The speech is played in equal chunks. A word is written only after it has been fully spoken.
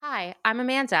I'm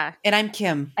Amanda. And I'm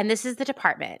Kim. And this is The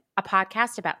Department, a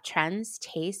podcast about trends,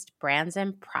 taste, brands,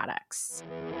 and products.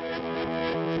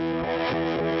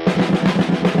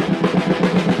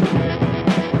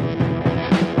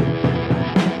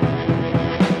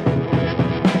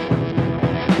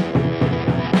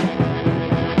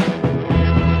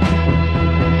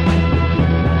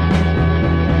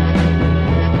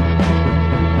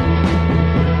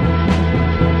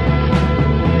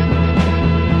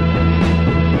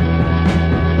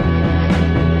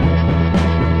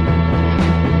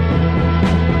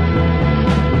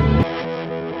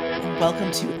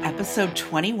 Welcome to episode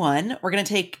 21. We're going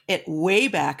to take it way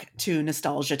back to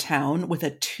Nostalgia Town with a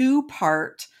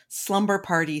two-part Slumber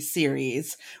Party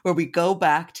series where we go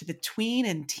back to the tween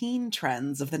and teen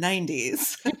trends of the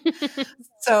 90s.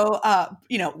 So,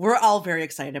 we're all very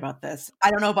excited about this. I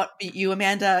don't know about you,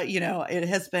 Amanda. It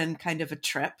has been kind of a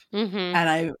trip. And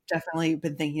I've definitely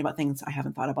been thinking about things I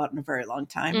haven't thought about in a very long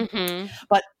time.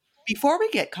 But before we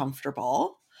get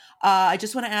comfortable, I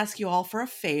just want to ask you all for a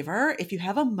favor. If you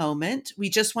have a moment,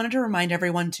 we just wanted to remind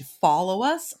everyone to follow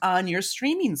us on your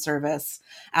streaming service,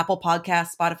 Apple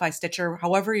Podcasts, Spotify, Stitcher,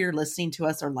 however you're listening to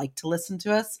us or like to listen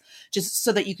to us, just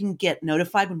so that you can get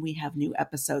notified when we have new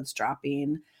episodes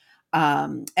dropping.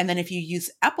 And then if you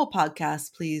use Apple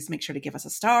Podcasts, please make sure to give us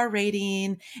a star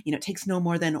rating. It takes no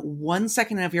more than 1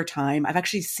 second of your time. I've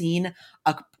actually seen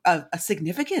a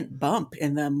significant bump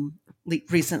in them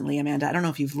recently, Amanda. I don't know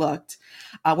if you've looked.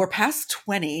 We're past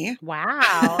 20.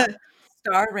 Wow.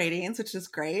 Star ratings, which is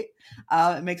great.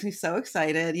 It makes me so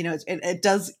excited. It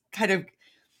does kind of,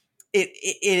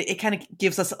 it kind of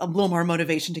gives us a little more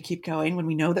motivation to keep going when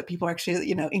we know that people are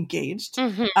actually, engaged.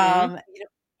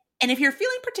 And if you're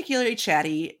feeling particularly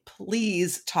chatty,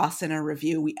 please toss in a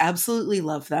review. We absolutely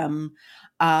love them.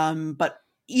 But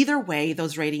either way,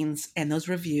 those ratings and those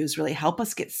reviews really help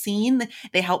us get seen.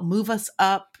 They help move us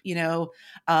up.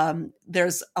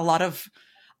 There's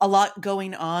a lot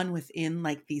going on within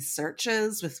like these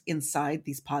searches inside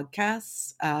these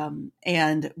podcasts.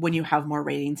 And when you have more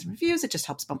ratings and reviews, it just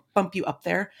helps bump you up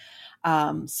there.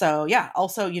 Also,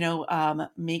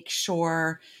 make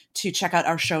sure to check out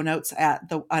our show notes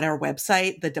on our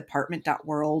website,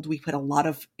 thedepartment.world. We put a lot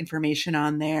of information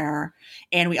on there.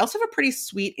 And we also have a pretty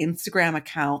sweet Instagram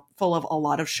account full of a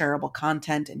lot of shareable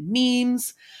content and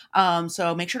memes.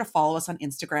 So make sure to follow us on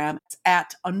Instagram. It's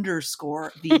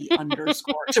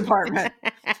 @_the_department.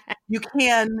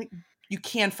 You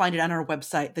can find it on our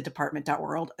website,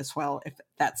 thedepartment.world as well, if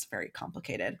that's very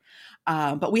complicated.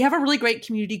 But we have a really great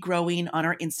community growing on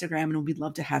our Instagram, and we'd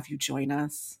love to have you join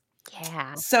us.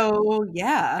 Yeah. So,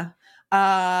 yeah.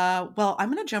 Well,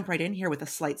 I'm going to jump right in here with a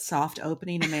slight soft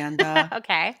opening, Amanda.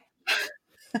 Okay.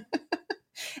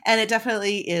 And it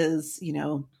definitely is,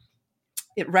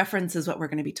 it references what we're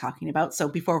going to be talking about. So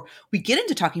before we get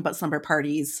into talking about slumber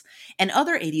parties and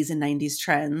other 80s and 90s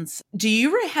trends, do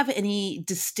you have any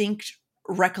distinct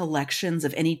recollections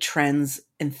of any trends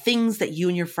and things that you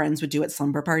and your friends would do at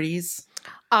slumber parties?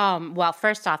 Well,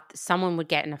 first off, someone would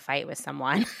get in a fight with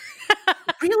someone.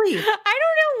 Really? I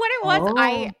don't know what it was.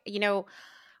 Oh.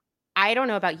 I don't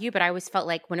know about you, but I always felt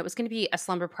like when it was going to be a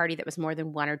slumber party that was more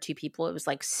than one or two people, it was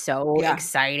like so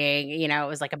exciting. It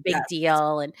was like a big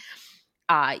deal, and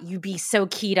you'd be so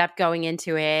keyed up going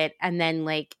into it, and then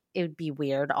like it would be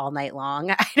weird all night long.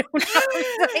 I don't know.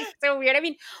 It's like so weird. I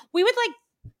mean, we would like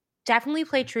definitely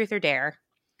play truth or dare.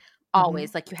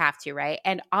 Always, like you have to, right?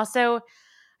 And also,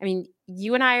 I mean,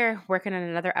 you and I are working on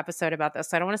another episode about this,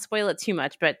 so I don't want to spoil it too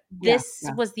much, but this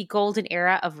was the golden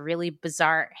era of really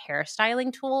bizarre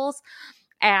hairstyling tools.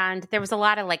 And there was a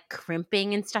lot of like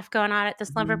crimping and stuff going on at the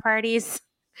slumber parties.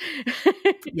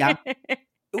 Yeah.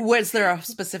 Was there a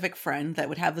specific friend that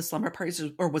would have the slumber parties,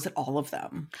 or was it all of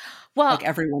them? Well, like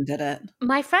everyone did it.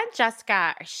 My friend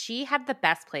Jessica, she had the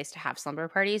best place to have slumber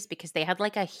parties because they had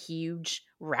like a huge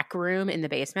rec room in the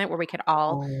basement where we could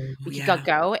all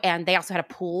go, and they also had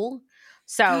a pool.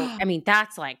 So I mean,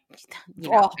 that's like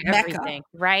everything, Mecca.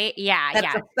 Right?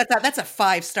 Yeah, that's a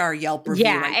 5-star Yelp review.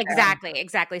 Yeah, right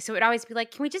exactly. So it'd always be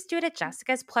like, can we just do it at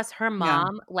Jessica's? Plus, her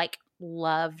mom like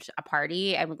loved a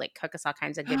party and would like cook us all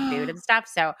kinds of good food and stuff.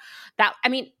 So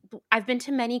I've been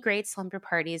to many great slumber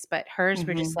parties, but hers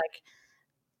were just like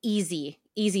easy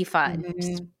fun.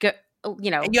 Just go,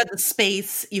 And you had the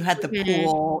space, you had the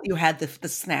pool, you had the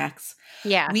snacks.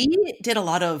 Yeah. We did a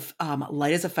lot of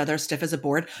light as a feather, stiff as a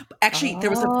board. Actually, there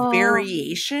was a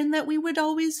variation that we would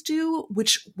always do,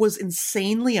 which was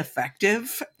insanely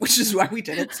effective, which is why we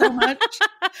did it so much.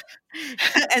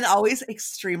 And always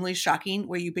extremely shocking,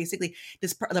 where you basically,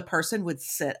 the person would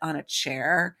sit on a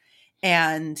chair,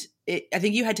 and I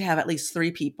think you had to have at least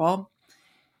 3 people.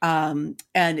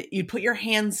 And you'd put your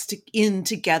hands in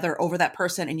together over that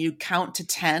person, and you count to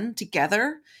 10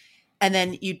 together, and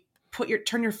then you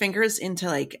turn your fingers into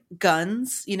like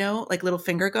guns, like little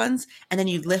finger guns, and then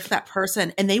you lift that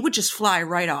person, and they would just fly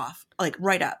right off, like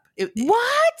right up.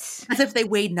 What? As if they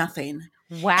weighed nothing.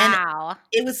 Wow. And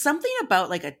it was something about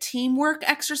like a teamwork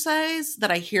exercise that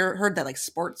I heard that like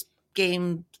sports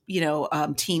game,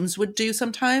 teams would do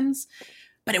sometimes.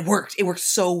 But it worked. It worked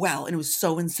so well, and it was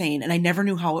so insane. And I never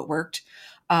knew how it worked.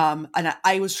 And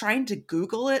I was trying to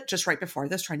Google it just right before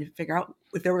this, trying to figure out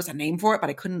if there was a name for it, but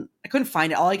I couldn't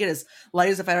find it. All I get is light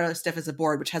as a feather, stiff as a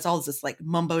board, which has all this like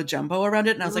mumbo jumbo around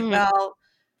it. And I was like, well,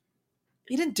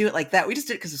 we didn't do it like that. We just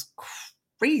did it because it's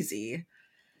crazy.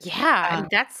 Yeah,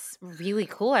 that's really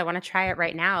cool. I want to try it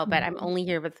right now, but I'm only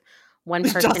here with one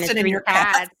person and 3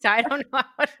 cats, so I don't know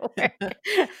how to work.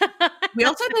 We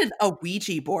also did a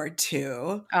Ouija board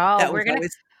too. Oh,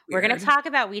 we're gonna talk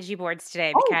about Ouija boards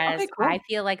today because cool. I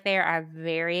feel like they are a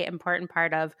very important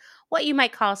part of what you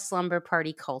might call slumber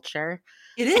party culture.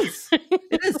 It is.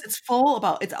 It is.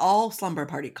 It's all slumber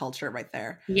party culture right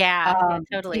there. Yeah,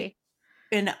 totally.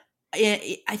 And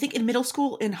I think in middle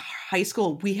school, in high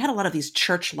school, we had a lot of these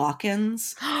church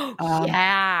lock-ins.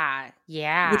 Yeah.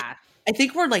 Which I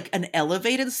think were like an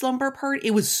elevated slumber party.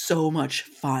 It was so much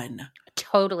fun.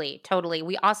 Totally.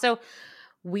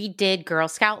 We did Girl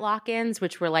Scout lock-ins,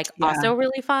 which were like also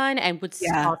really fun and would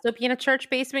also be in a church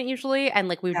basement usually. And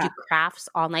like we would do crafts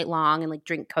all night long and like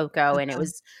drink cocoa. And it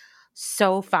was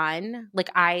so fun. Like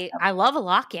I love a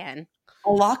lock-in. A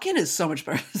lock-in is so much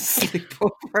better than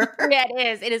sleepover. Yeah, it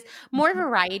is. It is more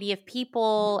variety of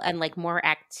people and like more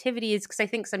activities, because I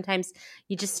think sometimes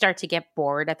you just start to get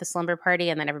bored at the slumber party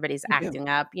and then everybody's acting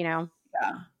up,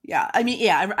 Yeah. I mean,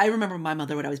 I remember my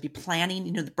mother would always be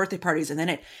planning, the birthday parties, and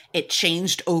then it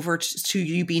changed over to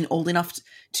you being old enough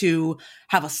to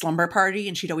have a slumber party.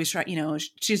 And she'd always try,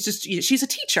 she's a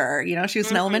teacher, she was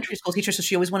an elementary school teacher. So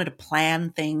she always wanted to plan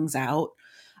things out.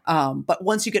 But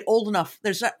once you get old enough,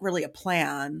 there's not really a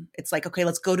plan. It's like, okay,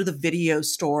 let's go to the video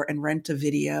store and rent a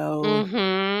video.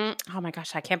 Mm-hmm. Oh my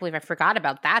gosh, I can't believe I forgot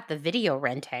about that. The video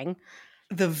renting.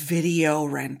 The video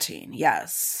renting.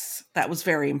 Yes. That was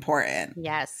very important.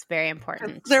 Yes, very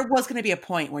important. There was going to be a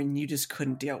point when you just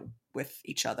couldn't deal with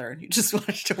each other and you just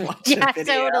wanted to watch a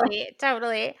video.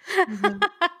 Totally.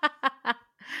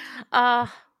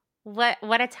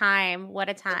 What a time. What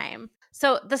a time.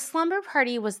 So the slumber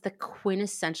party was the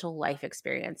quintessential life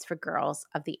experience for girls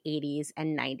of the 80s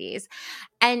and 90s.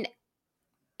 And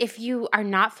if you are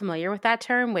not familiar with that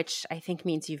term, which I think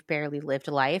means you've barely lived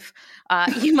life,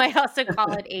 you might also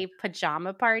call it a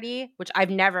pajama party, which I've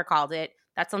never called it.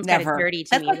 That sounds kind of dirty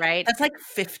to me, right? That's like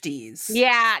 50s.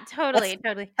 Yeah, totally.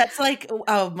 That's like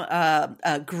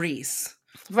Greece.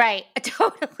 Right,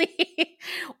 totally.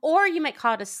 Or you might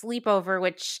call it a sleepover,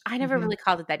 which I never really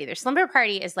called it that either. Slumber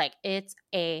party is like, it's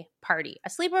a party. A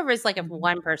sleepover is like if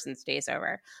one person stays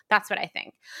over. That's what I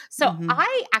think. So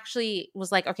I actually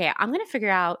was like, okay, I'm going to figure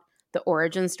out the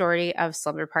origin story of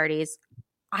slumber parties.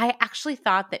 I actually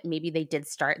thought that maybe they did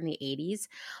start in the 80s,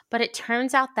 but it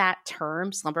turns out that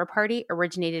term slumber party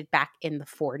originated back in the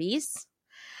 40s.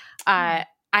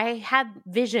 I had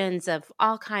visions of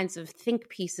all kinds of think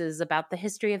pieces about the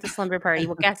history of the slumber party.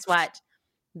 Well, guess what?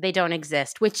 They don't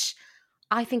exist, which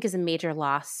I think is a major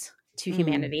loss to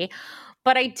humanity.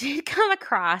 But I did come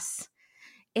across,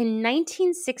 in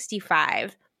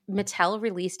 1965, Mattel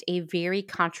released a very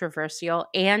controversial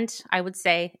and, I would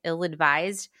say,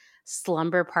 ill-advised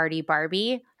slumber party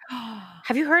Barbie.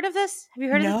 Have you heard of this? Have you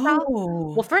heard of this at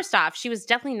all? Well, first off, she was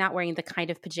definitely not wearing the kind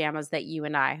of pajamas that you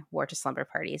and I wore to slumber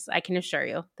parties. I can assure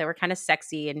you. They were kind of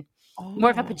sexy and more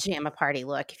of a pajama party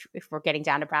look, if we're getting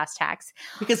down to brass tacks.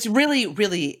 Because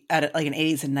really at like an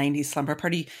 80s and 90s slumber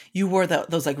party, you wore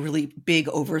those like really big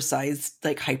oversized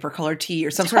like hypercolor tee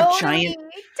or some sort of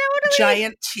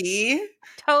giant tee.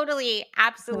 Totally.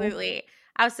 Absolutely.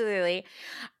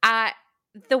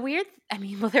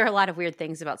 There are a lot of weird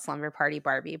things about Slumber Party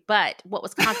Barbie, but what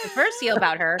was controversial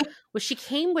about her was she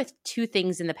came with two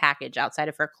things in the package outside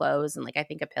of her clothes and, like, I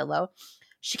think a pillow.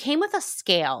 She came with a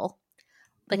scale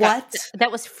that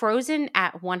was frozen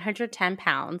at 110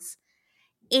 pounds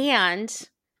and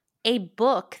a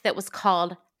book that was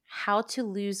called How to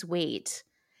Lose Weight.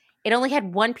 It only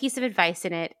had one piece of advice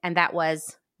in it, and that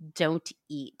was don't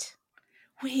eat.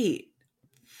 Wait.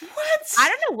 What? I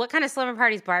don't know what kind of slumber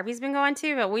parties Barbie's been going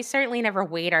to, but we certainly never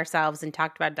weighed ourselves and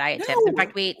talked about diet tips. In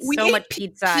fact, we ate so much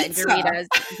pizza and Doritos.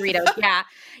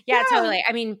 Yeah, totally.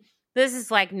 I mean, this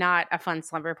is like not a fun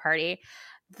slumber party.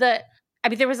 There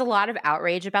was a lot of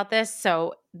outrage about this.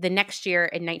 So the next year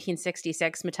in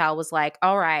 1966, Mattel was like,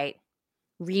 all right,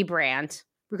 rebrand.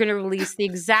 we're going to release the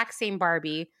exact same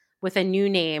Barbie with a new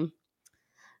name,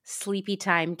 Sleepy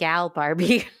Time Gal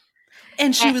Barbie.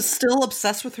 And she was still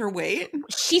obsessed with her weight?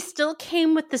 She still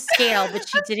came with the scale, but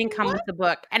she didn't come with the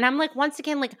book. And I'm like, once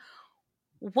again, like,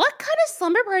 what kind of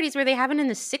slumber parties were they having in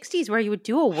the 60s where you would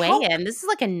do a weigh-in? This is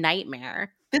like a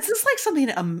nightmare. This is like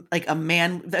something like a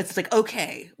man that's like,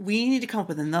 okay, we need to come up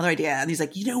with another idea. And he's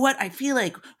like, you know what? I feel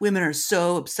like women are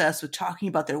so obsessed with talking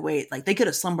about their weight. Like they go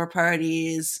to slumber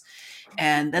parties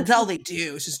and that's all they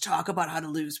do is just talk about how to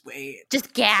lose weight.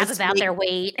 Just gab about their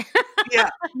weight.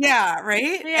 Yeah,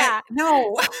 right? Yeah.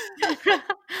 No.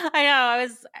 I know. I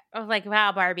was like,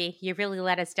 wow, Barbie, you really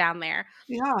let us down there.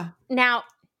 Yeah. Now,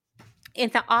 in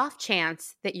the off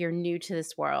chance that you're new to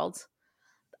this world,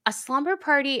 a slumber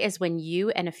party is when you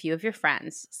and a few of your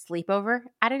friends sleep over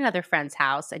at another friend's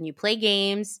house and you play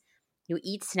games, you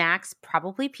eat snacks,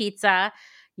 probably pizza,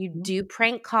 you do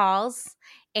prank calls,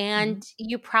 and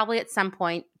you probably at some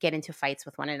point get into fights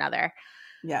with one another.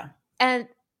 Yeah. And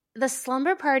the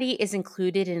slumber party is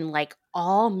included in like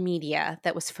all media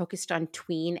that was focused on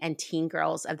tween and teen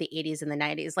girls of the 80s and the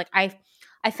 90s. Like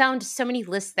I found so many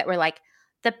lists that were like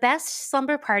the best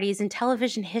slumber parties in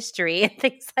television history and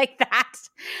things like that.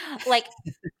 Like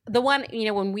the one,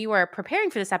 when we were preparing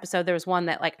for this episode, there was one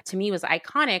that like to me was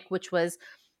iconic, which was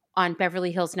on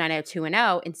Beverly Hills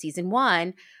 90210 in season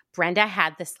 1. Brenda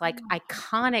had this like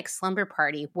iconic slumber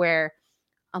party where,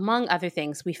 among other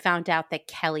things, we found out that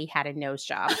Kelly had a nose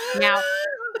job. Now,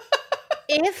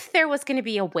 if there was going to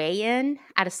be a weigh-in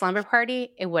at a slumber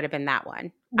party, it would have been that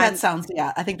one. That sounds,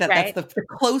 I think right? That's the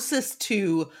closest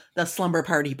to the slumber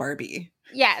party Barbie.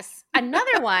 Yes.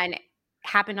 Another one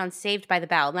happened on Saved by the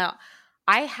Bell. Now,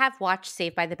 I have watched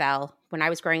Saved by the Bell. When I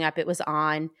was growing up, it was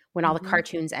on when all the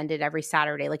cartoons ended every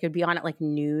Saturday. Like it would be on at like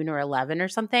noon or 11 or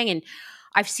something. And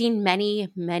I've seen many,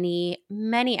 many,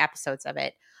 many episodes of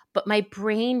it. But my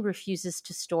brain refuses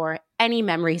to store any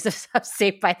memories of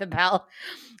Saved by the Bell.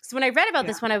 So when I read about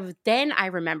this one, then I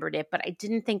remembered it, but I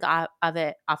didn't think of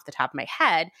it off the top of my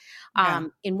head.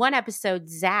 In one episode,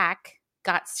 Zach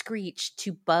got Screech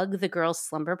to bug the girls'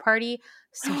 slumber party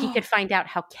so he could find out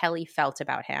how Kelly felt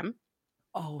about him.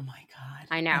 Oh my God.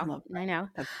 I know.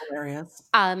 That's hilarious.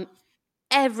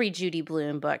 Every Judy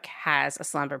Blume book has a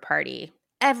slumber party.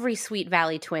 Every Sweet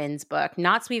Valley Twins book,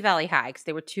 not Sweet Valley High because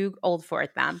they were too old for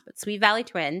them, but Sweet Valley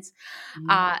Twins,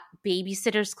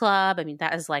 Babysitter's Club. I mean,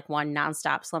 that is like one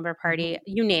nonstop slumber party.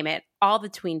 You name it. All the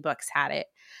tween books had it.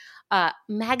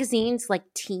 Magazines like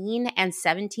Teen and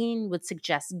 17 would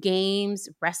suggest games,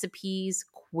 recipes,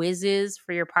 quizzes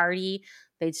for your party.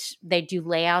 They do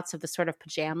layouts of the sort of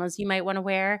pajamas you might want to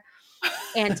wear.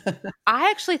 And I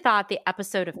actually thought the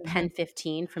episode of Pen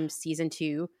 15 from season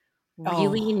 2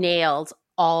 really nailed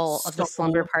all of the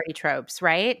slumber party tropes,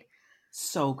 right?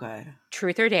 So good.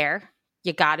 Truth or dare.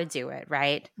 You got to do it,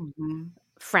 right?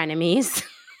 Frenemies.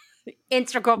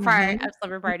 Integral part of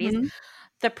slumber parties.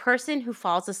 The person who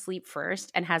falls asleep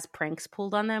first and has pranks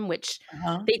pulled on them, which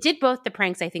they did both the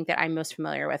pranks I think that I'm most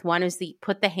familiar with. One is the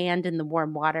put the hand in the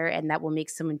warm water and that will make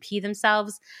someone pee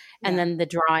themselves. And then the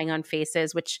drawing on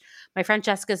faces, which my friend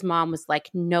Jessica's mom was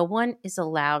like, no one is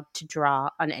allowed to draw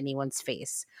on anyone's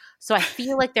face. So I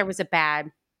feel like there was a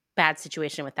bad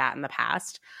situation with that in the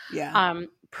past. Yeah.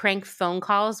 Prank phone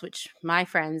calls, which my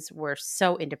friends were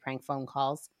so into prank phone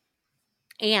calls.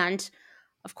 And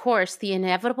of course, the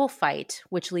inevitable fight,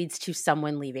 which leads to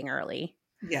someone leaving early.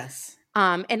 Yes.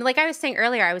 And like I was saying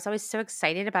earlier, I was always so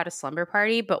excited about a slumber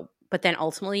party, but then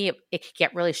ultimately it could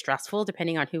get really stressful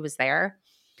depending on who was there.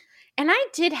 And I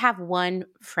did have one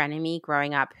frenemy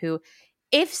growing up who,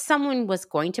 if someone was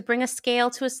going to bring a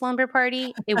scale to a slumber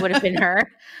party, it would have been her.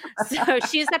 So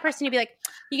she's that person who'd be like,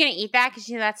 "You gonna eat that? Because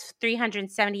that's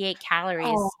 378 calories."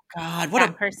 Oh God, what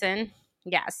a person!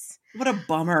 Yes. What a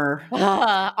bummer.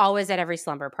 Always at every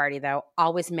slumber party, though.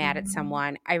 Always mad at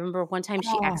someone. I remember one time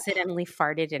she accidentally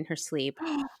farted in her sleep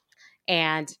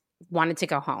and wanted to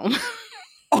go home.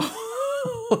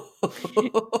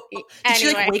 Did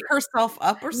she like wake herself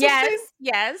up or something?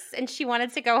 Yes. And she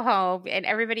wanted to go home. And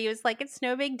everybody was like, it's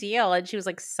no big deal. And she was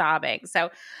like sobbing.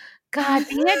 So, God,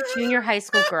 being a junior high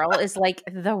school girl is like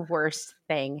the worst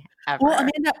thing ever. Well,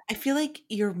 Amanda, I feel like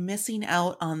you're missing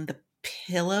out on the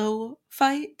pillow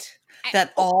fight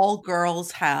that all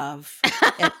girls have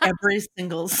at every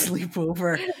single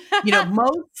sleepover,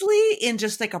 mostly in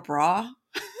just like a bra.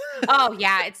 Oh,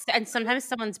 yeah, and sometimes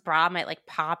someone's bra might, like,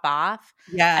 pop off,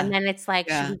 and Yeah. then it's like,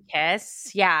 "Should Yeah. we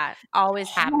kiss?" Yeah, always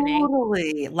happening.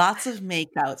 Totally. Lots of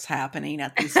makeouts happening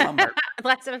at these slumber.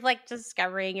 Lots of, like,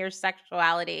 discovering your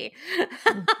sexuality.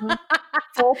 Mhm.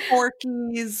 Full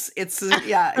Porkies. It's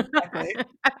yeah, exactly.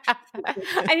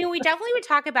 I mean, we definitely would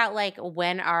talk about, like,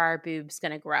 when are our boobs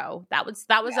gonna grow? That was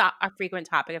Yeah. a frequent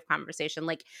topic of conversation,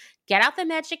 like, "Get out the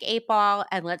magic 8 ball,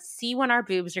 and let's see when our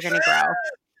boobs are gonna grow."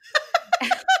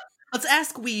 Let's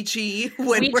ask Ouija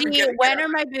when we're Ouija, gonna get when are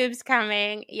my boobs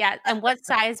coming? Yeah, and what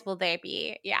size will they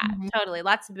be? Yeah, Mhm. totally,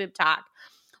 lots of boob talk.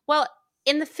 Well,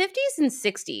 in the 50s and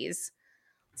 60s,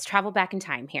 let's travel back in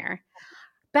time here.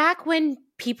 Back when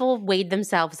people weighed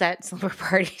themselves at slumber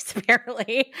parties,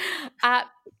 apparently, uh,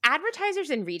 advertisers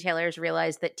and retailers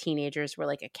realized that teenagers were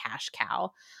like a cash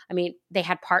cow. I mean, they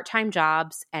had part-time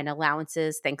jobs and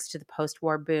allowances thanks to the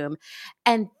post-war boom,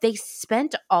 and they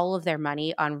spent all of their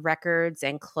money on records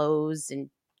and clothes and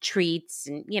treats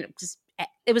and, just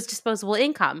it was disposable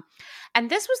income. And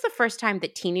this was the first time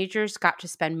that teenagers got to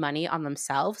spend money on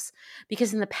themselves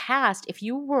because in the past, if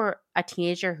you were a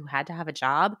teenager who had to have a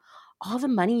job, all the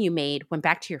money you made went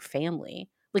back to your family.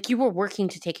 Like you were working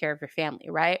to take care of your family,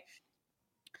 right?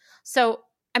 So,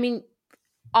 I mean,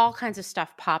 all kinds of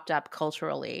stuff popped up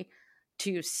culturally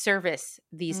to service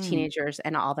these Mm, teenagers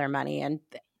and all their money. And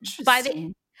by the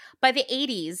interesting. by the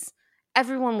 80s,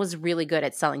 everyone was really good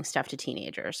at selling stuff to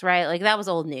teenagers, right? Like that was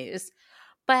old news.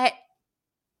 But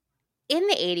in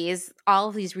the 80s, all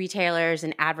of these retailers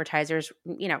and advertisers,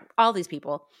 all these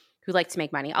people who like to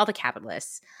make money, all the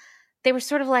capitalists, they were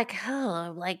sort of like,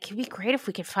 oh, like, it'd be great if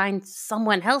we could find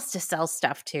someone else to sell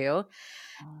stuff to.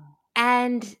 Oh.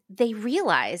 And they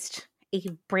realized a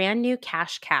brand new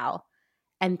cash cow,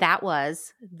 and that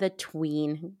was the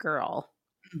tween girl.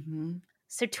 Mhm.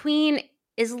 So, tween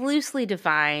is loosely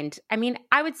defined. I mean,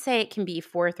 I would say it can be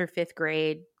fourth or fifth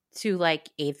grade to like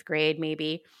eighth grade,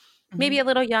 maybe Mhm. a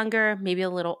little younger, maybe a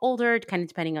little older, kind of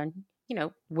depending on,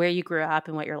 where you grew up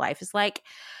and what your life is like.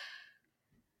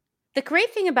 The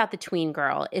great thing about the tween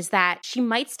girl is that she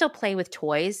might still play with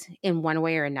toys in one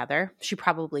way or another. She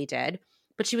probably did.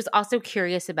 But she was also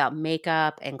curious about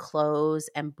makeup and clothes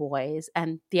and boys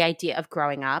and the idea of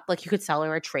growing up. Like you could sell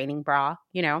her a training bra.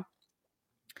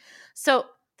 So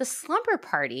the slumber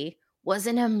party was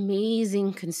an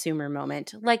amazing consumer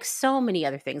moment, like so many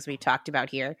other things we talked about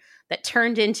here, that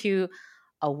turned into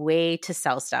a way to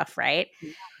sell stuff, right?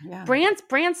 Yeah, yeah.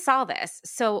 Brands saw this.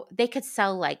 So they could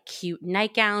sell like cute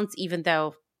nightgowns, even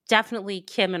though definitely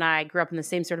Kim and I grew up in the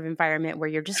same sort of environment where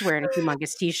you're just wearing a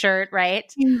humongous t-shirt, right?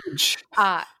 Huge.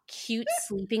 Cute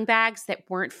sleeping bags that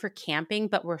weren't for camping,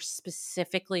 but were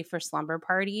specifically for slumber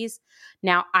parties.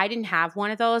 Now, I didn't have one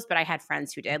of those, but I had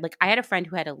friends who did. Like I had a friend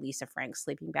who had a Lisa Frank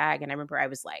sleeping bag, and I remember I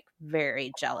was like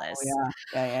very Oh, jealous. yeah.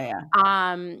 Yeah, yeah, yeah.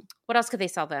 What else could they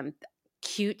sell them?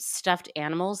 Cute stuffed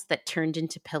animals that turned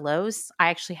into pillows. I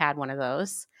actually had one of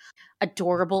those.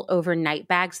 Adorable overnight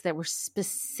bags that were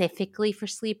specifically for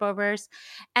sleepovers.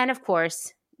 And of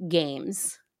course,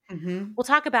 games. Mhm. We'll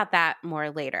talk about that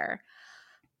more later.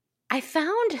 I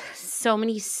found so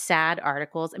many sad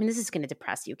articles. I mean, this is going to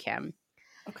depress you, Kim,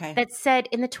 Okay. that said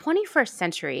in the 21st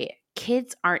century,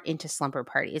 kids aren't into slumber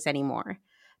parties anymore.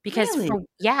 Because Really?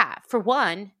 for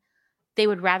one, they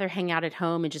would rather hang out at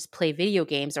home and just play video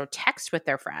games or text with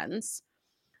their friends.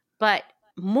 But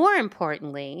more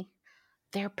importantly,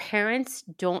 their parents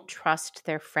don't trust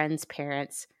their friends'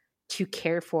 parents to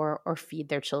care for or feed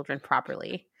their children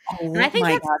properly. And I Oh think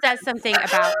my that god. says something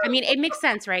about, I mean, it makes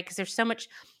sense, right? Because there's so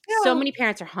Yeah. many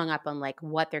parents are hung up on like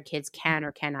what their kids can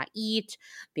or cannot eat,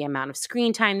 the amount of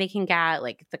screen time they can get,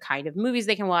 like the kind of movies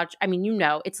they can watch. I mean,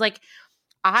 it's like,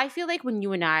 I feel like when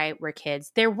you and I were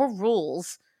kids, there were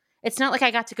rules. It's not like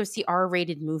I got to go see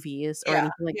R-rated movies or Yeah.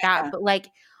 anything like that, Yeah. but like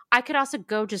I could also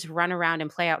go just run around and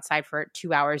play outside for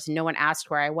 2 hours and no one asked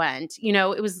where I went.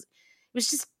 It was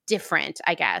just different,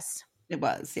 I guess. It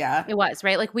was, yeah. It was,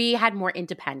 right? Like we had more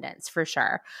independence for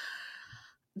sure.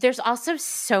 There's also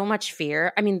so much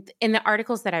fear. I mean, in the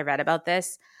articles that I read about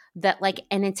this, that like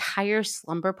an entire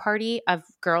slumber party of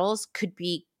girls could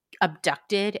be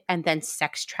abducted and then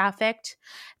sex trafficked,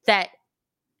 that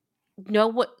no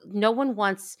one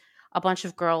wants a bunch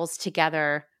of girls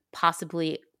together,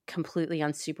 possibly completely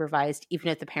unsupervised, even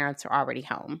if the parents are already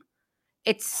home.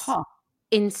 It's Huh.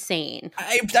 insane.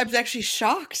 I'm actually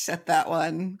shocked at that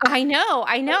one. I know.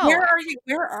 Where are you?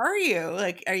 Where are you?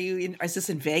 Like, is this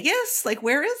in Vegas? Like,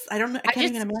 where is, I don't know. I I can't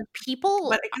even just imagine. People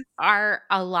But I guess are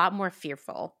a lot more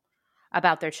fearful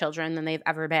about their children than they've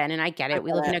ever been, and I get I it.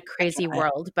 We live get in it. a I crazy get it.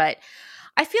 world, but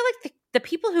I feel like the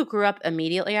people who grew up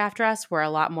immediately after us were a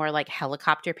lot more like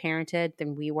helicopter parented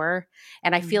than we were.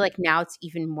 And I feel like now it's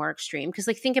even more extreme because,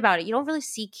 like, think about it. You don't really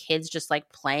see kids just like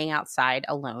playing outside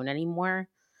alone anymore.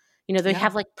 You know, they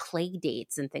have like play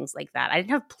dates and things like that. I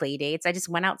didn't have play dates. I just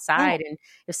went outside, and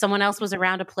if someone else was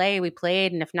around to play, we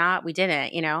played. And if not, we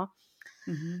didn't, you know?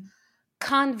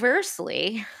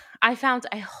 Conversely, I found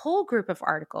a whole group of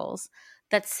articles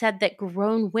that said that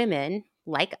grown women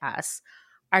like us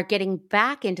are getting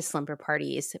back into slumber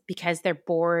parties because they're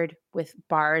bored with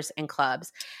bars and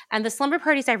clubs. And the slumber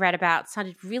parties I read about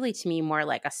sounded really to me more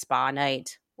like a spa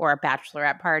night or a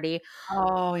bachelorette party.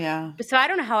 Oh, yeah. So I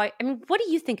don't know how I mean, what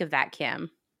do you think of that, Kim?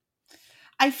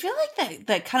 I feel like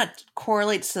that kind of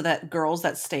correlates to that girls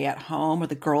that stay at home or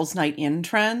the girls' night in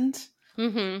trend.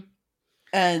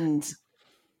 And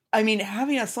I mean,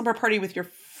 having a slumber party with your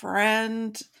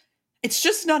friend, it's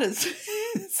just not as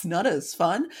it's not as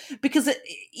fun because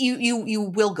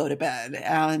you will go to bed,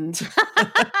 and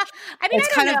I mean,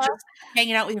 it's kind of just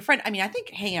hanging out with your friend. I mean, I think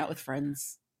hanging out with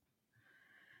friends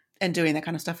and doing that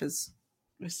kind of stuff is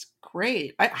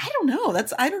great. I don't know.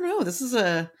 I don't know. This is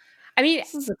a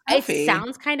it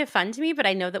sounds kind of fun to me, but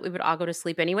I know that we would all go to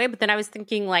sleep anyway. But then I was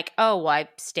thinking like, oh, well, I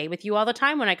stay with you all the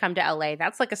time when I come to LA.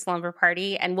 That's like a slumber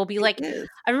party. And we'll be like,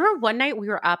 I remember one night we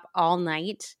were up all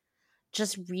night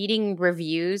just reading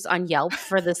reviews on Yelp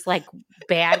for this like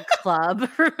bad club,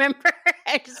 remember?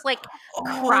 I just like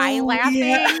cry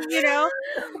laughing, you know?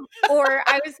 Or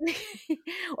I was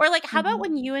or like, how about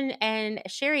when you and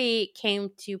Sherry came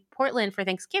to Portland for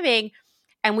Thanksgiving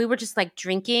and we were just like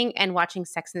drinking and watching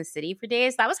Sex in the City for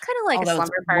days? That was kind of like a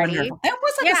slumber party. Wonderful. That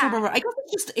was like a slumber party.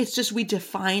 I guess it's just we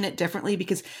define it differently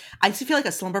because I feel like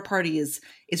a slumber party is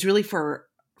really for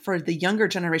the younger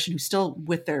generation who's still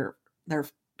with their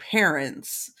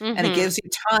parents, and it gives you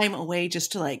time away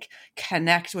just to like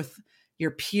connect with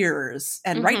your peers.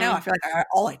 And right now I feel like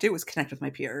all I do is connect with my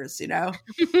peers, you know?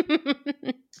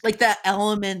 Like that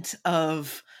element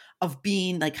of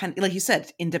being like kind of, like you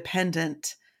said,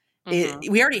 independent.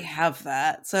 We already have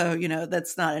that. So, you know,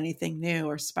 that's not anything new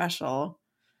or special.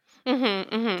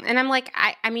 And I'm like,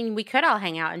 I mean, we could all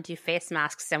hang out and do face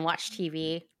masks and watch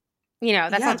TV. You know,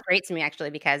 that sounds great to me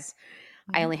actually, because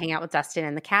I only hang out with Dustin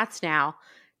and the cats now.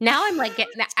 Now I'm like,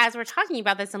 as we're talking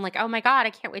about this, I'm like, oh my God,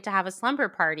 I can't wait to have a slumber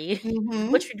party,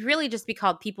 which would really just be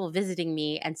called people visiting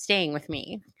me and staying with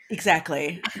me.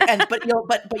 Exactly. But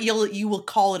you will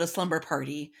call it a slumber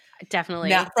party. Definitely.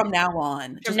 Now, from now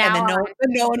on.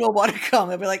 No one will want to come.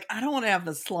 They'll be like, I don't want to have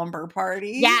the slumber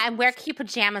party. Yeah, and wear cute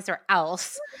pajamas or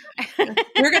else.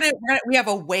 We have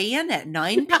a weigh-in at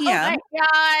 9 p.m. Oh my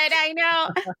God, I know.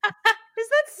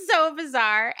 That's so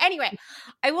bizarre. Anyway,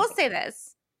 I will say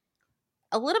this.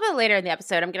 A little bit later in the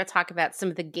episode, I'm going to talk about some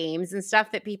of the games and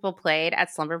stuff that people played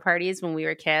at slumber parties when we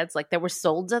were kids. Like, that were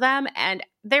sold to them, and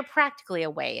they're practically a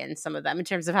weigh-in, some of them, in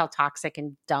terms of how toxic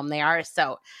and dumb they are.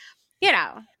 So, you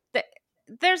know,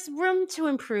 there's room to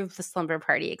improve the slumber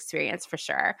party experience for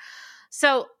sure.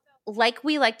 So, like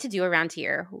we like to do around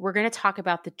here, we're going to talk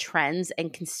about the trends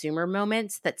and consumer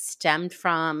moments that stemmed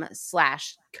from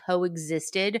 /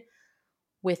 coexisted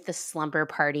with the slumber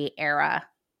party era.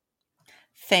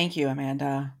 Thank you,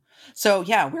 Amanda. So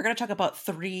yeah, we're going to talk about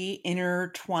 3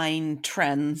 intertwined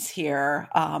trends here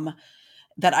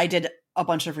that I did a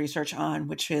bunch of research on,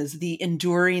 which is the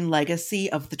enduring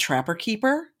legacy of the Trapper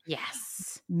Keeper.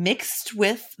 Yes. Mixed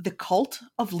with the cult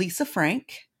of Lisa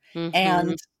Frank.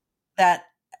 And that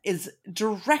is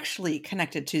directly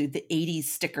connected to the 80s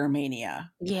sticker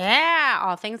mania. Yeah,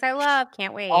 all things I love.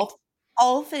 Can't wait.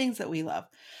 All things that we love.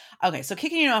 Okay, so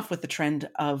kicking it off with the trend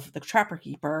of the Trapper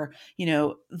Keeper, you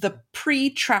know, the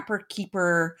pre-Trapper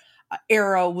Keeper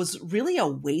era was really a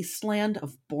wasteland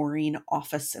of boring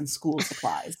office and school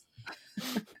supplies.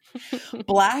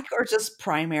 Black or just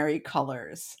primary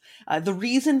colors. The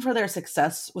reason for their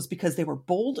success was because they were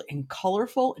bold and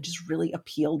colorful and just really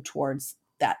appealed towards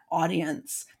that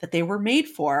audience that they were made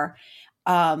for.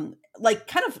 Like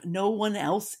kind of no one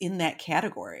else in that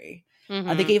category.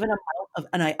 They gave an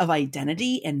amount of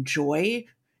identity and joy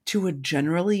to a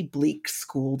generally bleak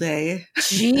school day.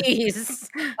 Jeez.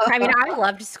 I mean, I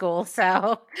loved school,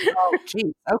 so. Oh,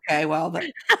 geez. Okay, well,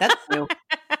 that's new.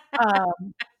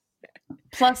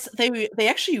 Plus, they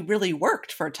actually really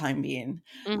worked for a time being.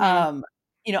 You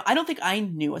know, I don't think I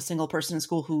knew a single person in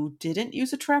school who didn't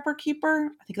use a Trapper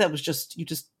Keeper. I think that was just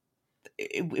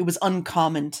it was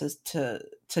uncommon to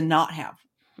not have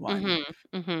one.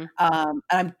 And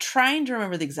I'm trying to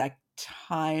remember the exact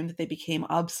time that they became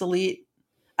obsolete.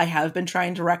 I have been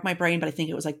trying to rack my brain, but I think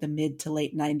it was like the mid to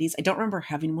late 90s. I don't remember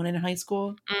having one in high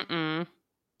school.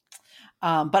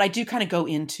 But I do kind of go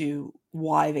into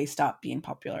why they stopped being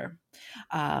popular.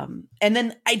 And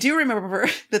then I do remember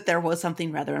that there was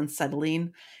something rather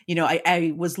unsettling. You know,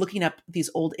 I was looking up these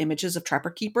old images of trapper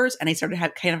keepers, and I started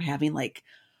kind of having like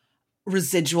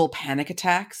residual panic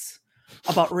attacks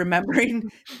about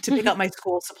remembering to pick up my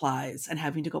school supplies and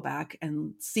having to go back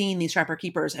and seeing these trapper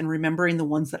keepers and remembering the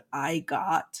ones that I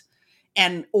got,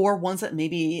 and or ones that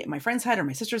maybe my friends had or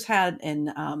my sisters had.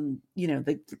 And you know,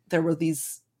 there were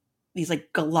these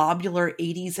like globular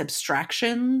 80s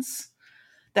abstractions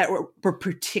that were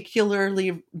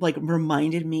particularly like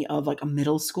reminded me of like a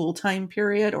middle school time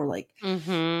period, or like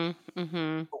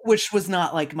which was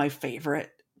not like my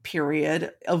favorite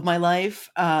period of my life.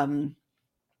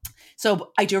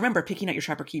 So I do remember picking out your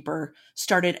trapper keeper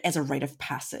started as a rite of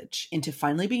passage into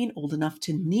finally being old enough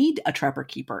to need a trapper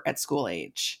keeper at school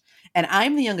age. And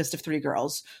I'm the youngest of 3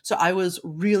 girls, so I was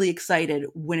really excited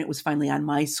when it was finally on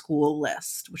my school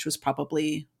list, which was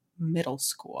probably middle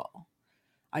school,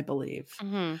 I believe.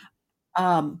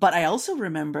 But I also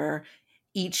remember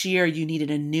each year you needed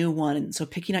a new one. And so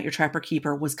picking out your trapper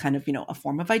keeper was kind of, you know, a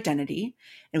form of identity.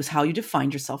 It was how you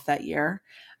defined yourself that year,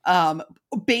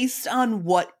 based on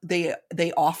what they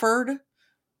offered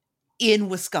in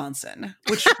Wisconsin,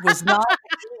 which was not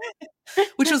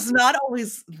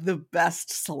always the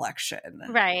best selection.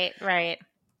 Right.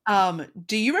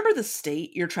 Do you remember the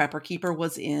state your trapper keeper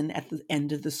was in at the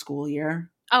end of the school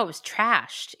year? Oh, it was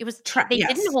trashed. It was they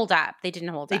didn't hold up. They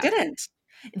didn't.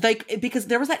 Like, because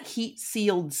there was that heat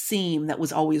sealed seam that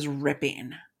was always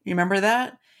ripping. You remember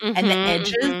that? And the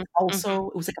edges also,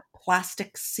 it was like a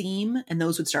plastic seam, and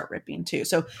those would start ripping too.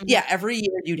 So yeah, every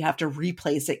year you'd have to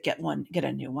replace it, get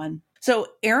a new one. So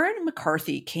Aaron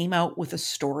McCarthy came out with a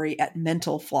story at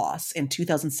Mental Floss in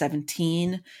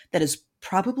 2017 that is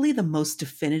probably the most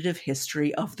definitive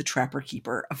history of the trapper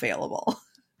keeper available.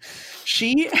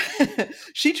 She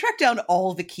tracked down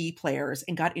all the key players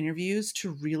and got interviews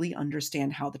to really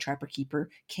understand how the trapper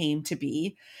keeper came to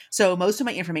be. So most of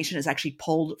my information is actually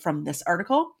pulled from this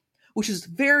article, which is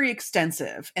very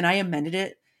extensive, and I amended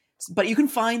it. But you can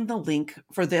find the link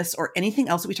for this or anything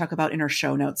else that we talk about in our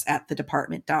show notes at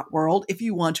thedepartment.world if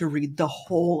you want to read the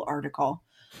whole article.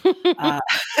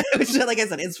 Which, like I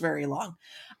said, it's very long.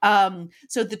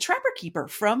 So the trapper keeper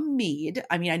from Mead,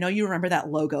 I mean, I know you remember that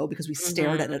logo because we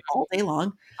stared at it all day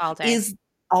long. Is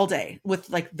all day with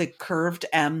like the curved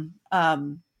M.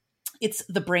 It's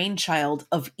the brainchild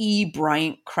of E.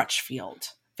 Bryant Crutchfield.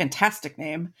 Fantastic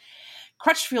name.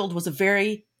 Crutchfield was a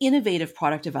very innovative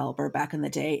product developer back in the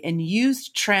day and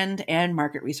used trend and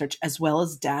market research as well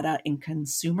as data and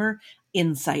consumer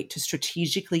insight to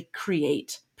strategically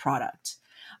create product.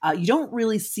 You don't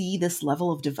really see this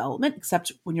level of development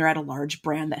except when you're at a large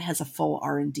brand that has a full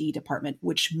R&D department,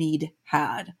 which Mead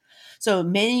had. So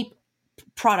many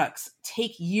products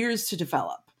take years to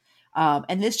develop.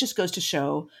 And this just goes to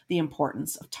show the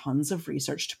importance of tons of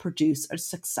research to produce a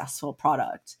successful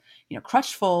product. You know,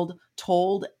 Crutchfield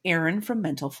told Aaron from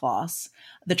Mental Floss,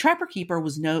 the Trapper Keeper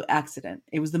was no accident.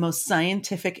 It was the most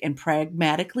scientific and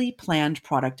pragmatically planned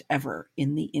product ever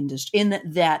in the industry,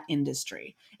 that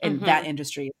industry,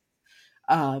 the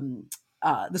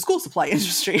school supply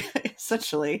industry,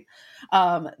 essentially.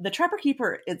 The Trapper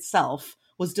Keeper itself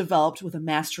was developed with a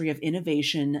mastery of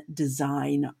innovation,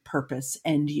 design, purpose,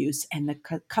 end use, and the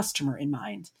customer in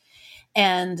mind.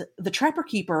 And the Trapper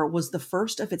Keeper was the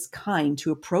first of its kind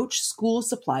to approach school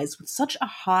supplies with such a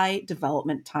high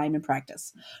development time and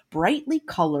practice. Brightly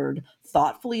colored,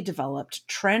 thoughtfully developed,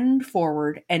 trend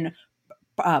forward, and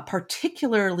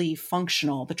particularly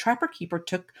functional, the Trapper Keeper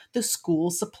took the school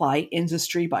supply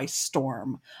industry by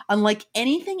storm, unlike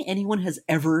anything anyone has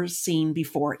ever seen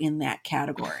before in that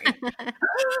category.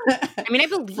 I mean, I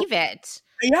believe it.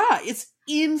 Yeah, it's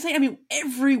insane. I mean,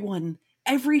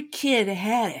 every kid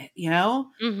had it, you know?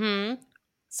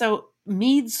 So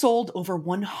Mead sold over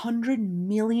 $100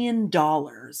 million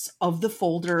of the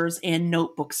folders and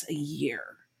notebooks a year.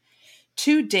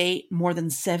 To date, more than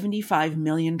 75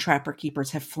 million Trapper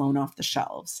Keepers have flown off the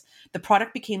shelves. The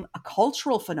product became a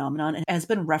cultural phenomenon and has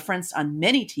been referenced on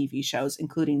many TV shows,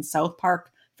 including South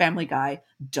Park, Family Guy,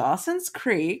 Dawson's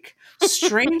Creek,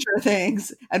 Stranger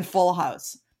Things, and Full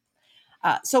House.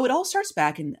 So it all starts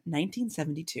back in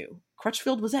 1972.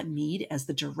 Crutchfield was at Mead as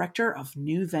the director of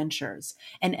new ventures,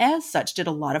 and as such did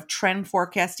a lot of trend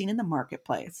forecasting in the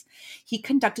marketplace. He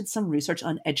conducted some research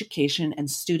on education and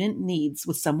student needs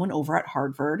with someone over at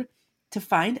Harvard to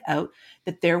find out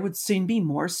that there would soon be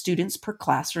more students per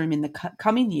classroom in the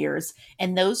coming years,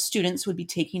 and those students would be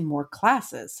taking more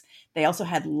classes. They also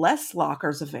had less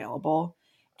lockers available,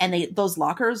 and those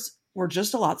lockers were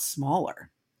just a lot smaller,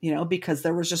 you know, because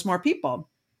there was just more people.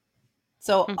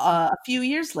 So a few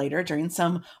years later, during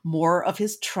some more of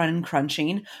his trend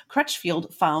crunching,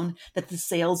 Crutchfield found that the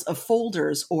sales of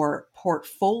folders, or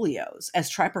portfolios,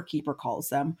 as Trapper Keeper calls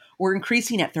them, were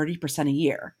increasing at 30% a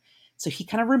year. So he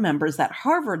kind of remembers that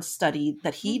Harvard study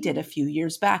that he did a few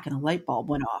years back, and a light bulb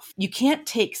went off. You can't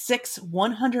take 6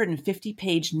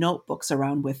 150-page notebooks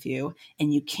around with you,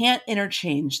 and you can't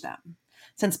interchange them.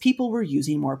 Since people were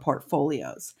using more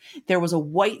portfolios, there was a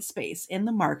white space in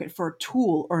the market for a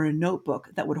tool or a notebook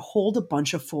that would hold a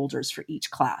bunch of folders for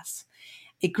each class.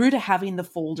 It grew to having the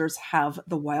folders have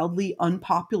the wildly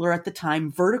unpopular at the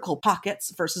time vertical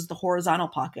pockets versus the horizontal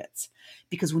pockets,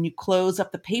 because when you close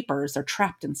up the papers, they're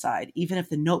trapped inside, even if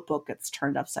the notebook gets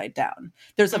turned upside down.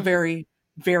 There's a very,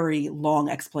 very long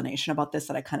explanation about this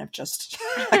that I kind of just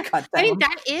I cut down. I mean,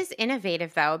 that is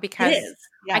innovative, though, because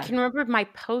I can remember my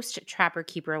post-Trapper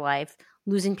Keeper life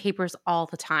losing papers all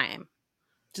the time.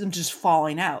 Them just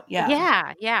falling out.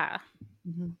 Yeah.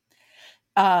 Mm-hmm.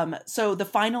 So the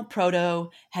final proto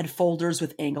had folders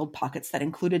with angled pockets that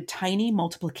included tiny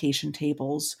multiplication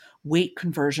tables, weight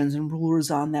conversions, and rulers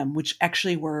on them, which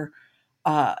actually were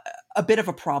a bit of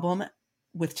a problem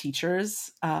with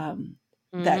teachers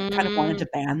that kind of wanted to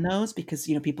ban those because,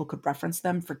 people could reference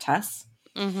them for tests.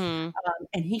 And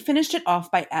he finished it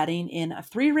off by adding in a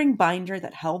 3-ring binder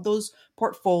that held those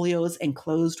portfolios and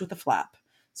closed with a flap.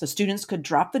 So students could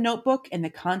drop the notebook and the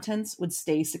contents would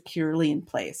stay securely in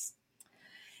place.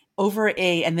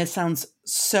 And this sounds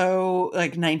so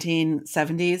like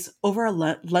 1970s, over a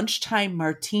lunchtime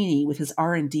martini with his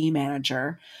R&D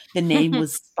manager, the name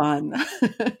was spun,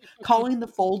 calling the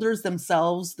folders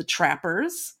themselves the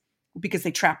Trappers because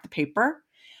they trap the paper,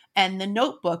 and the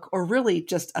notebook, or really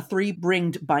just a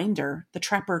 3-ringed binder, the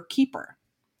Trapper Keeper.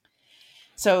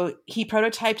 So he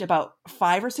prototyped about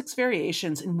 5 or 6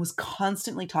 variations and was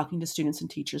constantly talking to students and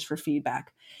teachers for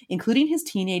feedback, including his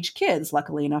teenage kids,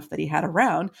 luckily enough that he had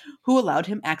around, who allowed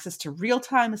him access to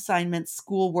real-time assignments,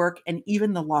 schoolwork, and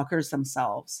even the lockers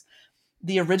themselves.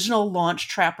 The original launch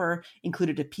Trapper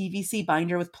included a PVC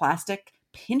binder with plastic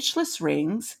pinchless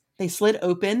rings. They slid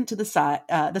open to the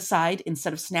side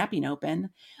instead of snapping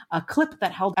open, a clip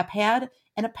that held a pad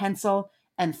and a pencil,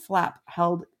 and flap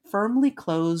held firmly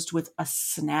closed with a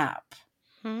snap.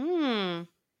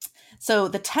 So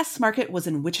the test market was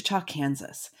in Wichita,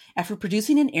 Kansas. After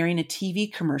producing and airing a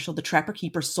TV commercial, the Trapper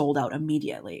Keeper sold out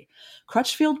immediately.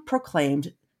 Crutchfield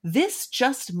proclaimed, "This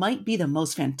just might be the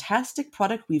most fantastic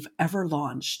product we've ever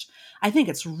launched. I think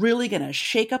it's really going to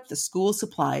shake up the school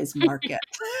supplies market."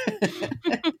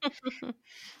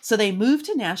 So they moved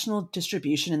to national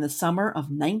distribution in the summer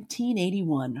of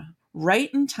 1981,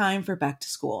 right in time for back to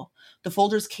school. The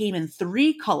folders came in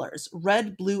 3 colors,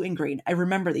 red, blue, and green. I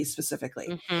remember these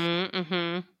specifically.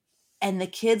 And the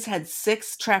kids had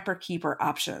 6 Trapper Keeper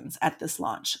options at this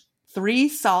launch, 3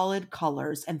 solid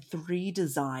colors and 3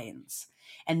 designs.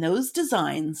 And those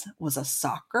designs was a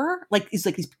soccer,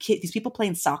 these people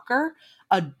playing soccer,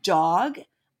 a dog,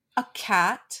 a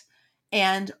cat,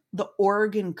 and the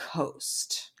Oregon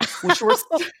coast, which were,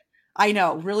 I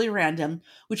know, really random,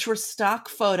 which were stock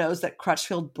photos that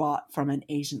Crutchfield bought from an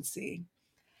agency.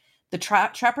 The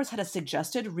Trappers had a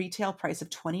suggested retail price of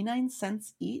 29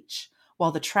 cents each,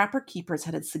 while the Trapper Keepers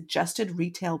had a suggested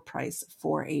retail price of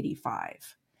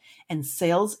 $4.85. And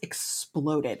sales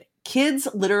exploded. Kids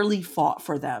literally fought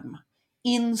for them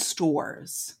in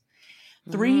stores.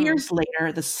 3 years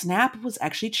later, the snap was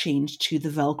actually changed to the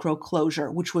Velcro closure,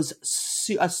 which was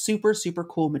a super, super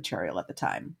cool material at the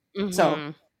time.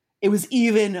 So it was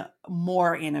even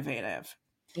more innovative.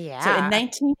 Yeah. So in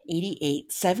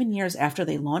 1988, 7 years after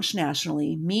they launched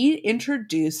nationally, Mead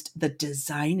introduced the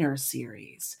Designer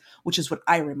Series, which is what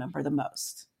I remember the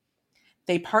most.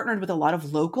 They partnered with a lot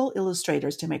of local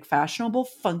illustrators to make fashionable,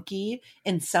 funky,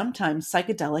 and sometimes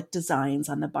psychedelic designs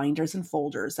on the binders and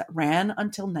folders that ran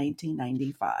until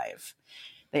 1995.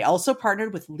 They also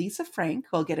partnered with Lisa Frank,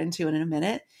 who I'll get into in a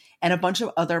minute, and a bunch of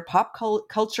other pop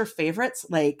culture favorites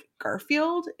like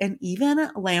Garfield and even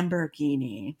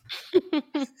Lamborghini.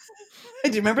 Do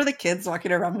you remember the kids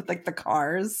walking around with the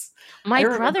cars? My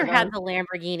brother had the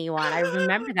Lamborghini one. I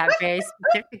remember that very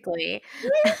specifically.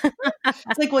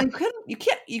 It's like, well, you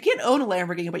can't own a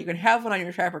Lamborghini, but you can have one on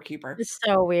your Trapper Keeper. It's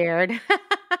so weird.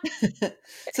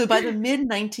 So by the mid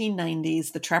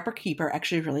 1990s, the Trapper Keeper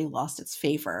actually really lost its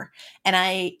favor.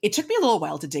 And it took me a little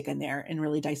while to dig in there and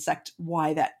really dissect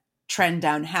why that trend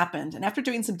down happened. And after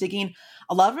doing some digging,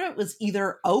 a lot of it was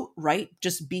either outright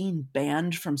just being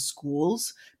banned from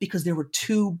schools because they were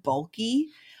too bulky,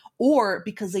 or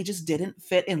because they just didn't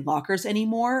fit in lockers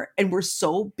anymore and were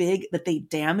so big that they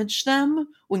damaged them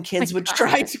when kids would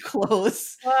try to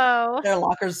close Whoa. their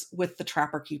lockers with the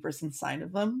trapper keepers inside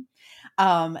of them.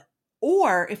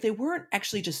 Or if they weren't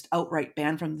actually just outright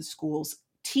banned from the schools,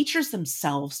 teachers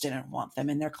themselves didn't want them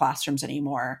in their classrooms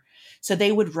anymore. So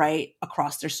they would write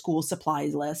across their school supply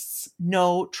lists,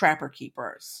 no trapper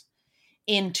keepers.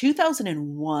 In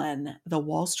 2001, the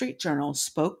Wall Street Journal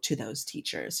spoke to those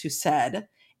teachers who said,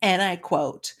 and I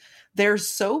quote, "They're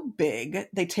so big,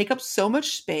 they take up so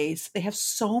much space, they have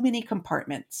so many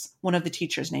compartments," one of the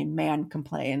teachers named Mann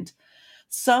complained.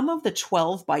 Some of the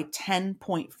 12 by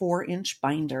 10.4-inch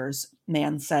binders,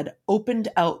 Mann said, opened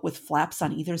out with flaps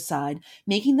on either side,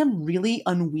 making them really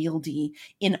unwieldy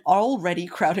in already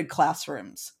crowded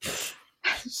classrooms.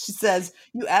 She says,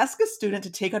 you ask a student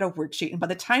to take out a worksheet, and by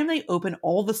the time they open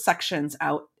all the sections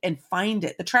out and find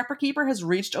it, the trapper keeper has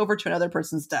reached over to another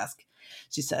person's desk.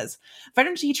 She says,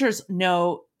 veteran teachers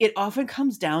know it often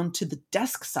comes down to the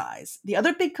desk size. The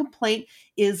other big complaint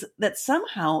is that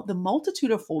somehow the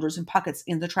multitude of folders and pockets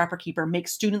in the trapper keeper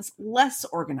makes students less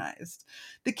organized.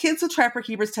 The kids with trapper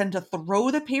keepers tend to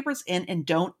throw the papers in and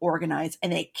don't organize,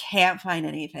 and they can't find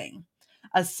anything.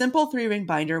 A simple 3-ring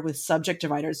binder with subject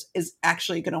dividers is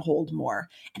actually going to hold more.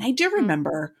 And I do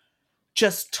remember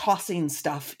just tossing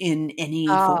stuff in any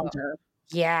folder.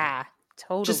 Yeah, Just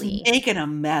totally. making a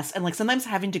mess. And like sometimes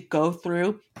having to go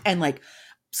through and like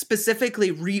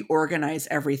specifically reorganize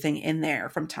everything in there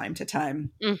from time to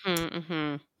time.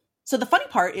 So the funny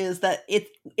part is that it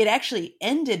actually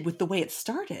ended with the way it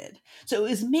started. So it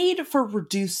was made for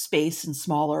reduced space and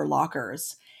smaller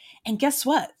lockers. And guess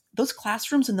what? Those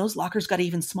classrooms and those lockers got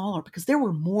even smaller because there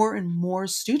were more and more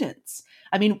students.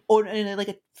 I mean, in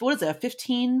like what is it, a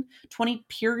 15, 20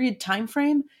 period time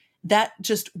frame? That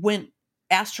just went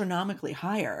astronomically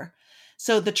higher.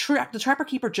 So the trapper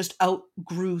keeper just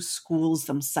outgrew schools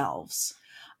themselves.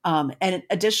 And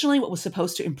additionally, what was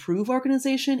supposed to improve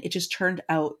organization, it just turned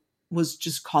out was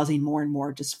just causing more and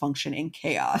more dysfunction and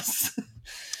chaos.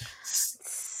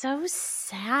 So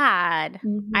sad.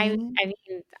 I mean,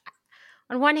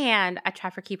 on one hand, a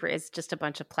trapper keeper is just a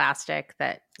bunch of plastic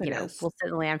that, will sit in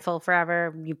the landfill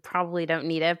forever. You probably don't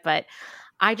need it, but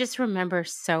I just remember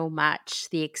so much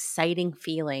the exciting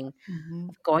feeling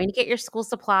of going to get your school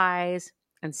supplies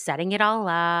and setting it all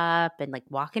up and like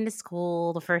walking to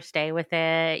school the first day with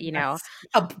it,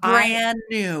 A brand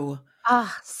new.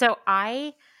 So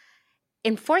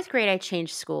in fourth grade, I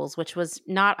changed schools, which was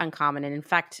not uncommon. And in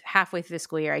fact, halfway through the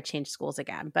school year, I changed schools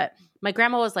again. But my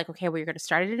grandma was like, okay, well, you're going to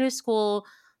start at a new school.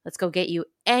 Let's go get you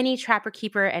any trapper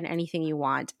keeper and anything you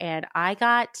want. And I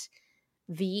got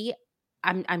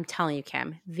I'm telling you,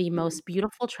 Kim, the most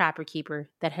beautiful trapper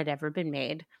keeper that had ever been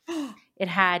made. It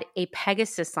had a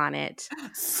Pegasus on it,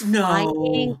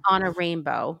 flying on a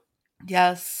rainbow.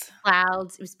 Yes.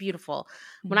 Clouds. It was beautiful.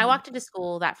 When I walked into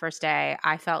school that first day,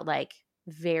 I felt like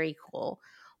very cool.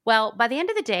 Well, by the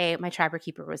end of the day, my trapper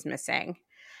keeper was missing.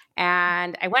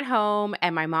 And I went home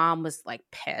and my mom was like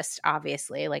pissed,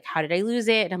 obviously. Like, how did I lose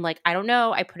it? And I'm like, I don't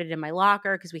know. I put it in my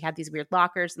locker because we had these weird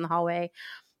lockers in the hallway,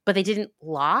 but they didn't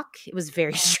lock. It was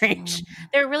very strange.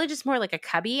 They were really just more like a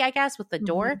cubby, I guess, with the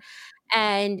door.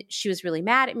 And she was really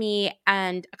mad at me.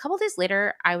 And a couple days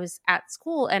later, I was at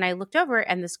school and I looked over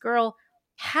and this girl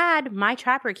had my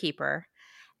trapper keeper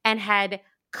and had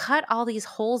cut all these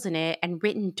holes in it and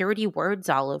written dirty words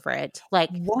all over it. Like,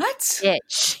 what?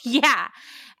 Bitch. Yeah.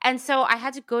 And so I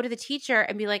had to go to the teacher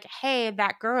and be like, hey,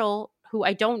 that girl who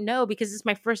I don't know because it's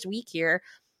my first week here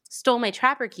stole my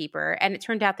trapper keeper. And it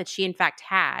turned out that she in fact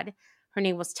had. Her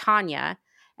name was Tanya.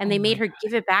 And they made her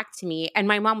give it back to me. And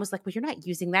my mom was like, well, you're not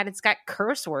using that. It's got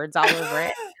curse words all over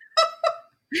it.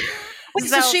 Wait,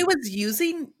 so she was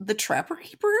using the trapper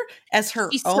keeper as her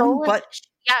own butt?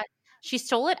 Yeah. She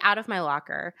stole it out of my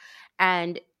locker.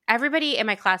 And everybody in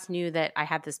my class knew that I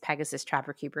had this Pegasus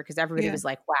trapper keeper because everybody was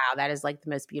like, wow, that is like the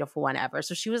most beautiful one ever.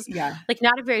 So she was like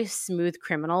not a very smooth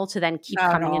criminal to then keep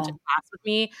coming into class with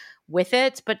me with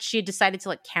it. But she decided to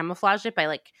like camouflage it by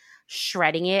like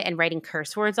shredding it and writing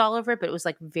curse words all over it. But it was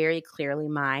like very clearly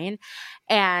mine.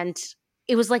 And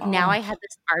it was like now I had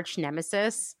this arch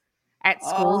nemesis at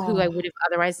school who I would have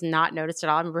otherwise not noticed at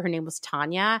all. I remember her name was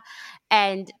Tanya.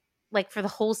 And like for the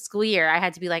whole school year, I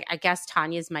had to be like, I guess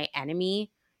Tanya's my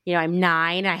enemy. I'm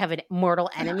 9. I have a mortal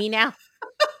enemy now.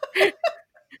 And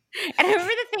I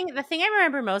remember the thing I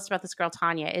remember most about this girl,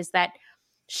 Tanya, is that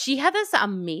she had this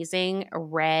amazing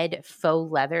red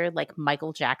faux leather, like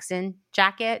Michael Jackson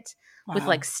jacket with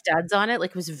like studs on it.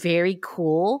 Like it was very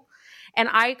cool. And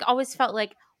I always felt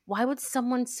like, why would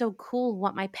someone so cool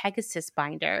want my Pegasus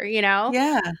binder,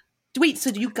 Yeah. Wait, so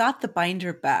you got the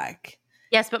binder back?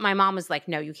 Yes, but my mom was like,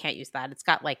 no, you can't use that. It's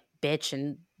got like bitch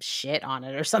and shit on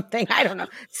it or something. I don't know.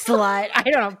 Slut. I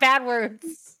don't know. Bad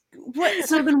words. What?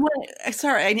 So then what?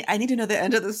 Sorry, I need to know the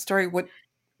end of the story. What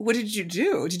did you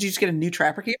do? Did you just get a new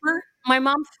Trapper Keeper? My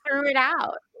mom threw it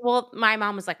out. Well, my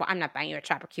mom was like, well, I'm not buying you a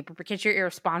Trapper Keeper because you're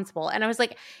irresponsible. And I was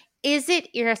like, is it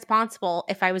irresponsible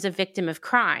if I was a victim of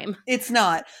crime? It's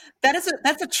not. That's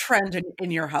a trend in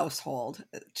your household.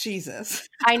 Jesus.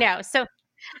 I know. So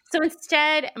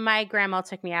instead, my grandma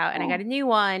took me out and I got a new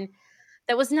one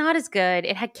that was not as good.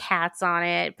 It had cats on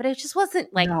it, but it just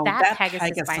wasn't like No, that that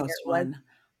Pegasus binder was one.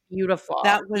 beautiful.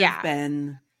 That would have Yeah.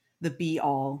 been the be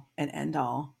all and end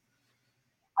all.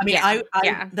 I mean,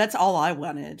 Yeah. that's all I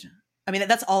wanted. I mean,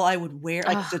 that's all I would wear.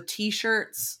 Like the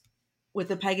t-shirts with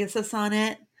the Pegasus on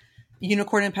it.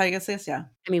 Unicorn and Pegasus, yeah.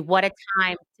 I mean, what a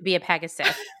time to be a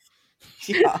Pegasus.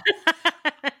 Yeah.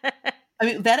 I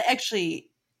mean, that actually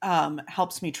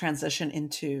helps me transition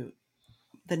into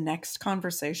the next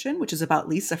conversation, which is about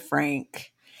Lisa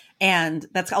Frank. And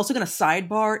that's also going to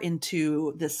sidebar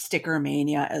into the sticker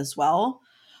mania as well.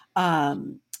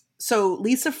 So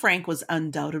Lisa Frank was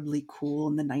undoubtedly cool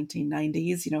in the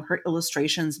 1990s. You know, her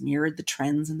illustrations mirrored the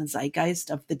trends and the zeitgeist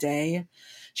of the day.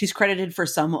 She's credited for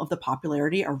some of the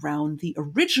popularity around the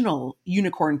original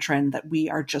unicorn trend that we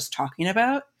are just talking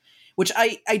about, which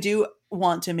I do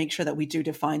want to make sure that we do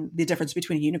define the difference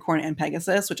between unicorn and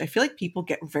Pegasus, which I feel like people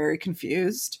get very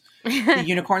confused. The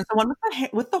unicorn is the one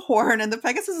with the horn, and the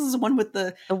Pegasus is the one with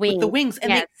the wings.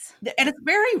 And, yes. And it's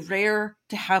very rare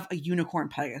to have a unicorn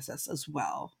Pegasus as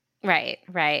well. Right.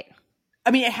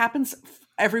 I mean, it happens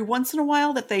every once in a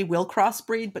while that they will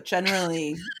crossbreed, but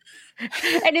generally.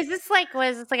 And was this like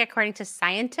according to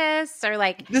scientists or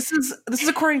like? This is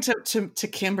according to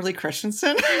Kimberly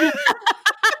Christensen.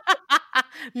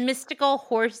 Mystical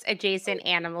horse adjacent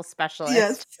animal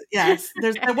specialist. Yes.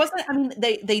 There wasn't. I mean,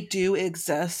 they do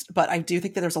exist, but I do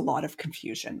think that there's a lot of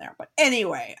confusion there. But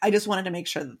anyway, I just wanted to make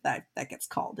sure that gets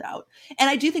called out. And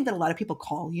I do think that a lot of people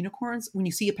call unicorns, when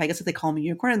you see a Pegasus, they call them a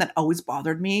unicorn, and that always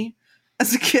bothered me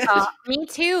as a kid. Me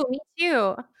too.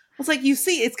 It's like, you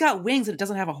see, it's got wings and it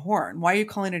doesn't have a horn. Why are you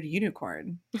calling it a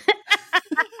unicorn?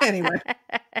 Anyway.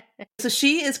 So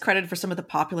she is credited for some of the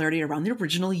popularity around the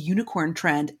original unicorn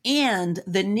trend and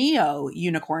the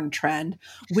neo-unicorn trend,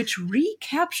 which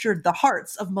recaptured the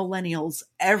hearts of millennials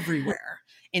everywhere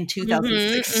in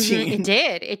 2016.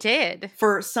 It did.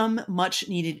 For some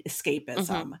much-needed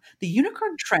escapism. The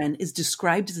unicorn trend is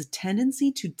described as a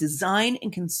tendency to design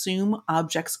and consume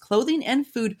objects, clothing, and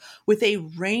food with a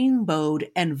rainbowed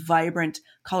and vibrant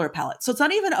color palette. So it's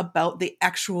not even about the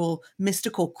actual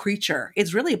mystical creature.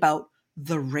 It's really about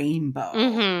the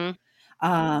rainbow.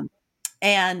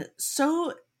 And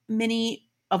so many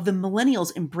of the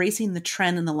millennials embracing the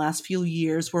trend in the last few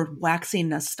years were waxing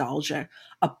nostalgia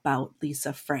about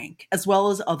Lisa Frank, as well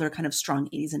as other kind of strong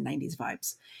 80s and 90s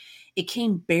vibes. It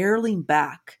came barreling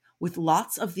back with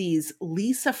lots of these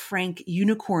Lisa Frank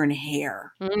unicorn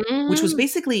hair, which was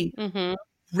basically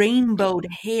rainbowed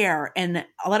hair. And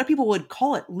a lot of people would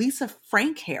call it Lisa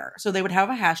Frank hair. So they would have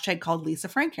a hashtag called Lisa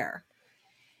Frank hair.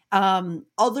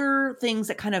 Other things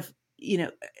that kind of, you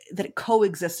know, that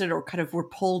coexisted or kind of were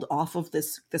pulled off of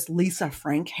this Lisa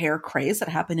Frank hair craze that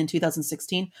happened in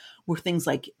 2016 were things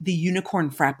like the unicorn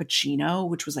frappuccino,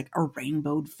 which was like a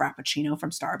rainbowed frappuccino from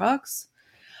Starbucks.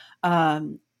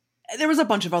 There was a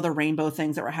bunch of other rainbow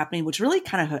things that were happening, which really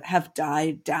kind of have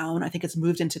died down. I think it's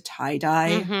moved into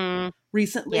tie-dye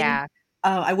recently. Yeah.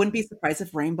 I wouldn't be surprised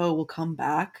if rainbow will come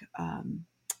back.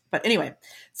 But anyway,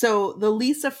 so the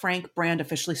Lisa Frank brand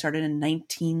officially started in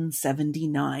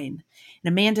 1979.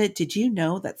 And Amanda, did you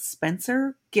know that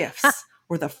Spencer Gifts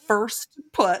were the first to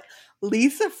put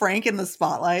Lisa Frank in the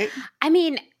spotlight? I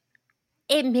mean,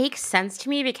 it makes sense to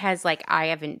me because like I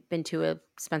haven't been to a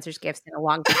Spencer's Gifts in a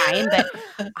long time, but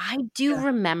I do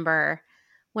remember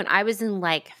when I was in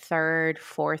like 3rd,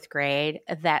 4th grade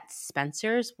that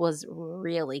Spencer's was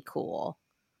really cool.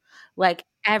 Like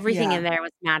everything in there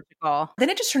was magical. Then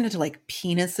it just turned into like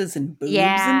penises and boobs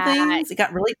and things. It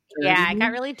got really dirty. Yeah, it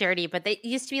got really dirty. But they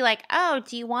used to be like, oh,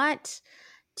 do you want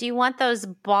those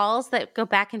balls that go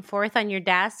back and forth on your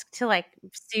desk to like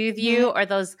soothe you, or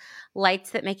those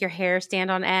lights that make your hair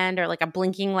stand on end, or like a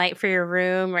blinking light for your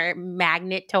room, or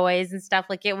magnet toys and stuff?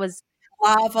 Like it was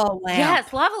lava lamp.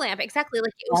 Yes, lava lamp. Exactly.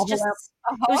 Like it was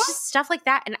it was just stuff like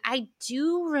that. And I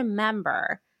do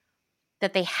remember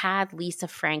that they had Lisa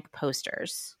Frank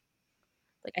posters.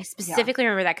 Like I specifically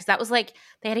remember that because that was like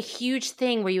they had a huge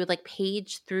thing where you would like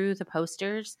page through the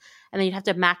posters and then you'd have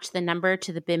to match the number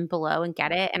to the bin below and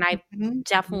get it. And I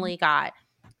definitely got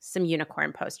some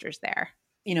unicorn posters there.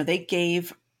 You know, they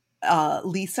gave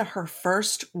Lisa her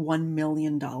first $1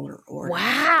 million order.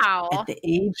 Wow. At the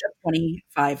age of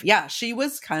 25. Yeah, she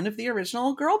was kind of the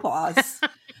original girl boss.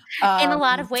 In a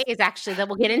lot of ways, actually, that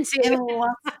we'll get into. In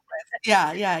lots of ways.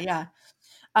 Yeah.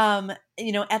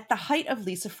 At the height of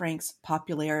Lisa Frank's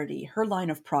popularity, her line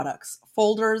of products,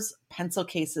 folders, pencil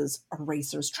cases,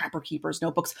 erasers, trapper keepers,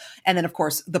 notebooks, and then, of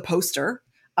course, the poster,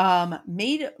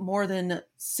 made more than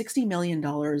 $60 million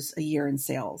a year in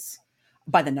sales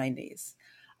by the 90s.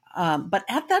 But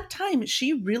at that time,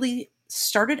 she really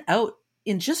started out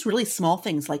in just really small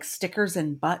things like stickers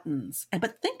and buttons.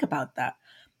 But think about that.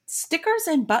 Stickers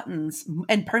and buttons,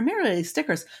 and primarily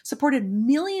stickers, supported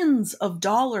millions of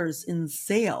dollars in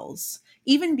sales,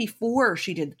 even before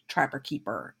she did Trapper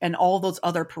Keeper and all those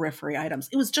other periphery items.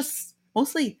 It was just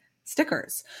mostly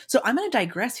stickers. So I'm going to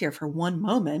digress here for one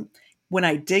moment when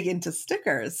I dig into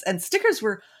stickers. And stickers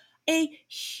were a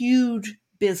huge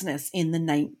business in the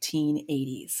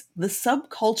 1980s. The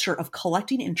subculture of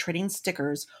collecting and trading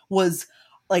stickers was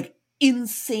like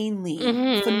insanely,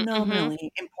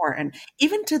 phenomenally important.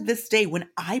 Even to this day, when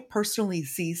I personally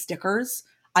see stickers,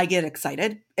 I get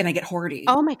excited and I get hoardy.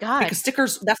 Oh my God. Because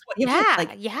stickers, that's what you do.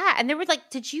 Like, yeah. And there were like,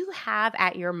 did you have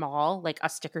at your mall like a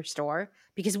sticker store?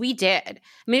 Because we did.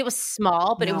 I mean, it was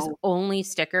small, but it was only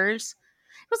stickers.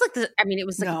 It was like a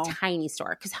tiny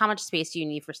store, because how much space do you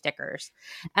need for stickers?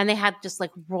 And they had just like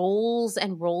rolls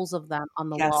and rolls of them on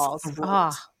the walls.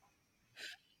 Oh.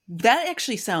 That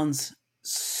actually sounds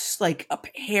like a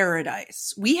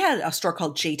paradise. We had a store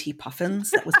called JT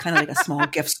Puffins that was kind of like a small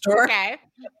gift store. Okay.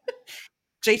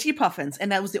 JT Puffins.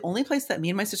 And that was the only place that me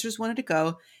and my sisters wanted to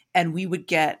go. And we would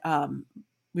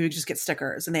just get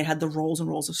stickers, and they had the rolls and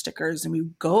rolls of stickers, and we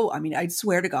would go. I mean, I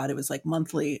swear to God, it was like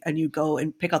monthly, and you go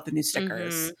and pick out the new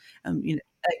stickers.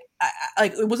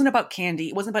 It wasn't about candy.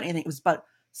 It wasn't about anything. It was about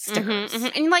stickers.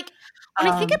 And like,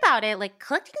 when I think about it, like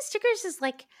collecting stickers is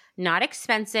like not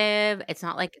expensive. It's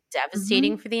not like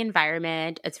devastating for the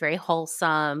environment. It's very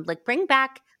wholesome. Like, bring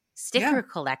back sticker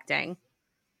collecting.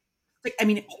 Like, I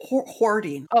mean,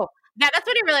 hoarding. Oh, yeah, that's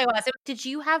what it really was. Did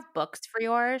you have books for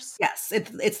yours? Yes,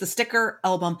 it's the sticker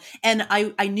album. And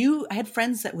I had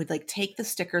friends that would like take the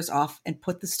stickers off and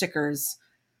put the stickers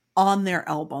on their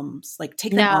albums, like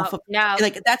take them off of.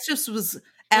 Like, that just was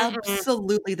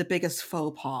absolutely the biggest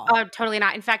faux pas. Oh, totally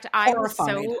not. In fact, I was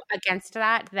so against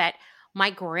that my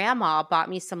grandma bought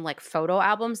me some like photo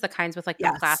albums, the kinds with like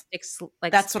the plastics.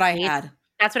 Like, that's what I had.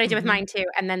 That's what I did with mine too.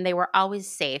 And then they were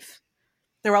always safe.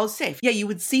 They're always safe. Yeah, you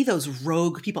would see those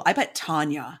rogue people. I bet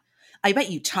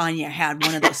you Tanya had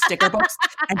one of those sticker books,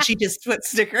 and she just put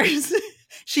stickers.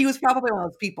 She was probably one of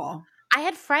those people. I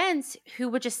had friends who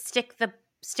would just stick the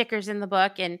stickers in the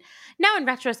book. And now in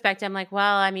retrospect, I'm like,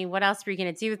 well, I mean, what else were you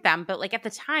going to do with them? But like at the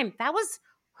time, that was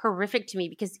horrific to me,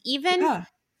 because even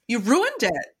you ruined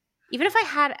it. Even if I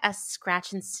had a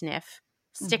scratch and sniff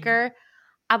sticker,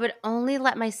 I would only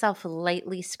let myself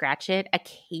lightly scratch it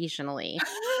occasionally.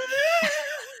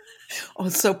 Oh,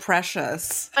 so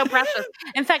precious. So precious.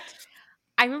 In fact,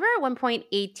 I remember at one point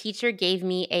a teacher gave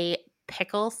me a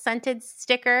pickle scented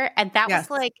sticker, and that was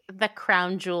like the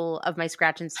crown jewel of my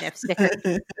scratch and sniff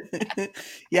sticker.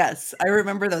 Yes, I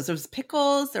remember those. There was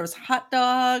pickles, there was hot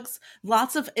dogs,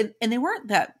 lots of, and they weren't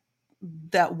that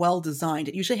well designed.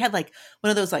 It usually had like one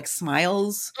of those like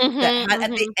smiles that had,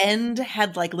 at the end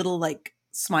had like little like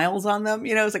smiles on them.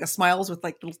 You know, it was like a smiles with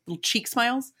like little cheek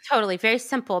smiles. Totally. Very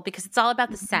simple, because it's all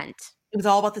about the scent. It was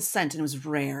all about the scent, and it was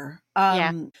rare.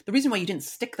 The reason why you didn't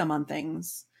stick them on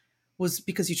things was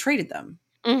because you traded them.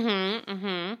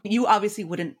 You obviously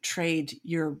wouldn't trade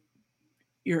your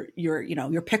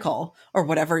pickle or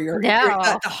whatever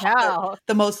the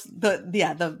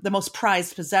most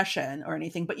prized possession or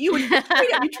anything, but you would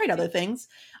trade other things,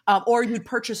 or you'd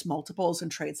purchase multiples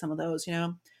and trade some of those.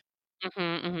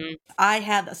 I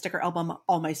had a sticker album.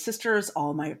 All my sisters,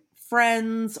 all my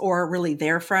friends, or really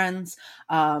their friends,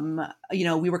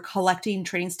 we were collecting,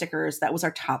 trading stickers. That was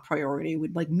our top priority.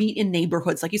 We'd like meet in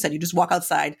neighborhoods, like you said. You just walk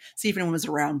outside, see if anyone was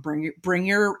around, bring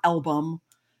your album,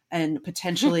 and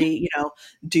potentially,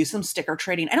 do some sticker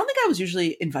trading. I don't think I was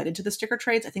usually invited to the sticker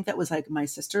trades. I think that was like my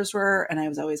sisters were, and I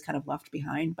was always kind of left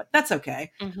behind, but that's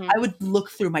okay. I would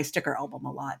look through my sticker album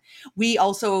a lot. We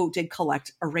also did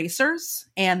collect erasers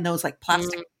and those like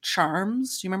plastic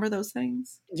charms. Do you remember those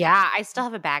things? Yeah, I still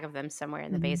have a bag of them somewhere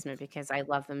in the basement because I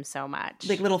love them so much.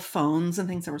 Like little phones and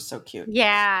things that were so cute.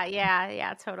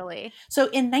 Yeah, totally. So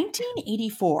in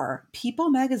 1984, People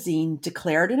magazine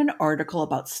declared in an article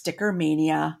about sticker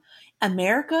mania,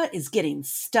 America is getting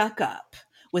stuck up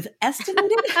with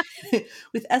estimated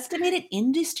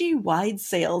industry-wide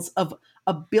sales of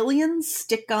 1 billion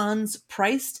stick-ons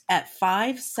priced at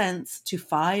 5 cents to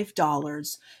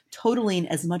 $5, totaling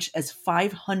as much as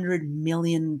 $500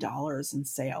 million in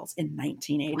sales in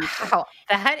 1984. Wow,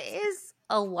 that is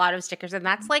a lot of stickers, and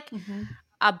that's like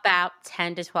about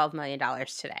 $10 to $12 million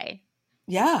today.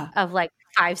 Yeah. Of like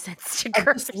 5-cent stickers.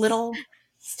 Of just little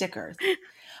stickers.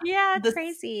 Yeah, The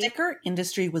crazy. sticker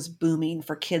industry was booming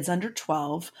for kids under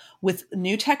 12, with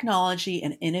new technology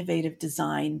and innovative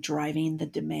design driving the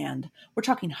demand. We're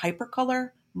talking hypercolor,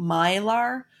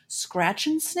 mylar, scratch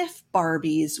and sniff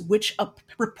Barbies, which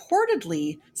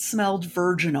reportedly smelled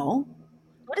virginal.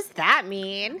 What does that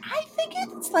mean? I think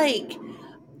it's like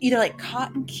either like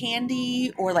cotton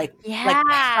candy or like Yeah.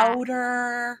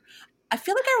 powder. I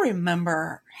feel like I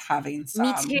remember having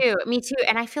some. Me too.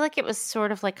 And I feel like it was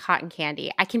sort of like cotton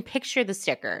candy. I can picture the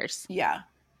stickers. Yeah.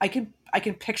 I can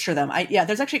picture them.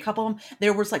 There's actually a couple of them.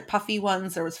 There was like puffy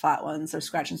ones, there was flat ones, there's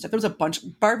scratch and stuff. There was a bunch.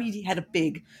 Barbie had a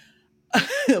big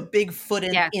a big foot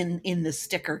in the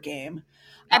sticker game.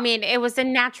 I mean, it was a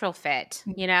natural fit,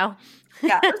 you know?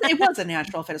 Yeah, it was a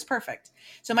natural fit. It's perfect.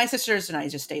 So my sisters and I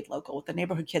just stayed local with the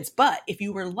neighborhood kids. But if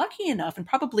you were lucky enough and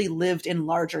probably lived in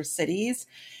larger cities,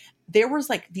 there was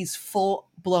like these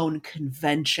full-blown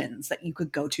conventions that you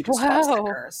could go to sell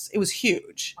stickers. It was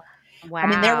huge. Wow. I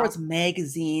mean, there was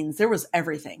magazines, there was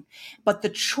everything. But the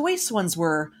choice ones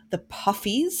were the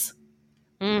puffies,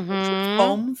 which were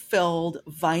foam-filled,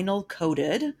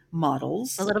 vinyl-coated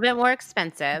models. A little bit more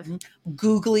expensive.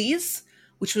 Googlies,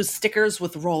 which was stickers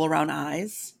with roll-around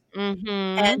eyes.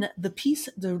 And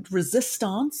the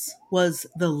resistance was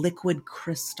the liquid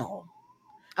crystal.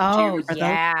 Oh,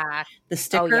 yeah. The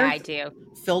stickers I do.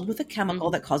 filled with a chemical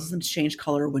that causes them to change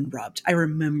color when rubbed. I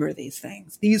remember these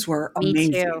things. These were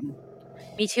amazing.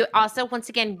 Me too. Also, once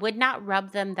again, would not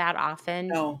rub them that often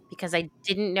because I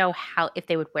didn't know if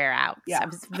they would wear out. Yeah. So I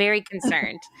was very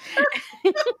concerned.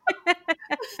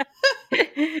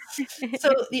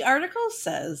 So the article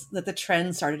says that the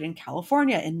trend started in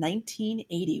California in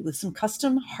 1980 with some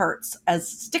custom hearts as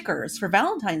stickers for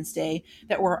Valentine's Day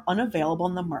that were unavailable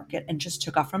in the market and just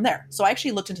took off from there. So I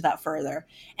actually looked into that further.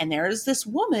 And there's this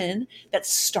woman that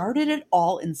started it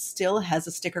all and still has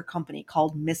a sticker company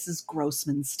called Mrs.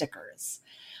 Grossman Stickers.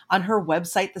 On her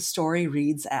website, the story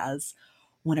reads as,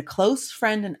 when a close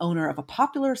friend and owner of a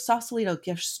popular Sausalito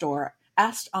gift store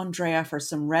asked Andrea for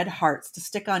some red hearts to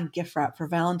stick on gift wrap for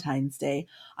Valentine's Day,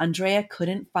 Andrea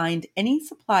couldn't find any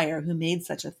supplier who made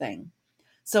such a thing.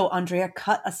 So Andrea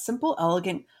cut a simple,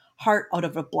 elegant heart out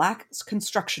of a black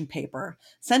construction paper,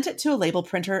 sent it to a label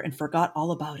printer, and forgot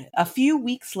all about it. A few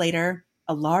weeks later,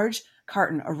 a large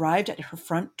carton arrived at her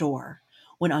front door.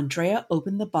 When Andrea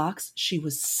opened the box, she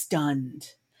was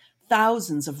stunned.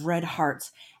 Thousands of red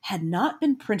hearts had not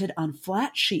been printed on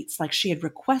flat sheets like she had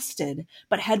requested,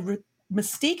 but had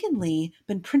mistakenly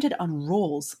been printed on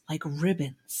rolls like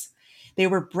ribbons. They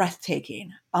were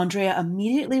breathtaking. Andrea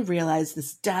immediately realized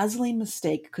this dazzling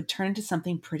mistake could turn into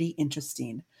something pretty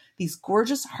interesting. These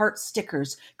gorgeous heart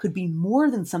stickers could be more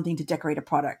than something to decorate a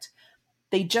product.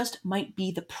 They just might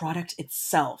be the product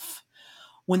itself.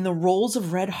 When the rolls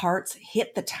of red hearts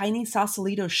hit the tiny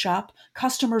Sausalito shop,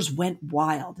 customers went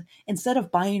wild. Instead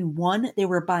of buying one, they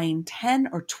were buying 10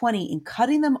 or 20 and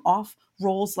cutting them off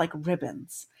rolls like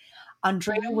ribbons.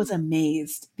 Andrea was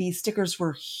amazed. These stickers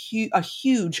were a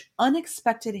huge,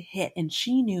 unexpected hit, and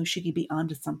she knew she could be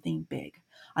onto something big.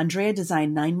 Andrea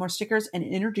designed 9 more stickers and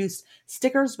introduced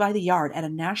Stickers by the Yard at a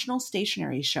national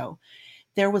stationery show.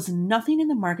 There was nothing in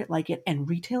the market like it, and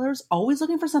retailers, always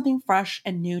looking for something fresh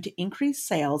and new to increase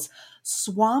sales,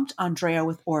 swamped Andrea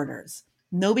with orders.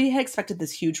 Nobody had expected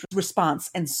this huge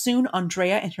response, and soon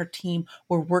Andrea and her team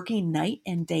were working night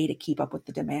and day to keep up with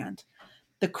the demand.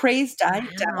 The craze died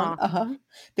down.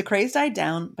 The craze died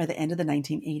down by the end of the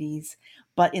 1980s,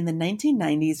 but in the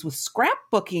 1990s, with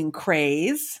scrapbooking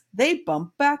craze, they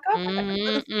bumped back up.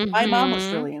 My mom was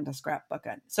really into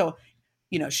scrapbooking, so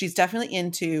she's definitely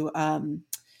into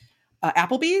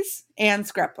Applebee's and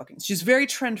scrapbooking. She's very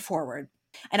trend forward.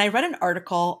 And I read an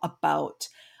article about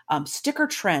sticker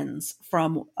trends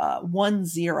from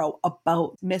 1-0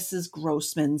 about Mrs.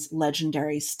 Grossman's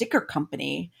legendary sticker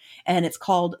company. And it's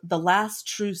called The Last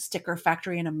True Sticker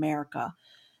Factory in America.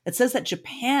 It says that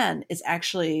Japan is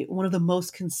actually one of the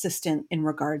most consistent in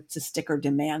regard to sticker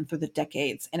demand through the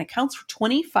decades and accounts for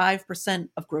 25%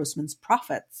 of Grossman's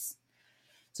profits.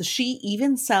 So she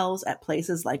even sells at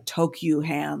places like Tokyo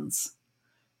Hands,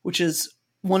 which is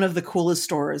one of the coolest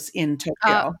stores in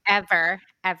Tokyo. Ever.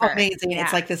 Amazing. Yeah.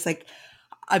 It's like this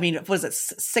I mean, was it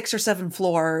 6 or 7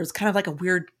 floors, kind of like a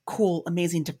weird, cool,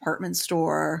 amazing department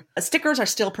store. Stickers are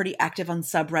still pretty active on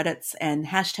subreddits, and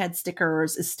hashtag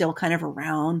stickers is still kind of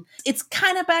around. It's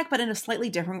kind of back, but in a slightly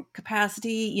different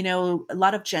capacity. You know, a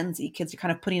lot of Gen Z kids are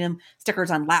kind of putting them stickers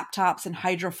on laptops and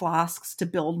hydro flasks to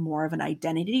build more of an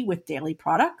identity with daily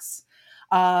products.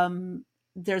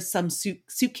 There's some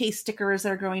suitcase stickers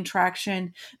that are growing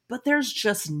traction, but there's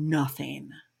just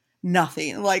nothing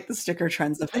like the sticker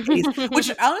trends of the 80s,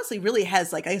 which honestly really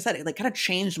has, like I said, it like kind of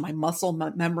changed my muscle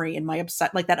memory, and my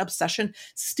like that obsession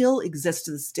still exists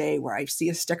to this day, where I see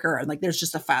a sticker and like there's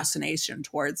just a fascination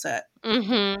towards it.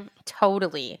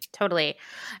 Totally.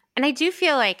 And I do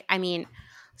feel like, I mean,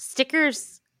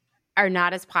 stickers are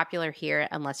not as popular here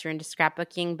unless you're into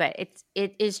scrapbooking, but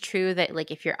it is true that like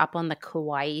if you're up on the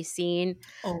kawaii scene,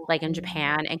 like in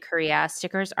Japan and Korea,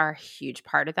 stickers are a huge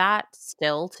part of that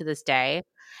still to this day.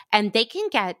 And they can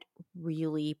get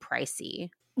really pricey.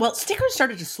 Well, stickers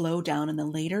started to slow down in the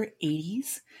later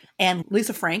 80s, and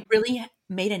Lisa Frank really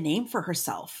made a name for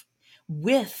herself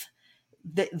with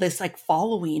this like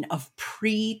following of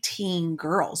pre-teen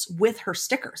girls with her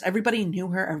stickers. Everybody knew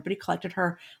her, everybody collected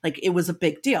her, like it was a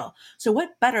big deal. So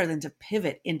what better than to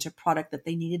pivot into product that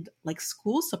they needed, like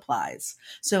school supplies?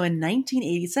 So in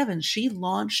 1987, she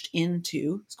launched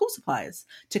into school supplies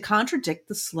to contradict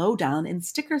the slowdown in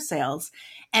sticker sales.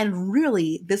 And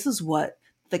really, this is what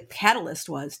the catalyst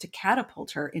was to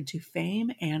catapult her into fame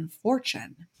and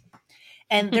fortune.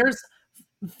 And there's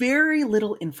very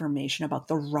little information about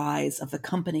the rise of the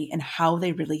company and how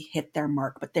they really hit their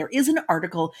mark. But there is an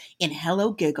article in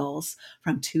Hello Giggles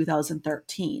from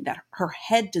 2013 that her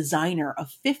head designer of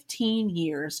 15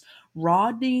 years,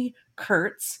 Rodney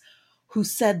Kurtz, who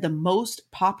said the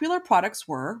most popular products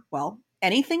were, well,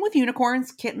 anything with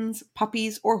unicorns, kittens,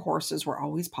 puppies, or horses were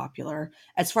always popular.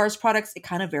 As far as products, it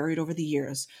kind of varied over the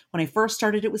years. When I first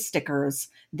started, it was stickers,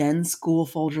 then school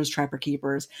folders, trapper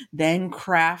keepers, then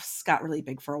crafts got really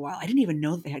big for a while. I didn't even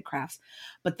know that they had crafts.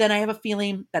 But then I have a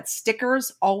feeling that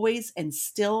stickers always and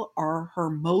still are her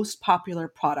most popular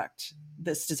product,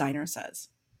 this designer says.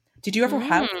 Did you ever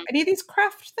have any of these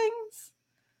craft things?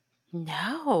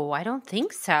 No, I don't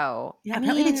think so. Yeah,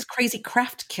 apparently these crazy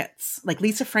craft kits, like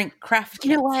Lisa Frank craft kits.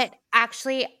 You know what?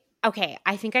 Actually, okay,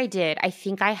 I think I did. I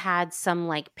think I had some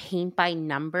like paint by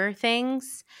number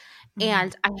things.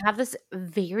 And I have this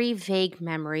very vague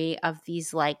memory of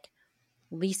these like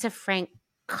Lisa Frank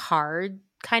card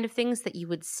kind of things that you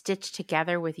would stitch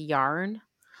together with yarn.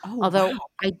 Although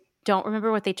I don't remember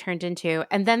what they turned into.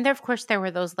 And then there, of course, there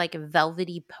were those like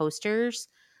velvety posters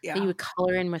that you would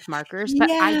color in with markers. But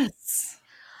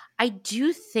I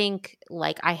do think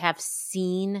like I have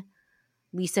seen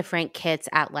Lisa Frank kits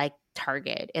at like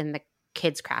Target in the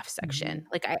kids craft section.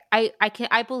 Like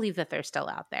I believe that they're still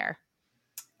out there.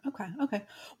 Okay.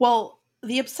 Well,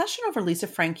 the obsession over Lisa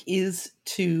Frank is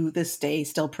to this day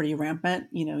still pretty rampant.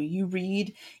 You know, you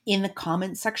read in the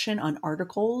comment section on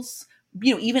articles,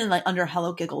 you know, even like under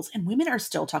Hello Giggles, and women are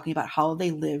still talking about how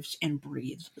they lived and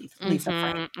breathed Lisa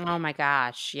Frank. Oh my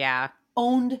gosh. Yeah.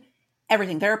 Owned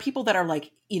everything. There are people that are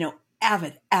like, you know,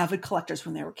 avid collectors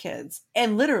when they were kids.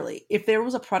 And literally, if there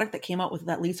was a product that came out with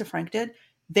that Lisa Frank did,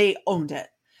 they owned it.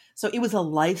 So it was a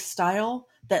lifestyle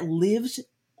that lived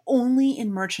only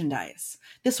in merchandise.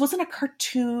 This wasn't a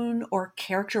cartoon or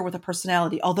character with a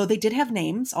personality, although they did have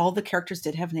names. All the characters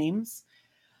did have names.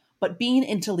 But being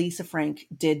into Lisa Frank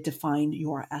did define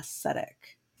your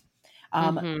aesthetic.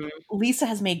 Lisa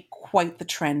has made quite the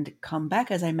trend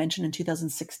comeback, as I mentioned in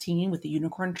 2016 with the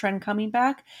unicorn trend coming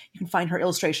back. You can find her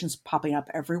illustrations popping up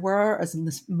everywhere as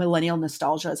this millennial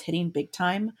nostalgia is hitting big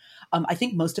time. I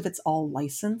think most of it's all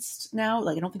licensed now.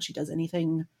 Like I don't think she does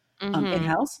anything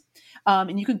in-house.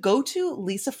 And you can go to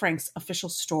Lisa Frank's official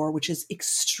store, which is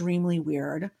extremely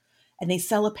weird. And they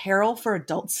sell apparel for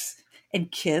adults and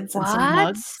kids and some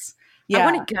mugs. Yeah. I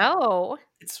want to go.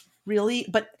 It's really,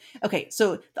 but okay.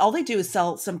 So all they do is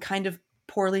sell some kind of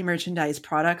poorly merchandised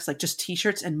products, like just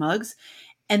t-shirts and mugs.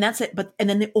 And that's it. And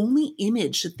then the only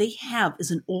image that they have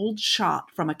is an old shot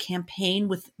from a campaign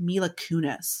with Mila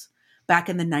Kunis back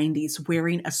in the 90s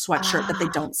wearing a sweatshirt that they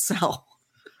don't sell.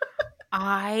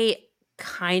 I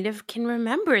kind of can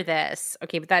remember this.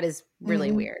 Okay, but that is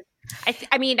really weird.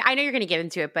 I mean, I know you're going to get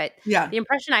into it, but the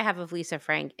impression I have of Lisa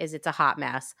Frank is it's a hot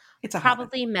mess. It's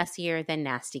probably messier than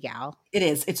Nasty Gal. It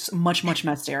is. It's much, much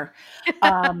messier.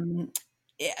 Well,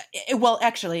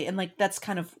 actually, and like that's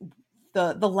kind of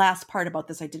the last part about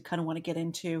this I did kind of want to get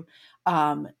into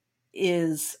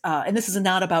is, and this is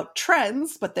not about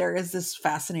trends, but there is this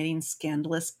fascinating,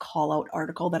 scandalous call-out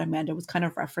article that Amanda was kind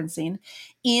of referencing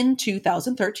in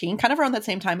 2013, kind of around that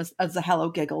same time as the Hello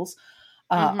Giggles.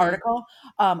 article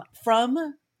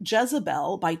from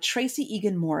Jezebel by Tracy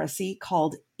Egan Morrissey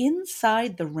called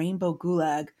Inside the Rainbow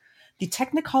Gulag, the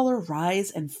Technicolor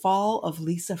Rise and Fall of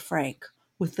Lisa Frank,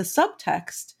 with the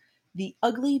subtext, The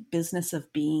Ugly Business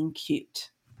of Being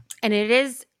Cute. And it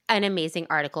is an amazing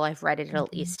article. I've read it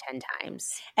at least 10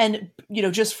 times. And,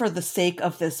 just for the sake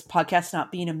of this podcast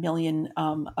not being a million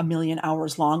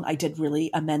hours long, I did really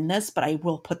amend this, but I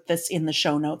will put this in the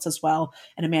show notes as well.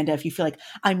 And Amanda, if you feel like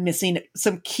I'm missing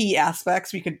some key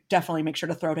aspects, we could definitely make sure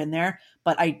to throw it in there.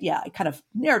 But I kind of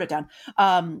narrowed it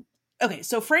down. Okay,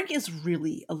 so Frank is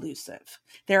really elusive.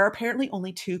 There are apparently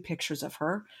only 2 pictures of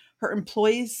her. Her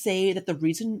employees say that the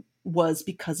reason was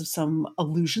because of some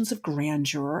illusions of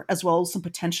grandeur, as well as some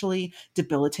potentially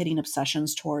debilitating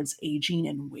obsessions towards aging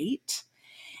and weight.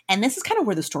 And this is kind of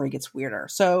where the story gets weirder.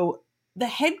 So the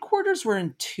headquarters were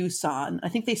in Tucson. I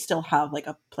think they still have like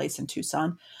a place in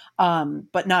Tucson,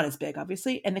 but not as big,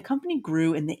 obviously. And the company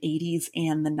grew in the 80s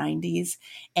and the 90s,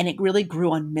 and it really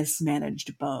grew on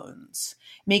mismanaged bones,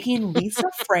 making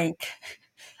Lisa Frank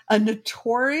a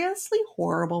notoriously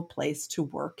horrible place to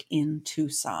work in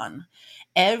Tucson.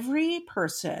 Every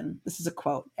person, this is a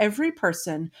quote, every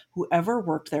person who ever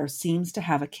worked there seems to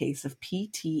have a case of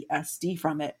PTSD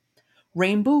from it.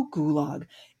 Rainbow Gulag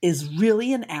is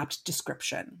really an apt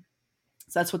description.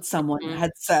 So that's what someone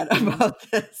had said about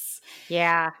this.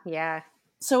 Yeah.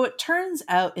 So it turns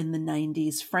out in the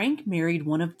 90s, Frank married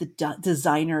one of the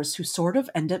designers who sort of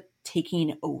ended up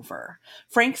taking over.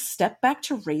 Frank stepped back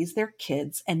to raise their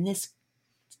kids, and this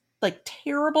like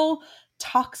terrible,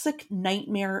 toxic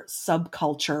nightmare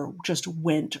subculture just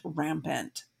went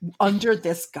rampant under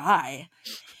this guy.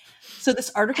 So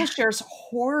this article shares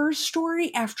horror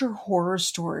story after horror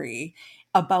story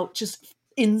about just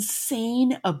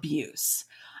insane abuse.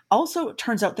 Also, it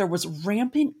turns out there was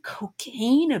rampant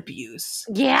cocaine abuse.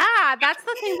 Yeah, that's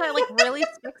the thing that like really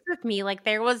sticks with me. Like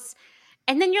there was,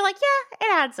 and then you're like, yeah,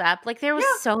 it adds up. Like there was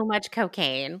so much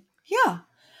cocaine. Yeah.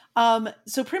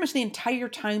 So pretty much the entire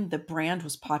time the brand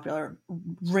was popular,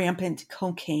 rampant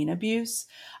cocaine abuse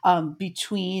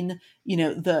between,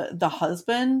 the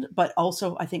husband, but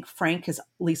also I think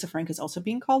Lisa Frank is also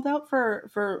being called out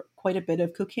for quite a bit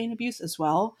of cocaine abuse as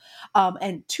well.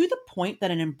 And to the point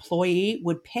that an employee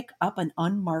would pick up an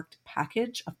unmarked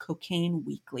package of cocaine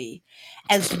weekly,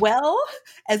 as well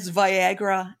as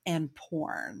Viagra and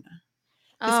porn.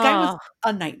 This guy was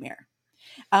a nightmare.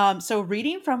 So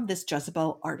reading from this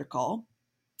Jezebel article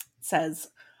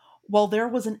says, while there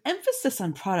was an emphasis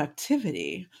on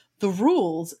productivity, the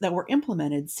rules that were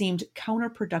implemented seemed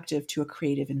counterproductive to a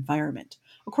creative environment.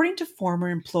 According to former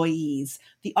employees,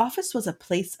 the office was a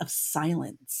place of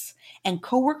silence, and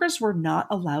coworkers were not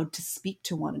allowed to speak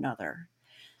to one another.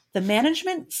 The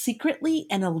management secretly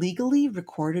and illegally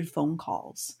recorded phone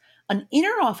calls. An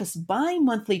inter-office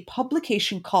bi-monthly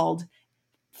publication called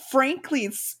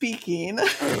Frankly Speaking,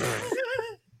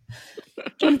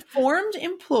 informed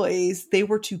employees they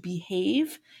were to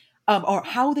behave, or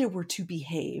how they were to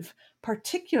behave,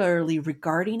 particularly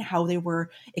regarding how they were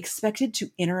expected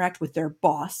to interact with their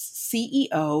boss,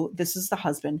 CEO, this is the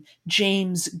husband,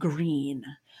 James Green.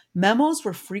 Memos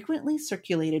were frequently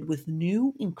circulated with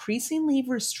new, increasingly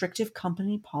restrictive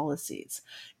company policies.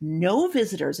 No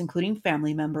visitors, including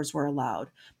family members, were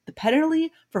allowed. The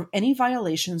penalty for any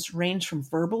violations ranged from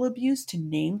verbal abuse to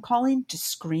name-calling to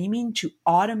screaming to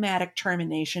automatic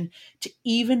termination to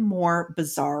even more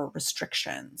bizarre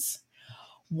restrictions.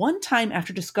 One time,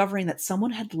 after discovering that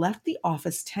someone had left the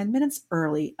office 10 minutes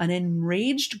early, an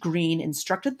enraged Green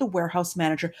instructed the warehouse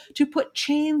manager to put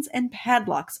chains and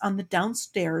padlocks on the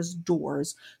downstairs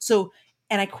doors so,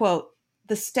 and I quote,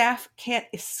 the staff can't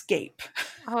escape.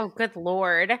 Oh, good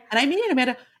Lord. And I mean,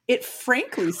 Amanda, it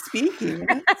frankly speaking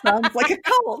sounds like a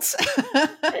cult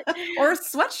or a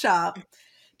sweatshop.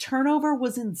 Turnover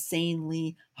was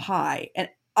insanely high. And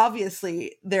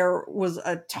obviously, there was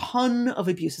a ton of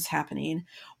abuses happening.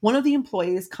 One of the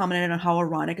employees commented on how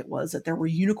ironic it was that there were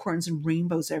unicorns and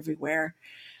rainbows everywhere.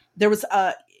 There was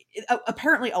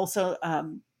apparently also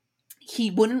he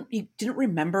didn't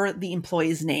remember the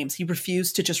employees' names. He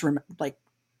refused to just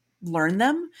learn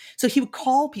them. So he would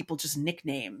call people just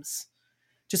nicknames,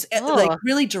 just like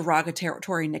really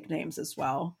derogatory nicknames as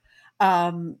well.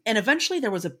 And eventually there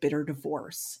was a bitter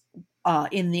divorce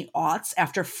in the aughts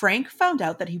after Frank found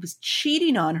out that he was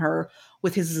cheating on her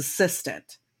with his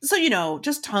assistant. So,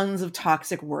 just tons of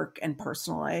toxic work and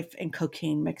personal life and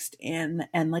cocaine mixed in.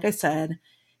 And like I said,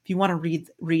 if you want to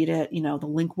read it, the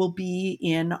link will be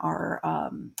in our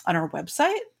on our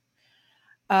website.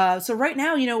 So right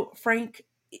now, Frank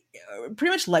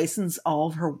pretty much license all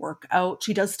of her work out.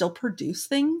 She does still produce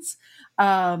things,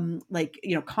 like,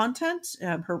 content,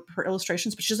 her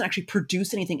illustrations, but she doesn't actually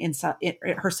produce anything inside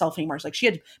herself anymore. It's like she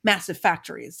had massive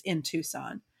factories in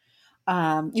Tucson.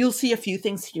 You'll see a few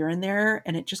things here and there,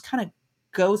 and it just kind of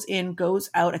goes in, goes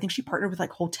out. I think she partnered with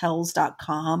like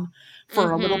hotels.com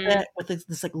for a little bit with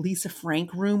this like Lisa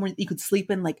Frank room where you could sleep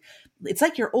in, like, it's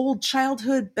like your old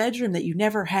childhood bedroom that you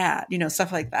never had,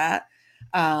 stuff like that.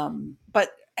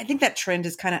 But I think that trend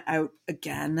is kind of out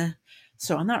again.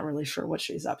 So I'm not really sure what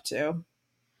she's up to.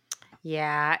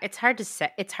 Yeah, it's hard to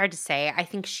say. I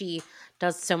think she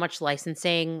does so much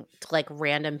licensing to like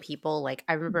random people. Like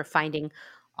I remember finding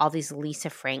all these Lisa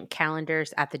Frank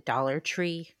calendars at the Dollar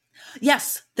Tree.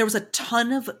 Yes, there was a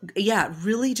ton of,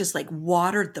 really just like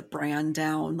watered the brand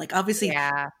down. Like obviously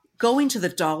going to the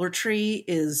Dollar Tree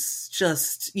is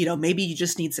just, maybe you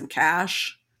just need some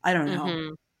cash. I don't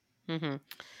know.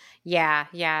 Yeah.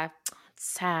 It's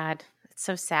sad. It's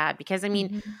so sad because I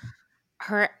mean,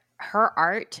 her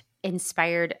art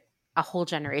inspired a whole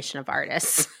generation of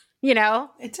artists,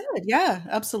 It did. Yeah,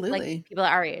 absolutely. like people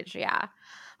our age. Yeah.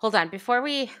 Hold on. Before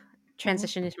we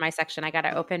transition into my section, I got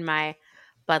to open my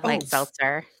Bud Light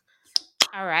Seltzer.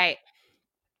 All right.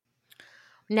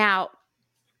 Now,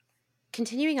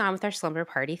 continuing on with our slumber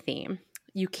party theme,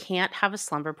 you can't have a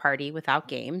slumber party without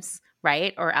games,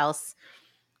 right? Or else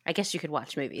I guess you could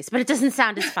watch movies, but it doesn't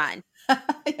sound as fun.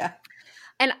 Yeah.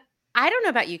 And I don't know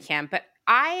about you, Kim, but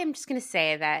I am just going to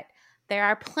say that there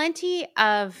are plenty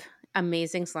of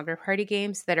amazing slumber party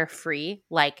games that are free,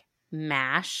 like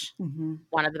MASH,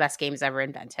 one of the best games ever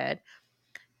invented.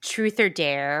 Truth or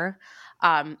Dare,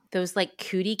 those like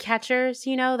cootie catchers,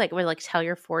 like where like tell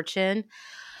your fortune.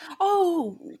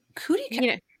 Oh, cootie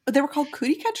catchers. They were called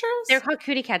cootie catchers? They're called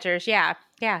cootie catchers, yeah.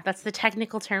 Yeah, that's the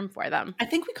technical term for them. I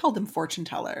think we called them fortune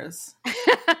tellers.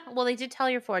 Well, they did tell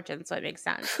your fortune, so it makes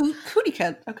sense. Cootie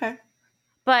cat, okay.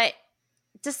 But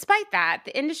despite that,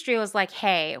 the industry was like,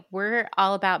 hey, we're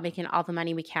all about making all the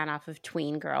money we can off of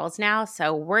tween girls now,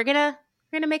 so we're gonna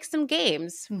make some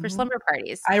games for slumber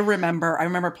parties. I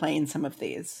remember playing some of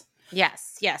these.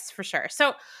 Yes, for sure.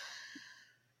 So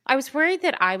I was worried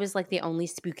that I was like the only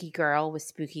spooky girl with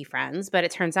spooky friends, but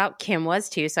it turns out Kim was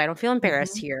too, so I don't feel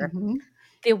embarrassed here.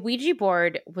 The Ouija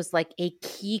board was like a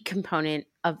key component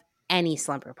of any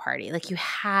slumber party. Like you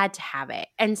had to have it.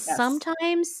 And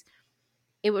sometimes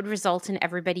it would result in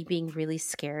everybody being really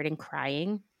scared and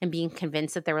crying and being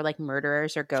convinced that there were like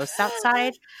murderers or ghosts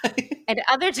outside. And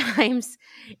other times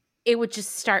it would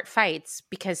just start fights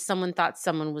because someone thought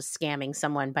someone was scamming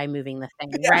someone by moving the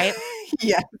thing, right?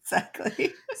 Yeah,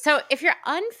 exactly. So if you're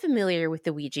unfamiliar with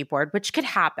the Ouija board, which could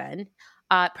happen,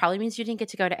 it probably means you didn't get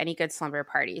to go to any good slumber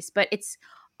parties, but it's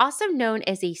also known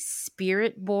as a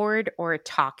spirit board or a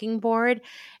talking board,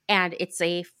 and it's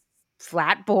a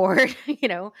flat board,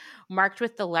 marked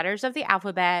with the letters of the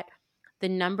alphabet, the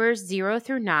numbers 0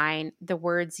 through 9, the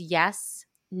words yes,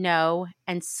 no,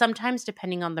 and sometimes,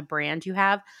 depending on the brand you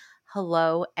have,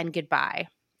 hello and goodbye.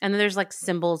 And then there's like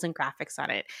symbols and graphics on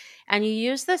it. And you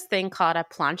use this thing called a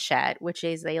planchette, which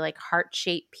is a like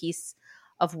heart-shaped piece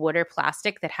of wood or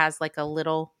plastic that has like a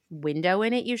little window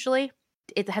in it usually.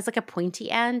 It has like a pointy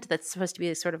end that's supposed to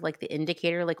be sort of like the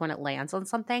indicator, like when it lands on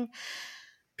something.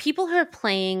 People who are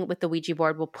playing with the Ouija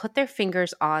board will put their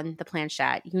fingers on the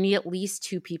planchette. You need at least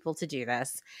 2 people to do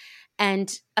this.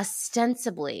 And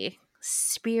ostensibly,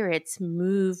 spirits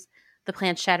move the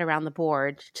planchette around the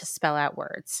board to spell out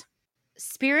words.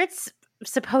 Spirits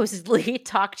supposedly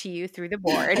talk to you through the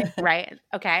board, right?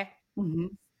 Okay.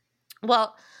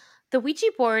 Well, the Ouija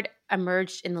board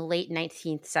emerged in the late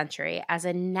 19th century as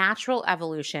a natural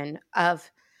evolution of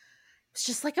it's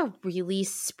just like a really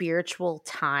spiritual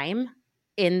time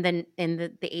in the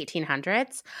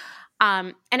 1800s.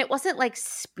 And it wasn't like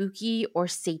spooky or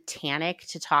satanic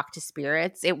to talk to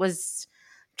spirits. It was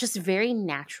just very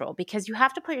natural because you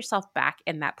have to put yourself back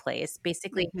in that place.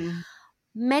 Basically,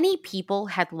 many people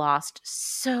had lost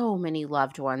so many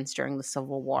loved ones during the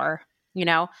Civil War,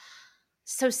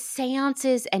 So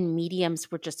seances and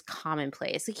mediums were just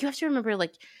commonplace. Like you have to remember,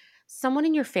 like someone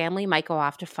in your family might go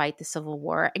off to fight the Civil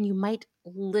War and you might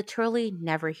literally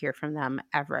never hear from them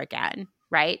ever again,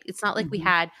 right? It's not like we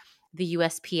had the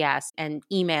USPS and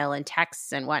email and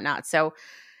texts and whatnot. So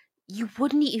you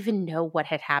wouldn't even know what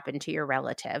had happened to your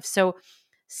relative. So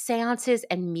seances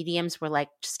and mediums were like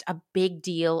just a big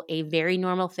deal, a very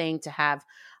normal thing to have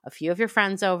a few of your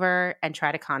friends over and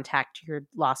try to contact your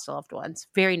lost loved ones.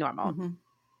 Very normal.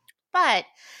 But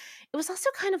it was also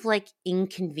kind of like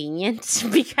inconvenient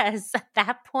because at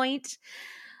that point,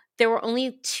 there were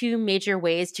only 2 major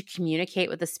ways to communicate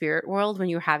with the spirit world when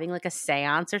you were having like a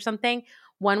seance or something.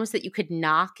 One was that you could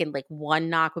knock, and like one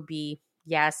knock would be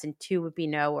yes and two would be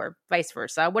no, or vice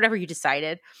versa, whatever you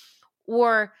decided.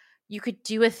 Or you could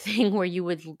do a thing where you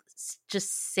would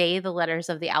just say the letters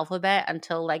of the alphabet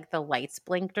until like the lights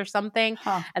blinked or something.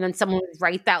 Huh. And then someone would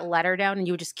write that letter down and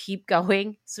you would just keep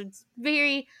going. So it's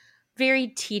very, very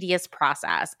tedious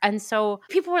process. And so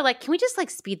people were like, can we just like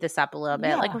speed this up a little bit?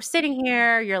 Yeah. Like we're sitting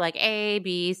here, you're like A,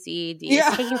 B, C, D. Yeah.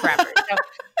 It's taking forever. So,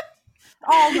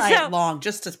 all night long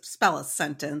just to spell a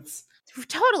sentence.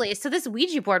 Totally. So this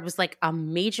Ouija board was like a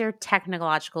major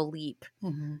technological leap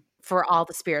for all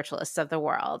the spiritualists of the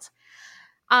world.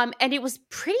 And it was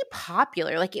pretty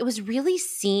popular. Like it was really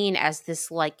seen as this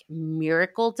like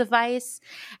miracle device.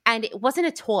 And it wasn't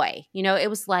a toy, you know, it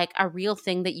was like a real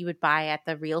thing that you would buy at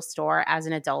the real store as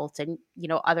an adult and, you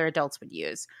know, other adults would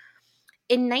use.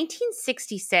 In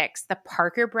 1966, the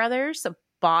Parker brothers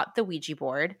bought the Ouija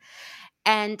board,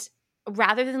 and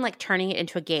rather than like turning it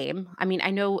into a game, I mean,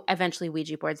 I know eventually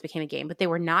Ouija boards became a game, but they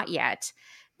were not yet.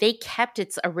 They kept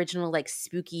its original like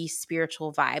spooky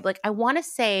spiritual vibe. Like I want to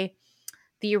say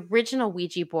the original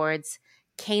Ouija boards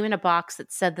came in a box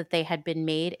that said that they had been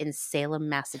made in Salem,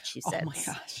 Massachusetts. Oh my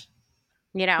gosh.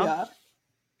 You know? Yeah.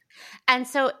 And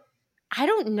so I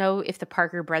don't know if the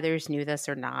Parker brothers knew this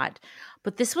or not,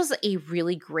 but this was a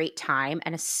really great time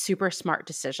and a super smart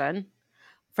decision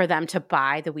for them to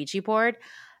buy the Ouija board,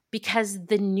 because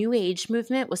the New Age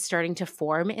movement was starting to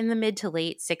form in the mid to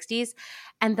late 60s,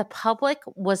 and the public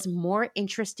was more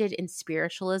interested in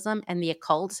spiritualism and the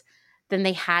occult than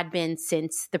they had been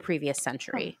since the previous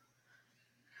century.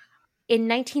 In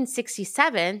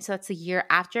 1967, so that's the year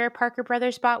after Parker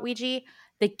Brothers bought Ouija,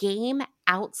 the game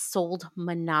outsold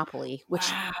Monopoly,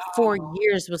 which for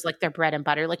years was like their bread and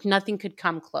butter. Like nothing could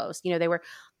come close. You know, they were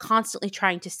constantly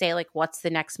trying to say like, what's the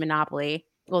next Monopoly?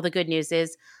 Well, the good news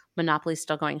is Monopoly's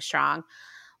still going strong.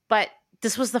 But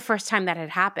this was the first time that had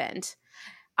happened.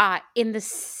 In the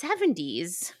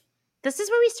 70s, this is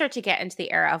where we start to get into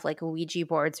the era of like Ouija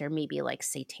boards are maybe like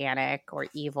satanic or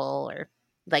evil, or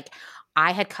like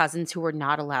I had cousins who were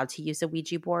not allowed to use a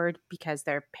Ouija board because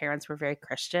their parents were very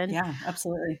Christian. Yeah,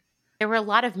 absolutely. There were a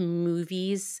lot of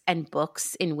movies and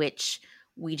books in which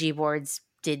Ouija boards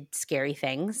did scary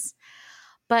things.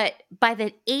 But by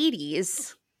the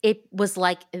 80s, it was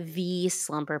like the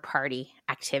slumber party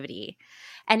activity.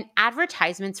 And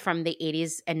advertisements from the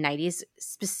 80s and 90s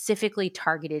specifically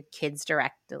targeted kids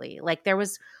directly. Like there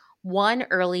was one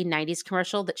early 90s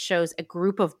commercial that shows a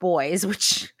group of boys,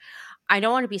 which I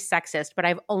don't want to be sexist, but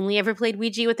I've only ever played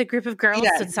Ouija with a group of girls,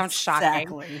 so it sounds shocking.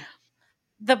 Exactly.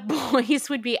 The boys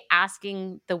would be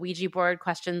asking the Ouija board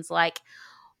questions like,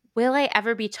 will I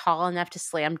ever be tall enough to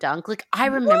slam dunk? Like I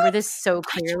remember this so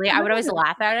clearly. I would always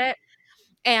laugh at it.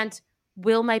 And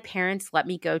will my parents let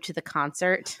me go to the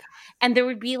concert? And there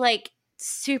would be like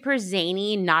super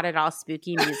zany, not at all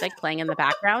spooky music playing in the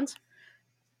background.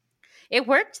 It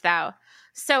worked though.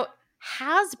 So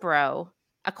Hasbro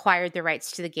acquired the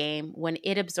rights to the game when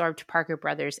it absorbed Parker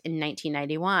Brothers in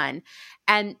 1991.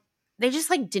 And they just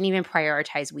like didn't even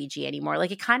prioritize Ouija anymore.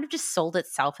 Like it kind of just sold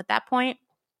itself at that point.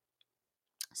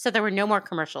 So there were no more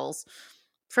commercials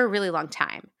for a really long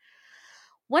time.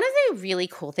 One of the really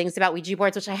cool things about Ouija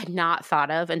boards, which I had not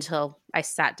thought of until I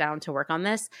sat down to work on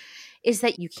this, is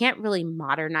that you can't really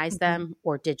modernize them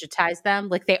or digitize them.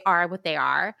 Like they are what they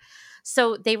are.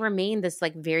 So they remain this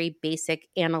like very basic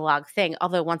analog thing.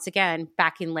 Although once again,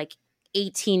 back in like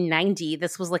 1890,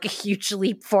 this was like a huge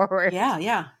leap forward. Yeah,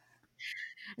 yeah.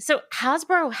 So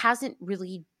Hasbro hasn't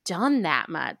really done that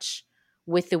much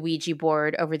with the Ouija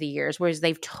board over the years, whereas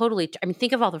they've totally, I mean,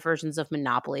 think of all the versions of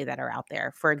Monopoly that are out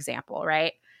there, for example,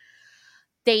 right?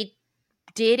 They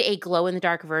did a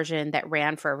glow-in-the-dark version that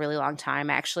ran for a really long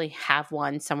time. I actually have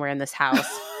one somewhere in this house.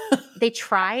 They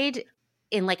tried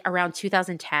in like around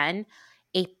 2010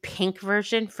 a pink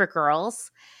version for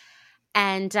girls,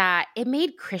 and it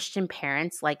made Christian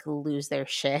parents like lose their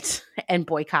shit and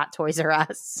boycott Toys R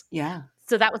Us. Yeah.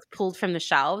 So that was pulled from the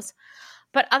shelves.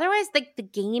 But otherwise, like the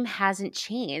game hasn't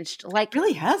changed. Like It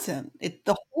really hasn't.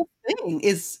 The whole thing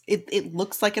is it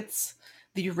looks like it's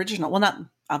the original. Well, not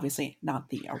obviously not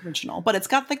the original, but it's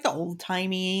got like the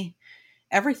old-timey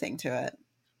everything to it.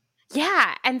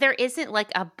 Yeah, and there isn't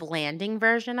like a blanding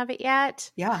version of it yet.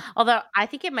 Yeah. Although I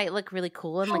think it might look really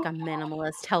cool in like a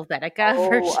minimalist Helvetica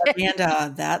version.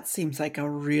 Amanda, that seems like a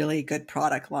really good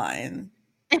product line.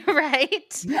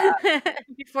 Right? Yeah.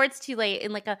 Before it's too late,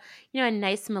 in like a, you know, a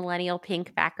nice millennial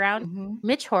pink background. Mm-hmm.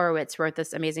 Mitch Horowitz wrote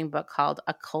this amazing book called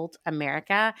Occult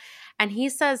America. And he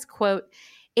says, quote,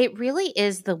 "It really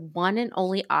is the one and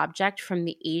only object from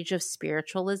the age of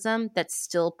spiritualism that's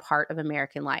still part of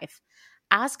American life.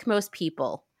 Ask most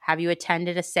people, have you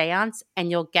attended a seance?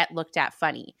 And you'll get looked at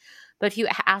funny. But if you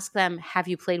ask them, have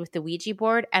you played with the Ouija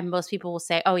board? And most people will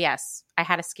say, oh, yes, I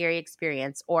had a scary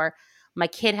experience, or my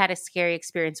kid had a scary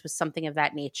experience with something of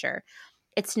that nature.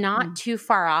 It's not too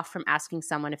far off from asking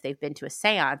someone if they've been to a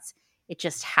seance. It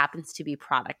just happens to be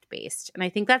product-based. And I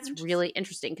think that's really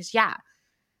interesting because, yeah,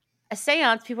 a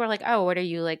seance, people are like, oh, what are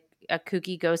you, like a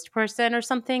kooky ghost person or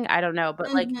something? I don't know.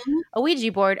 But like a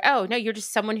Ouija board, oh, no, you're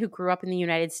just someone who grew up in the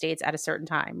United States at a certain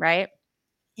time, right?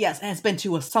 Yes, and it's been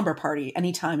to a slumber party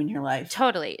anytime in your life.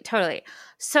 Totally, totally.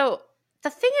 So the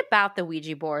thing about the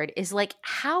Ouija board is like,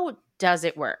 how does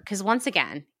it work? Because once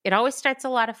again, it always starts a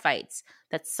lot of fights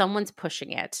that someone's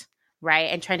pushing it,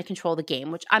 right? And trying to control the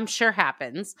game, which I'm sure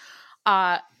happens.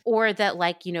 Or that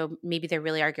like, you know, maybe there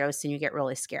really are ghosts and you get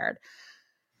really scared.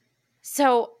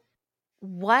 So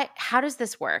how does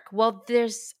this work? Well,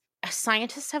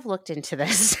 scientists have looked into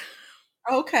this.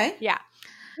 Okay. Yeah.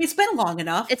 It's been long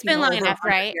enough. It's been long enough,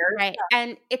 right? Years. Right. Yeah.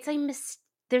 And it's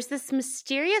there's this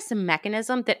mysterious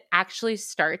mechanism that actually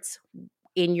starts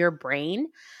in your brain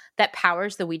that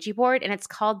powers the Ouija board, and it's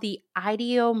called the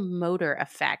ideomotor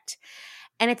effect.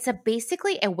 And it's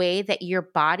basically a way that your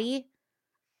body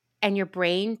and your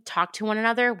brain talk to one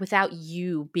another without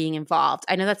you being involved.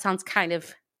 I know that sounds kind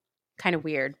of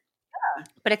weird. Yeah.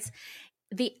 But it's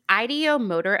the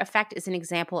ideomotor effect is an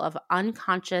example of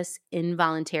unconscious,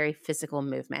 involuntary physical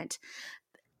movement.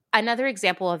 Another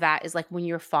example of that is like when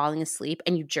you're falling asleep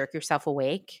and you jerk yourself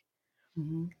awake.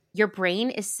 Mm-hmm. Your brain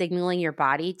is signaling your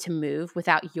body to move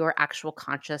without your actual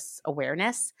conscious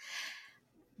awareness.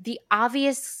 The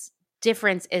obvious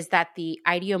difference is that the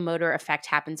ideomotor effect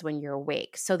happens when you're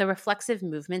awake. So the reflexive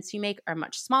movements you make are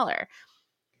much smaller.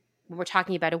 When we're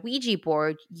talking about a Ouija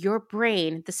board, your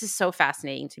brain, this is so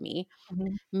fascinating to me,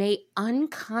 may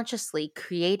unconsciously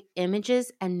create images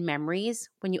and memories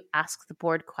when you ask the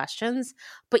board questions,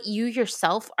 but you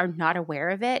yourself are not aware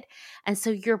of it. And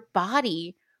so your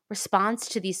body responds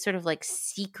to these sort of like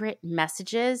secret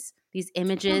messages, these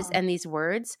images and these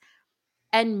words,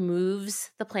 and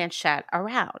moves the planchette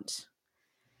around.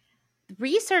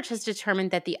 Research has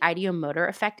determined that the ideomotor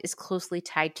effect is closely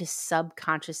tied to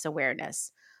subconscious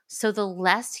awareness. So the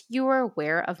less you are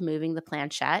aware of moving the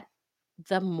planchette,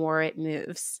 the more it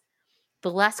moves.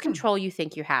 The less control you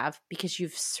think you have because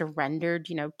you've surrendered,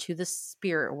 you know, to the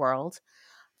spirit world,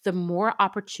 the more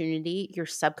opportunity your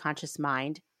subconscious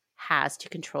mind has to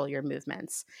control your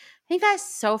movements. I think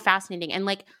that's so fascinating. And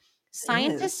like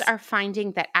scientists are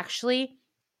finding that actually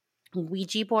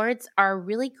Ouija boards are a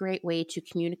really great way to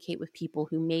communicate with people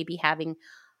who may be having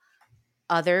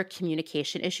other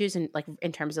communication issues and like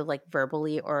in terms of like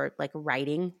verbally or like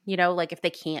writing, you know, like if they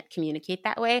can't communicate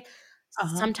that way,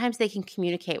 sometimes they can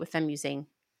communicate with them using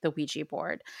the Ouija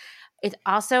board. It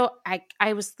also,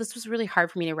 this was really hard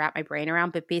for me to wrap my brain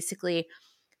around, but basically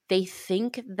they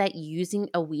think that using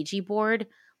a Ouija board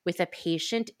with a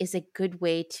patient is a good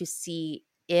way to see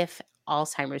if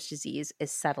Alzheimer's disease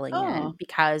is settling in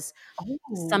because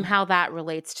somehow that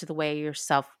relates to the way your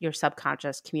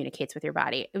subconscious communicates with your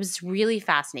body. It was really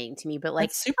fascinating to me, but like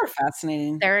that's super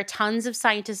fascinating. There are tons of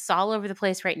scientists all over the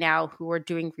place right now who are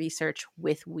doing research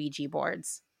with Ouija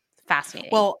boards.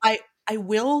 Fascinating. Well, I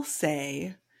will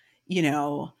say, you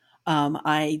know,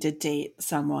 I did date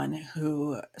someone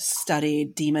who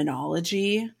studied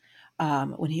demonology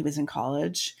when he was in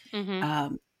college,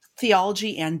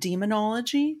 theology and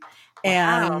demonology.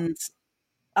 Wow.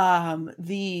 And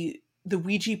the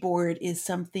Ouija board is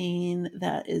something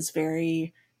that is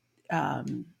very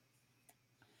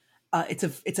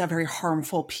it's a very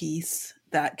harmful piece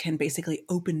that can basically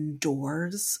open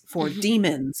doors for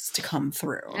demons to come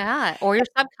through. Or your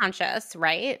subconscious,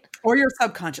 right? Or your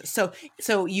subconscious.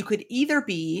 So you could either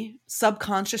be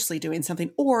subconsciously doing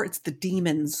something or it's the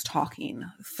demons talking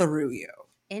through you.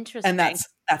 Interesting. And that's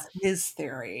his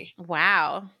theory.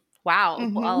 Wow.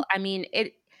 Well, I mean,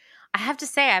 I have to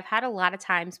say I've had a lot of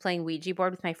times playing Ouija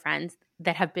board with my friends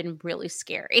that have been really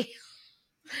scary.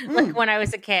 Like when I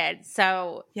was a kid.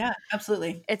 So yeah,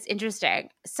 absolutely. It's interesting.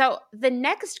 So the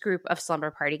next group of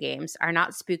slumber party games are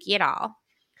not spooky at all,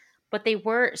 but they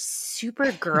were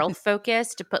super girl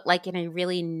focused, but like in a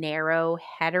really narrow,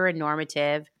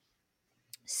 heteronormative,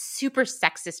 super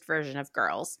sexist version of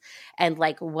girls and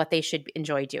like what they should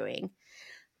enjoy doing.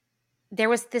 There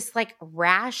was this like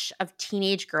rash of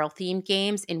teenage girl themed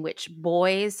games in which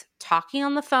boys talking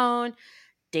on the phone,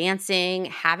 dancing,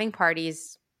 having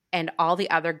parties, and all the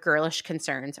other girlish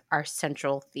concerns are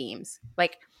central themes.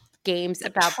 Like games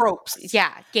about tropes.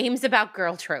 Yeah, games about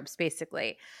girl tropes,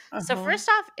 basically. So first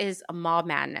off is Mob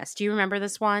Madness. Do you remember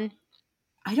this one?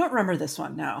 I don't remember this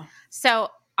one, no. So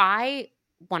I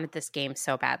wanted this game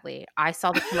so badly. I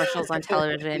saw the commercials on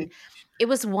television. It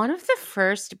was one of the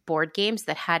first board games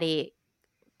that had it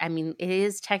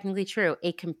is technically true,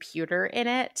 a computer in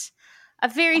it, a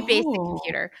very basic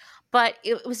computer, but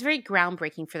it was very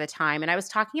groundbreaking for the time. And I was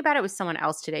talking about it with someone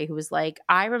else today who was like,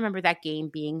 I remember that game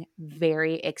being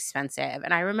very expensive.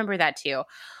 And I remember that too.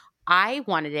 I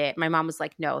wanted it. My mom was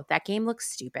like, no, that game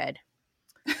looks stupid.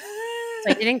 So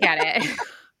I didn't get it.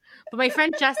 But my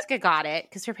friend Jessica got it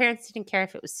because her parents didn't care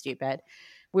if it was stupid.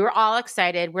 We were all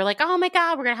excited. We're like, oh my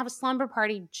God, we're going to have a slumber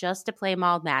party just to play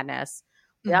Mall Madness.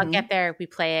 We all get there. We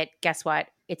play it. Guess what?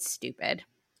 It's stupid.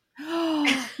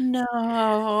 No.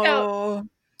 So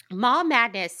Mall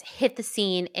Madness hit the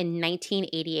scene in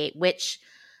 1988, which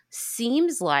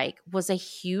seems like was a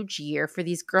huge year for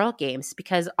these girl games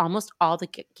because almost all the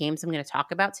games I'm going to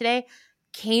talk about today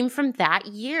came from that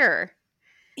year.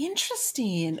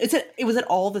 Interesting. Was it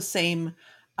all the same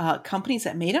companies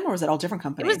that made them, or was it all different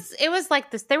companies? It was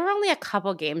like this. There were only a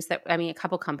couple companies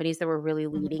that were really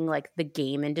leading like the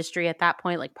game industry at that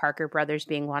point, like Parker Brothers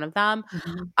being one of them,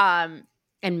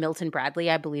 and Milton Bradley,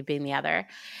 I believe, being the other.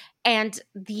 And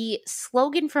the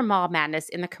slogan for Mall Madness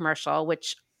in the commercial,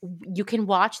 which you can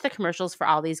watch the commercials for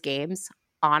all these games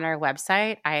on our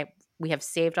website. We have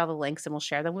saved all the links and we'll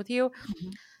share them with you.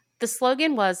 The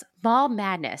slogan was Mall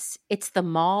Madness. It's the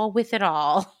mall with it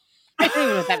all. I don't even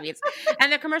know what that means.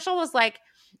 And the commercial was like,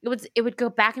 it would go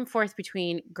back and forth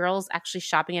between girls actually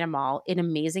shopping at a mall in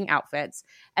amazing outfits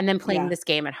and then playing this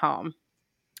game at home.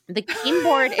 The game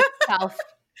board itself.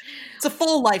 It's a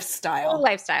full lifestyle.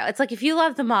 It's like, if you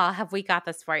love the mall, have we got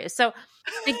this for you? So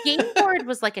the game board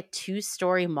was like a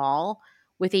 2-story mall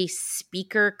with a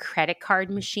speaker credit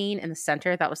card machine in the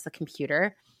center. That was the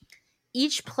computer.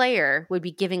 Each player would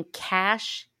be given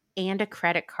cash and a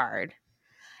credit card.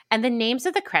 And the names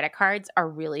of the credit cards are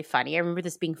really funny. I remember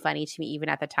this being funny to me even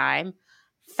at the time.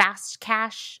 Fast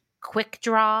Cash, Quick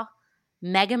Draw,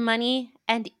 Mega Money,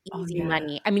 and Easy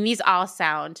Money. I mean, these all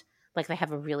sound like they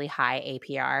have a really high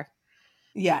APR.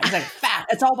 Yeah, it's like fast.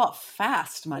 It's all about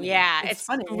fast money. Yeah, it's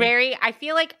funny. I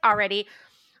feel like already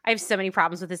I have so many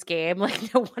problems with this game.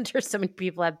 Like, no wonder so many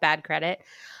people have bad credit.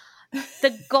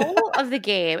 The goal of the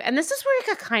game, and this is where it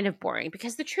got kind of boring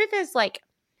because the truth is, like,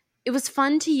 it was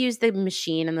fun to use the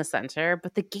machine in the center,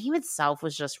 but the game itself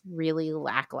was just really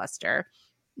lackluster.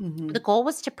 The goal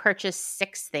was to purchase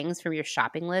 6 things from your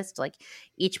shopping list. Like,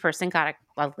 each person got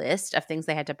a list of things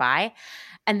they had to buy,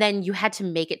 and then you had to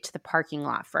make it to the parking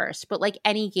lot first. But like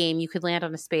any game, you could land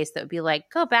on a space that would be like,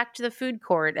 go back to the food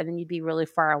court, and then you'd be really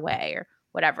far away or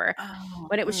whatever.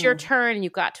 When it was your turn and you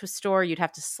got to a store, you'd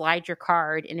have to slide your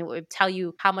card, and it would tell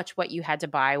you how much what you had to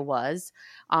buy was.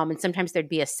 And sometimes there'd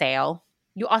be a sale.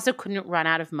 You also couldn't run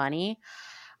out of money.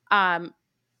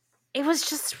 It was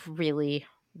just really,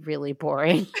 really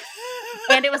boring.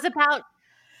 And it was about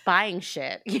buying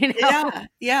shit, you know?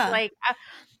 Yeah. Like,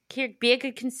 be a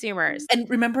good consumer. And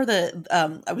remember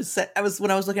I was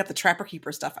when I was looking at the Trapper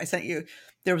Keeper stuff, I sent you,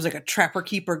 there was like a Trapper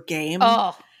Keeper game.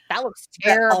 Oh, that looks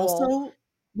terrible. That also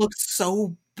looks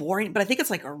so boring, but I think it's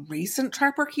like a recent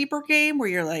Trapper Keeper game where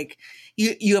you're like,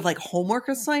 you have like homework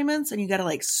assignments and you got to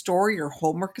like store your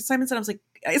homework assignments. And I was like,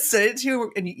 I sent it to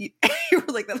you and you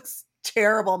were like, that looks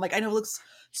terrible. I'm like, I know it looks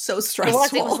so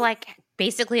stressful. It was like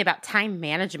basically about time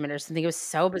management or something. It was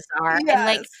so bizarre.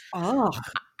 Yes. And like,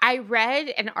 I read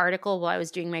an article while I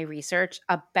was doing my research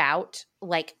about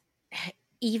like,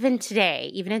 even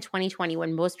today, even in 2020,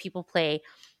 when most people play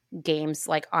games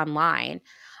like online,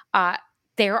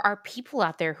 there are people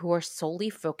out there who are solely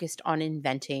focused on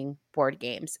inventing board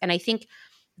games. And I think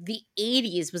the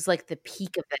 80s was like the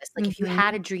peak of this. Like, if you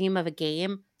had a dream of a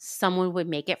game, someone would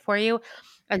make it for you.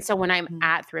 And so when I'm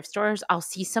at thrift stores, I'll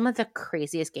see some of the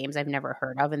craziest games I've never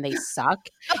heard of, and they suck.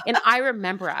 And I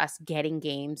remember us getting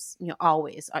games,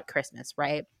 always at Christmas,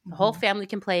 right? The whole family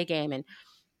can play a game. And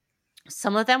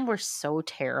some of them were so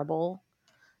terrible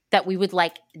that we would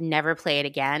like never play it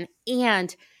again.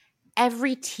 And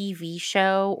every TV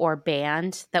show or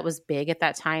band that was big at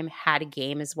that time had a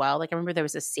game as well. Like, I remember there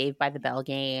was a Saved by the Bell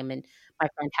game, and my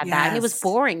friend had that, and it was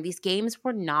boring. These games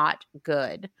were not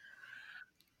good.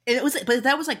 But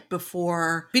that was like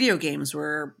before video games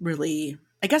were really,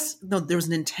 I guess, no, there was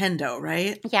Nintendo,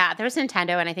 right? Yeah, there was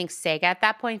Nintendo and I think Sega at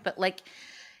that point. But like,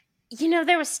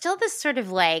 there was still this sort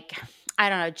of like, I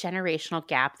don't know, generational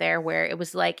gap there where it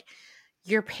was like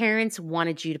your parents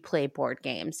wanted you to play board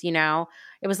games, It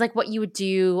was like what you would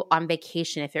do on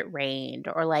vacation if it rained,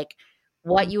 or like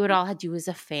what you would all do as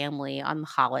a family on the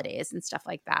holidays and stuff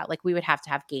like that. Like, we would have to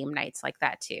have game nights like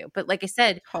that too. But like I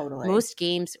said, most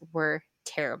games were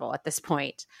terrible at this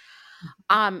point.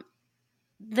 The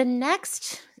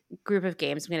next group of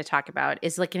games I'm going to talk about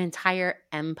is like an entire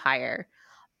empire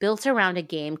built around a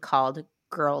game called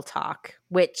Girl Talk,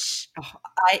 which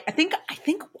I think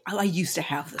I used to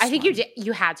have this. I think one.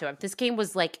 you had to have. This game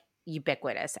was like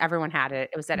ubiquitous. Everyone had it.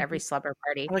 It was at every slumber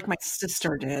party. Or like my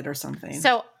sister did or something.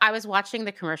 So I was watching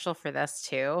the commercial for this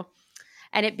too,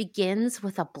 and it begins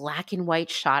with a black and white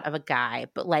shot of a guy,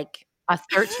 but like a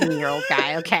 13-year-old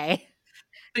guy. Okay.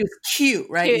 He's cute,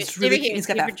 right? Cute, He's really cute. He's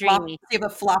got that floppy,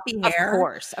 fluffy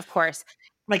hair. Of course.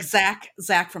 Like Zach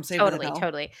from Save the Bell.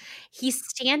 Totally. He's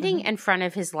standing in front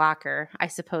of his locker, I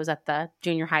suppose, at the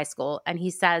junior high school, and he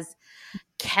says,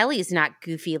 "Kelly's not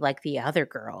goofy like the other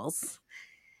girls."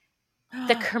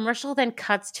 The commercial then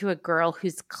cuts to a girl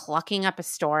who's clucking up a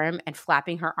storm and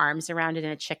flapping her arms around in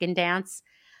a chicken dance.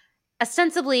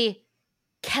 Ostensibly,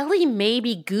 Kelly may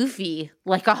be goofy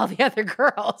like all the other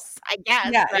girls, I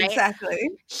guess. Yeah, right? Exactly.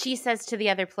 She says to the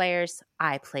other players,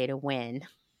 "I play to win."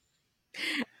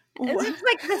 It's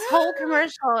like this whole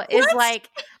commercial is like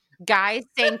guys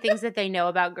saying things that they know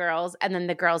about girls, and then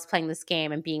the girls playing this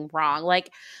game and being wrong.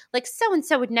 Like so and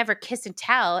so would never kiss and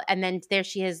tell, and then there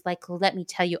she is, like, "Let me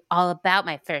tell you all about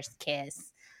my first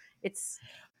kiss." It's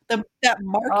that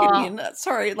marketing.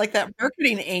 Like that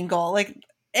marketing angle. Like,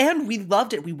 and we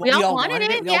loved it. We all wanted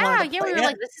it. We were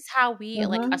like, this is how we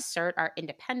like assert our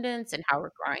independence and how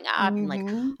we're growing up. And like,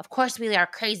 of course, we are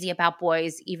crazy about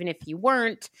boys. Even if you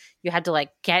weren't, you had to like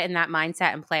get in that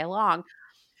mindset and play along.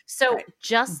 So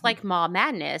just like Mall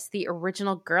Madness, the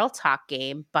original Girl Talk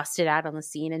game busted out on the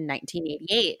scene in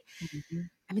 1988.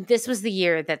 I mean, this was the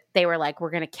year that they were like, we're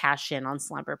going to cash in on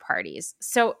slumber parties.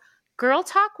 So Girl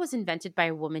Talk was invented by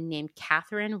a woman named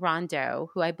Catherine Rondeau,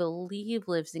 who I believe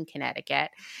lives in Connecticut.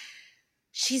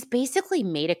 She's basically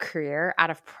made a career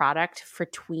out of product for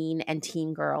tween and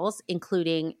teen girls,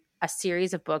 including a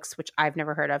series of books, which I've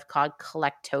never heard of, called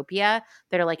Collectopia,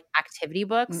 that are like activity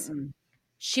books.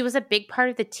 She was a big part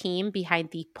of the team behind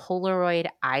the Polaroid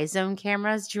iZone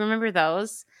cameras. Do you remember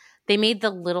those? They made the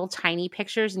little tiny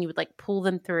pictures and you would like pull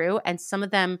them through, and some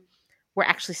of them were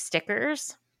actually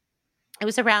stickers. It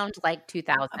was around like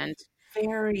 2000.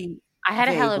 I had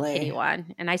a Hello Kitty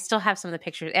one, and I still have some of the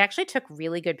pictures. It actually took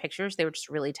really good pictures. They were just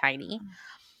really tiny.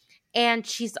 And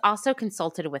she's also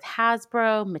consulted with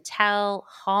Hasbro, Mattel,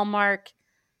 Hallmark,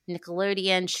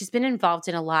 Nickelodeon. She's been involved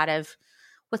in a lot of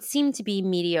what seemed to be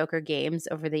mediocre games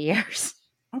over the years.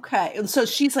 Okay. So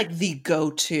she's like the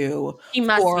go-to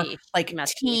for like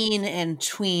teen and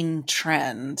tween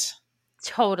trend.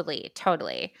 Totally.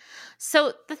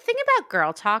 So the thing about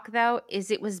Girl Talk, though, is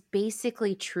it was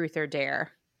basically truth or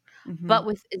dare, but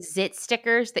with zit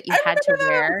stickers that you had to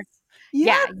wear.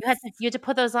 Yes. Yeah, you had to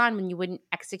put those on when you wouldn't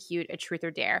execute a truth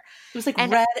or dare. It was like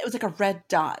red. It was like a red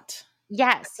dot.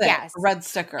 Yes. A red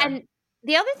sticker. And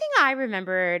the other thing I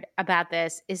remembered about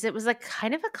this is it was like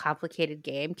kind of a complicated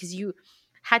game because you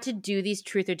had to do these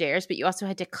truth or dares, but you also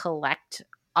had to collect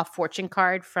a fortune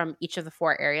card from each of the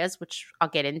 4 areas, which I'll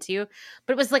get into.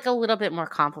 But it was like a little bit more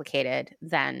complicated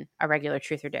than a regular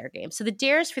truth or dare game. So the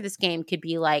dares for this game could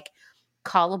be like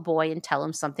call a boy and tell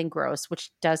him something gross,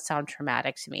 which does sound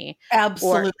traumatic to me.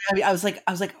 Absolutely. Or, I was like,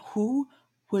 who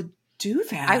would do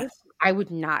that? I would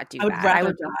not do that. I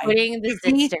would be putting the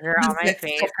zit sticker on my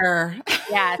face.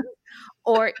 Yes.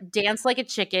 Or dance like a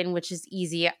chicken, which is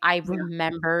easy. I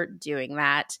remember doing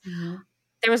that.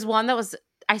 There was one that was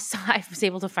I was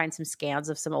able to find some scans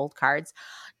of some old cards.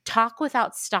 Talk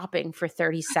without stopping for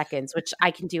 30 seconds, which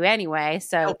I can do anyway.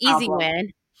 So easy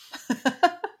win.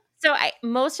 So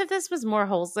most of this was more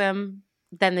wholesome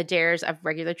than the dares of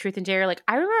regular truth and dare. Like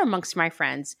I remember amongst my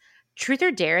friends, truth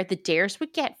or dare, the dares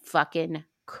would get fucking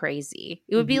crazy.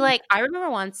 It would be like, I remember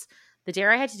once the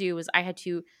dare I had to do was I had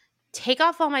to take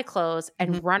off all my clothes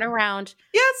and run around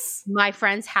my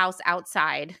friend's house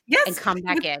outside and come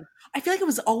back in. I feel like it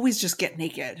was always just get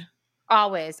naked.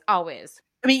 Always. I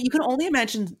mean, you can only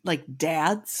imagine like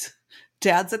dads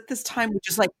at this time would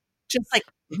just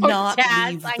not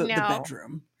leave the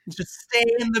bedroom. Just stay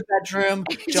in the bedroom.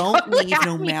 Don't leave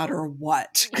no matter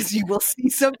what, because you will see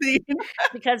something.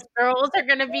 Because girls are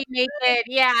going to be naked.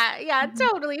 Yeah,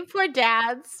 totally. Poor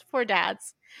dads.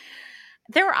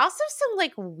 There were also some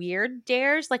like weird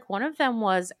dares. Like one of them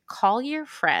was call your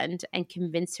friend and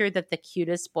convince her that the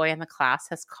cutest boy in the class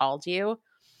has called you.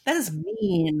 That is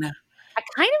mean. I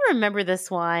kind of remember this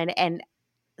one, and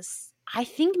I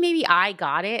think maybe I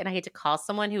got it, and I had to call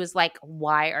someone who was like,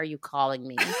 "Why are you calling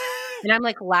me?" And I'm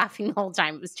like laughing the whole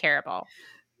time. It was terrible.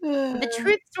 The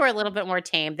truths were a little bit more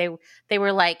tame. They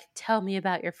were like, "Tell me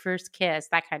about your first kiss,"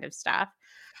 that kind of stuff.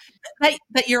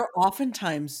 That you're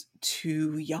oftentimes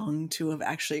too young to have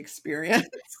actually experienced.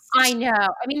 I know.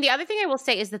 I mean, the other thing I will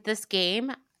say is that this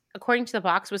game, according to the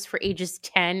box, was for ages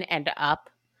 10 and up.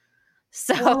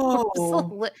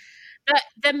 So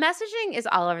the messaging is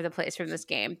all over the place from this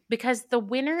game because the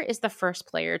winner is the first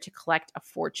player to collect a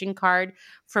fortune card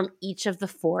from each of the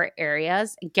 4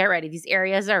 areas. And get ready. These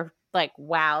areas are like,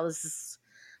 wow, this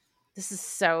is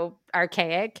so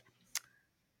archaic.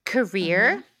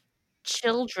 Career,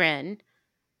 children,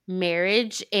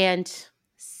 marriage, and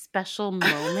special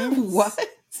moments. What?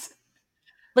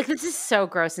 Like, this is so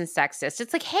gross and sexist.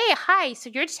 It's like, hey, hi, so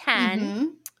you're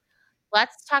 10.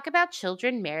 Let's talk about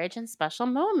children, marriage, and special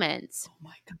moments. Oh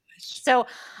my gosh. So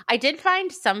I did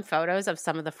find some photos of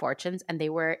some of the fortunes, and they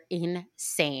were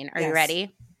insane. Are you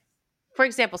ready? For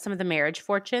example, some of the marriage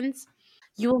fortunes.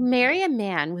 You will marry a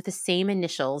man with the same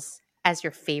initials as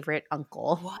your favorite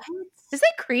uncle. What? Is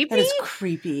that creepy? That is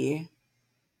creepy.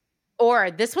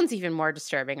 Or this one's even more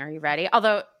disturbing. Are you ready?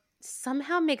 Although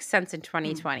somehow makes sense in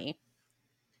 2020.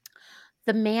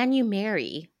 The man you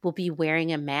marry will be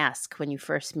wearing a mask when you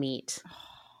first meet.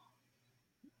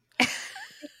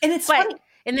 And it's funny.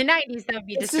 In the 90s, that would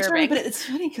be disturbing. But it's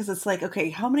funny because it's like, okay,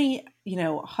 how many,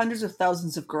 hundreds of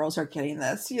thousands of girls are getting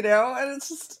this, And it's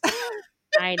just...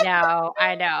 I know.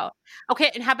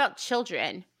 Okay, and how about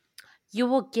children? You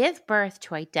will give birth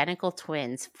to identical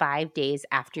twins 5 days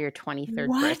after your 23rd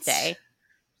birthday.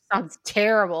 Sounds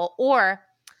terrible. Or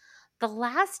the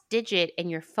last digit in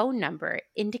your phone number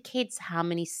indicates how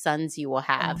many sons you will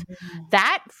have.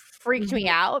 That freaked me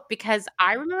out because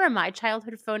I remember my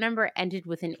childhood phone number ended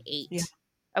with an 8. Yeah.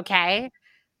 Okay?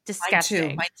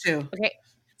 Disgusting. Mine too. Okay.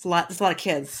 It's a lot of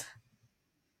kids.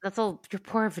 That's your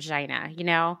poor vagina,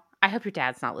 I hope your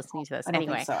dad's not listening to this. I don't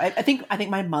think so. I think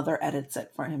my mother edits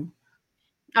it for him.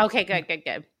 Okay,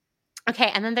 good.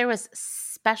 Okay, and then there was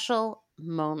special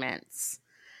moments.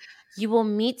 You will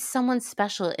meet someone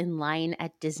special in line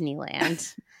at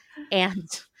Disneyland, and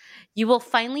you will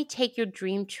finally take your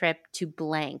dream trip to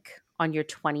blank on your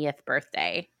 20th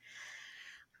birthday.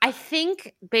 I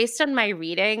think, based on my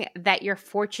reading, that your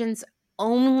fortunes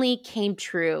only came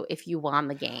true if you won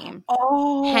the game.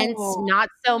 Hence, not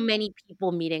so many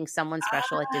people meeting someone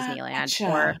special at Disneyland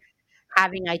or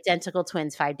having identical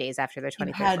twins 5 days after their 23rd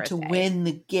birthday. You had to win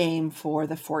the game for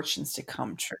the fortunes to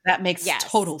come true. That makes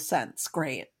total sense.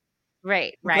 Great.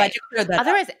 Right. I'm glad you cleared that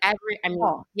Otherwise,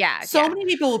 up. So many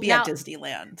people will be at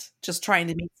Disneyland just trying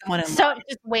to meet someone in line.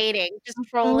 Just waiting, just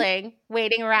trolling,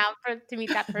 waiting around to meet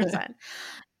that person.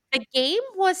 The game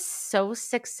was so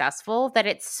successful that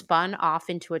it spun off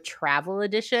into a travel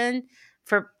edition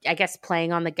for, I guess,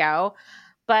 playing on the go.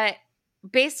 But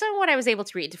based on what I was able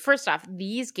to read, first off,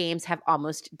 these games have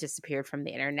almost disappeared from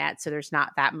the internet, so there's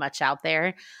not that much out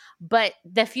there. But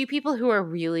the few people who are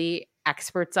really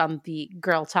experts on the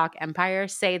Girl Talk empire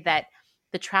say that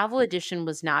the travel edition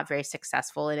was not very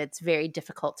successful, and it's very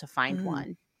difficult to find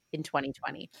one in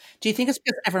 2020. Do you think it's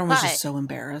because everyone was just so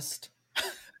embarrassed?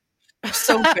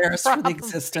 So embarrassed for the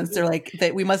existence. They're like,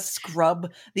 that we must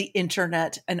scrub the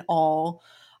internet and all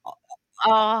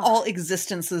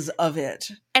existences of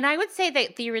it. And I would say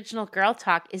that the original Girl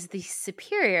Talk is the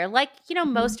superior, like,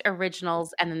 most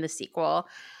originals and then the sequel,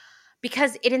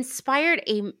 because it inspired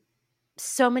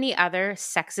so many other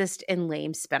sexist and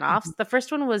lame spinoffs. The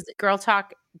first one was Girl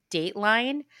Talk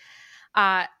Dateline.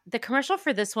 The commercial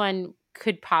for this one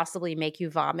could possibly make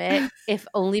you vomit, if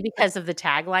only because of the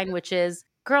tagline, which is,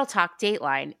 Girl Talk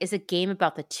Dateline is a game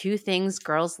about the 2 things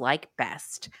girls like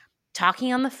best: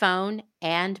 talking on the phone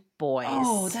and boys.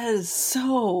 Oh, that is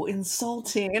so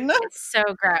insulting. It's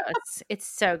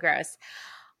so gross.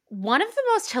 One of the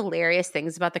most hilarious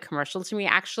things about the commercial to me,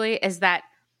 actually, is that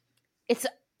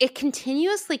it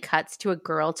continuously cuts to a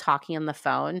girl talking on the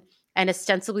phone, and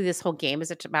ostensibly this whole game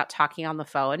is about talking on the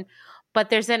phone.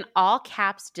 But there's an all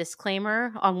caps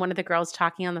disclaimer on one of the girls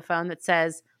talking on the phone that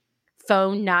says,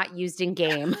 "Phone not used in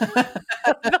game."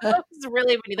 It's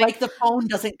really funny. Like the phone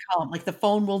doesn't come. Like the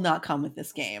phone will not come with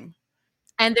this game.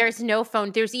 And there's no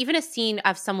phone. There's even a scene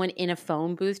of someone in a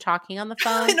phone booth talking on the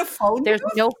phone. In a phone booth?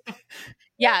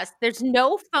 There's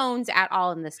no phones at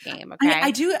all in this game. Okay,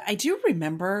 I do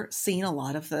remember seeing a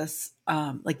lot of this,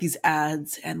 like these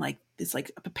ads and like this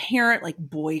like apparent like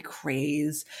boy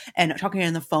craze and talking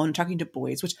on the phone, talking to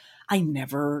boys, which I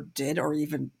never did or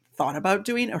even thought about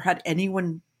doing or had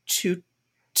anyone to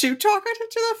talk to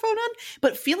the phone on,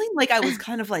 but feeling like I was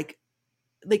kind of like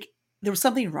there was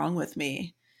something wrong with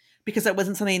me because that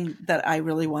wasn't something that I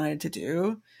really wanted to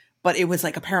do, but it was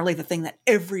like apparently the thing that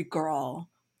every girl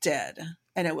did,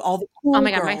 and all the cool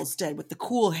girls did with the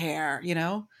cool hair,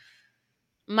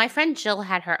 My friend Jill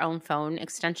had her own phone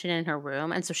extension in her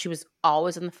room, and so she was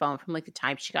always on the phone from like the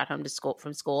time she got home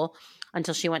from school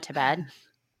until she went to bed,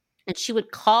 and she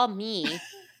would call me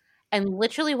And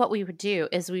literally what we would do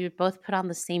is we would both put on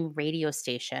the same radio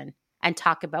station and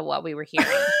talk about what we were hearing.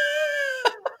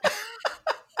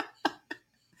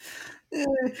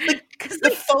 Like Because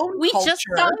the phone we just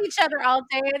saw culture. each other all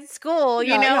day at school,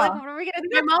 Yeah, like, yeah. what are we gonna do?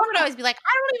 My mom would always be like,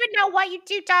 "I don't even know what you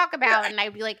two talk about." And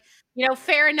I'd be like,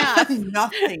 fair enough.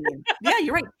 Nothing. Yeah,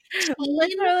 you're right. Teen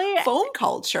Literally phone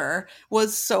culture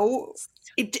was so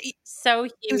so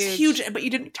it was huge. huge, but you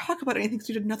didn't talk about anything because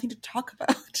you had nothing to talk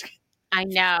about. I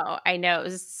know. It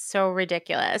was so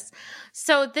ridiculous.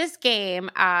 So this game,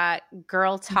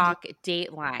 Girl Talk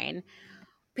Dateline,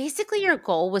 basically your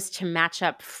goal was to match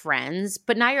up friends,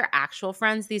 but not your actual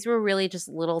friends. These were really just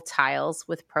little tiles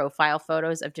with profile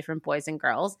photos of different boys and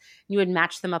girls. You would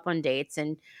match them up on dates,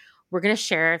 and we're going to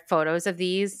share photos of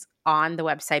these on the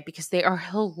website because they are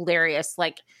hilarious.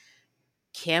 Like,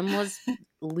 Kim was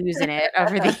losing it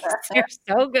over these. They're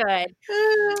so good.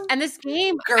 And this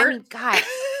game, I mean, God,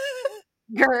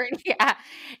 Gert, yeah.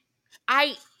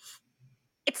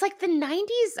 It's like the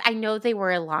 90s. I know they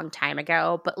were a long time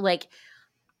ago, but like,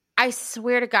 I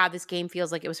swear to God, this game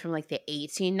feels like it was from like the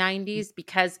 1890s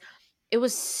because it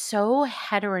was so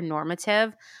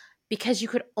heteronormative because you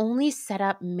could only set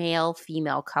up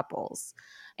male-female couples.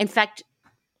 In fact,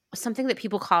 something that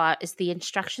people call out is the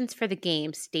instructions for the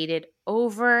game stated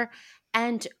over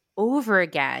and over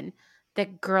again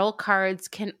that girl cards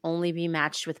can only be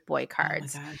matched with boy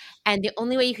cards. Oh my God. And the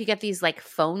only way you could get these like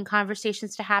phone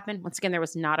conversations to happen, once again, there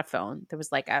was not a phone. There was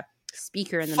like a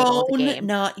speaker in the middle of the game. Phone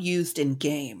not used in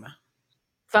game.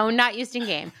 Phone not used in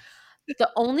game. The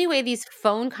only way these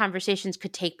phone conversations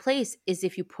could take place is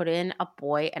if you put in a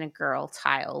boy and a girl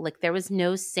tile. Like there was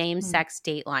no same-sex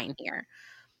date line here.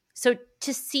 So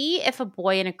to see if a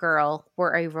boy and a girl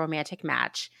were a romantic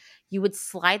match, you would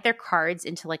slide their cards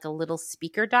into like a little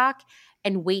speaker dock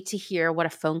and wait to hear what a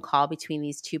phone call between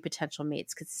these two potential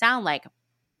mates could sound like.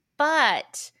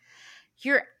 But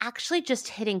you're actually just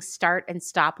hitting start and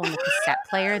stop on the cassette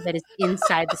player that is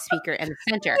inside the speaker in the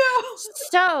center. No.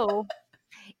 So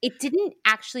it didn't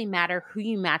actually matter who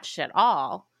you matched at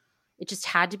all. It just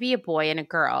had to be a boy and a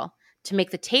girl to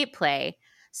make the tape play.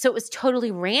 So it was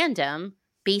totally random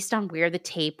based on where the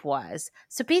tape was.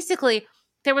 So basically,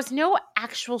 there was no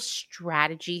actual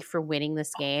strategy for winning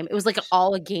this game. It was like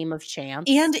all a game of chance.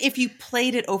 And if you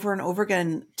played it over and over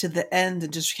again to the end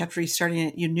and just kept restarting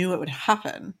it, you knew it would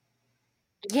happen.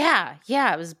 Yeah,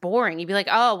 it was boring. You'd be like,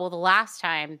 oh, well, the last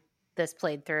time this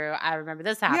played through, I remember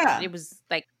this happened. Yeah. It was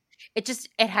like, it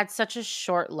had such a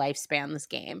short lifespan, this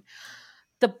game.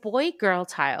 The boy-girl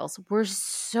tiles were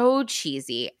so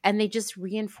cheesy, and they just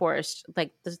reinforced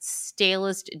like the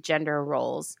stalest gender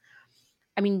roles.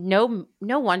 I mean, no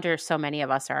wonder so many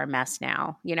of us are a mess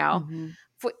now, Mm-hmm.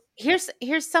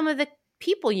 Here's some of the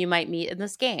people you might meet in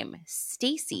this game.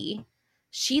 Stacy,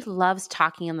 she loves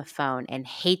talking on the phone and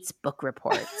hates book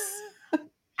reports.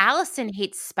 Allison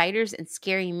hates spiders and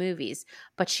scary movies,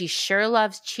 but she sure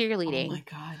loves cheerleading. Oh my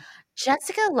God.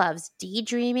 Jessica loves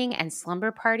daydreaming and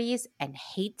slumber parties and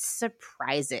hates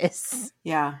surprises.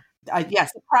 Yeah.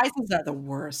 Surprises are the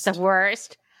worst. The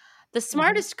worst. The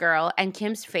smartest girl and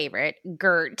Kim's favorite,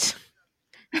 Gert.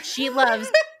 She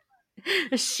loves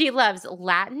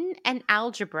Latin and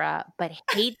algebra, but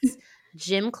hates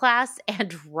gym class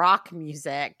and rock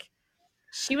music.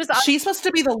 She's supposed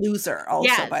to be the loser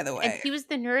also, by the way. And she was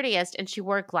the nerdiest, and she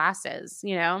wore glasses,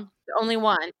 the only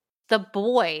one. The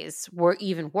boys were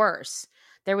even worse.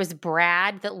 There was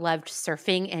Brad that loved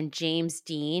surfing and James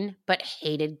Dean, but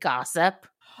hated gossip.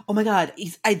 Oh my God.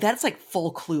 That's like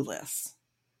full Clueless.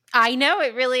 I know,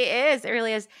 it really is. It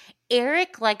really is.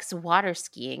 Eric likes water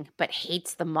skiing, but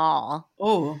hates the mall.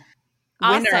 Oh,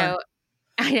 winner. Also,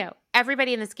 I know,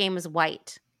 everybody in this game was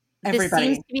white. Everybody.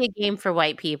 This seems to be a game for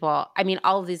white people. I mean,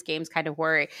 all of these games kind of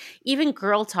were. Even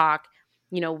Girl Talk,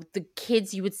 the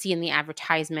kids you would see in the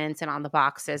advertisements and on the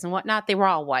boxes and whatnot, they were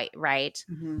all white, right?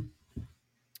 Mm-hmm.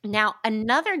 Now,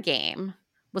 another game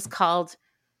was called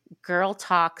Girl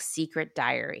Talk Secret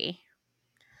Diary.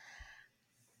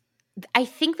 I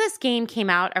think this game came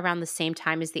out around the same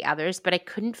time as the others, but I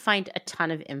couldn't find a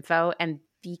ton of info, and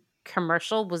the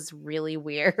commercial was really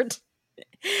weird.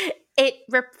 It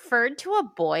referred to a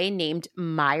boy named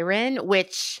Myron,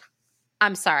 which,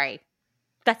 I'm sorry,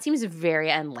 that seems very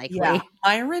unlikely. Yeah,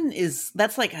 Myron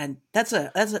that's like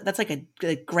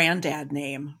a granddad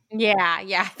name. Yeah,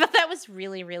 I thought that was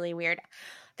really, really weird.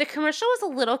 The commercial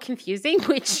was a little confusing,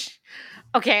 which,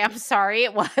 okay, I'm sorry,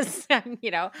 it was.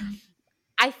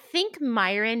 I think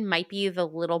Myron might be the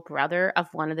little brother of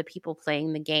one of the people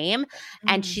playing the game,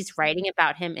 and she's writing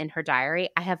about him in her diary.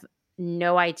 I have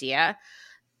no idea.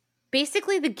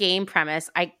 Basically, the game premise,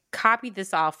 I copied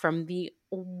this off from the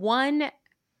one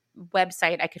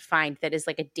website I could find that is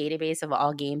like a database of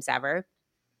all games ever.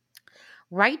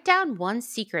 Write down one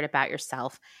secret about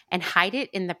yourself and hide it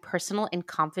in the personal and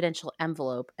confidential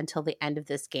envelope until the end of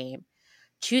this game.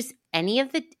 Choose any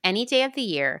day of the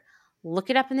year, look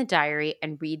it up in the diary,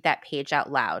 and read that page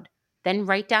out loud. Then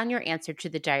write down your answer to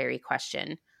the diary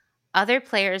question. Other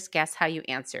players guess how you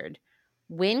answered.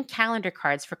 Win calendar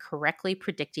cards for correctly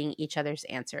predicting each other's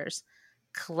answers.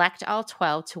 Collect all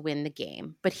 12 to win the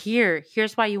game. But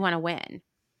here's why you want to win.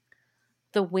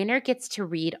 The winner gets to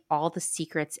read all the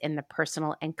secrets in the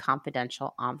personal and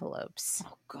confidential envelopes.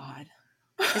 Oh, God.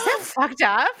 Is that fucked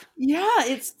up? Yeah,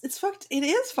 it's fucked. It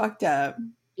is fucked up.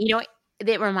 You know,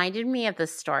 it reminded me of the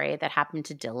story that happened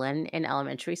to Dylan in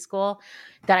elementary school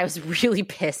that I was really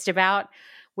pissed about,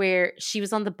 where she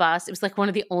was on the bus. It was like one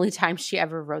of the only times she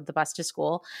ever rode the bus to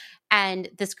school. And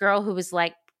this girl who was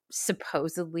like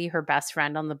supposedly her best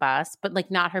friend on the bus, but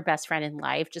like not her best friend in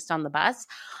life, just on the bus,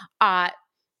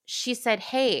 she said,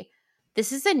 "Hey,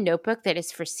 this is a notebook that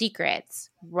is for secrets.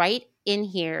 Write in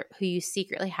here who you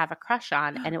secretly have a crush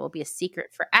on, and it will be a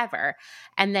secret forever."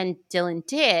 And then Dylan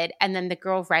did, and then the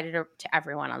girl read it to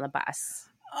everyone on the bus.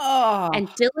 Oh. And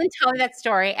Dylan told me that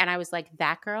story, and I was like,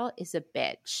 that girl is a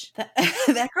bitch.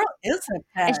 That girl is a bitch.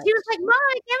 And she was like, Mom,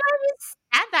 I can't believe you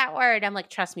said that word. I'm like,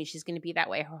 trust me, she's going to be that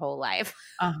way her whole life.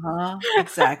 Uh-huh.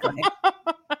 Exactly.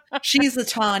 She's the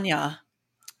Tanya.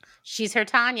 She's her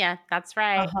Tanya. That's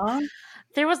right. Uh-huh.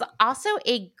 There was also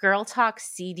a Girl Talk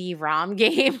CD-ROM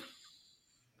game.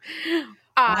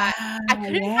 I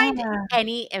couldn't find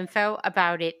any info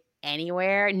about it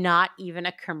anywhere, not even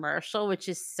a commercial, which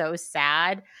is so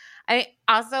sad. I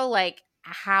also, like,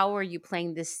 how are you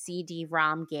playing this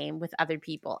CD-ROM game with other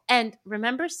people? And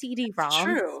remember CD-ROM?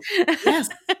 True. Yes.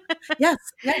 Yes.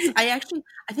 I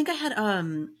think I had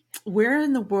Where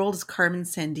in the World is Carmen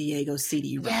Sandiego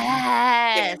CD-ROM?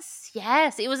 Yes.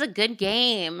 It was a good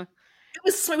game.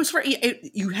 It was for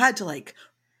you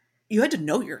had to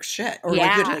know your shit, or like you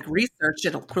had to like research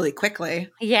it really quickly.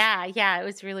 Yeah, it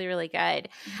was really, really good.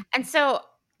 And so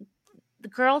the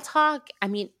Girl Talk, I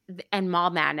mean, and Mall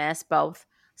Madness both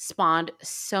spawned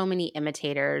so many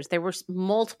imitators. There were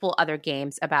multiple other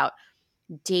games about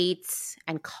dates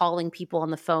and calling people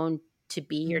on the phone to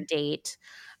be your date.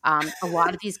 A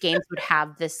lot of these games would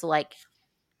have this like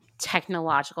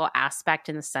technological aspect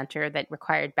in the center that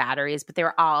required batteries, but they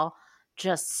were all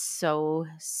just so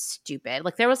stupid.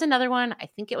 Like there was another one, I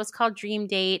think it was called Dream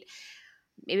Date.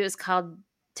 Maybe it was called,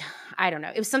 I don't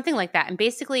know. It was something like that. And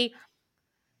basically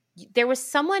there was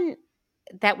someone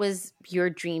that was your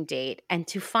dream date. And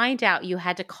to find out, you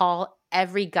had to call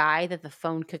every guy that the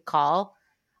phone could call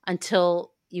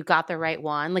until you got the right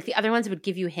one. Like the other ones would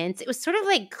give you hints. It was sort of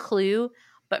like Clue,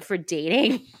 but for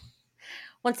dating.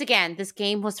 Once again, this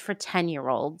game was for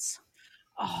 10-year-olds.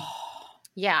 Oh.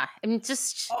 Yeah. I mean,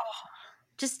 just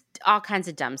all kinds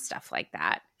of dumb stuff like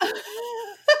that.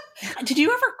 Did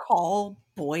you ever call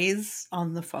boys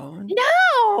on the phone?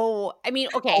 No. I mean,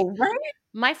 okay. Oh, right?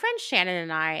 My friend Shannon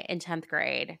and I in 10th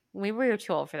grade, we were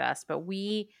too old for this, but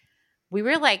we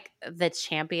were like the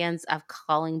champions of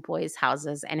calling boys'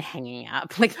 houses and hanging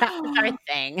up. Like that was our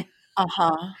thing.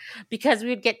 Uh-huh. Because we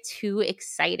would get too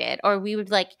excited, or we would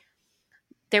like,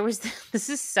 this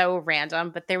is so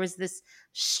random, but there was this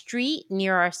street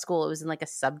near our school. It was in like a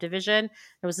subdivision.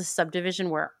 There was a subdivision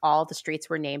where all the streets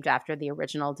were named after the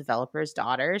original developers'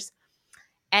 daughters.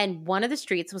 And one of the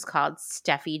streets was called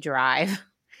Steffi Drive.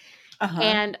 Uh-huh.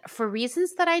 And for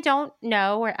reasons that I don't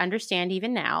know or understand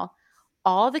even now,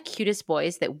 all the cutest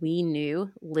boys that we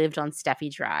knew lived on Steffi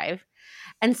Drive.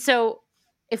 And so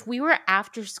if we were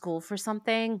after school for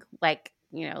something, like,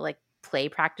 you know, like play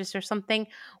practice or something,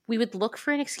 we would look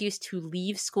for an excuse to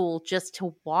leave school just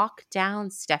to walk down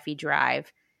Steffi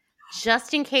Drive,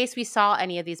 just in case we saw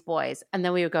any of these boys. And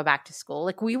then we would go back to school.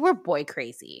 Like we were boy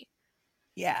crazy.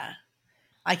 Yeah.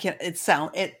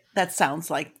 That sounds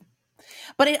like,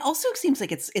 but it also seems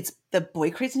like it's the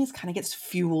boy craziness kind of gets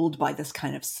fueled by this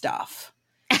kind of stuff,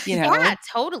 you know? Yeah,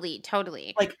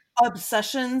 totally. Like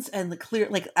obsessions and the clear,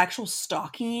 like actual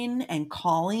stalking and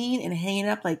calling and hanging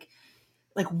up, like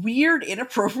weird,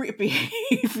 inappropriate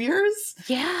behaviors.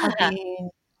 Yeah.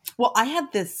 Well, I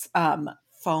had this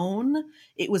phone.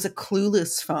 It was a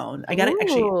Clueless phone. I got it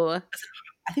actually.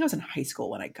 I think I was in high school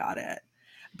when I got it.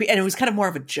 And it was kind of more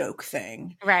of a joke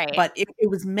thing. Right. But it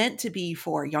was meant to be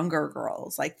for younger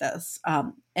girls like this.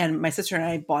 And my sister and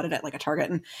I bought it at like a Target,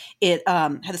 and it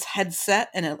had this headset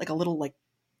and like a little like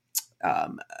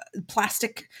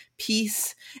plastic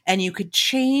piece, and you could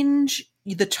change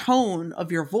the tone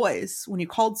of your voice when you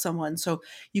called someone. So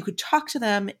you could talk to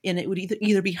them and it would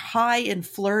either be high and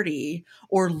flirty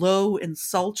or low and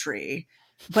sultry.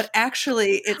 But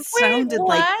actually, it Wait, sounded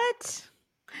like what?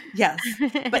 yes,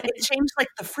 but it changed like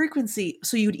the frequency.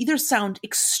 So you'd either sound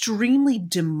extremely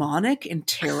demonic and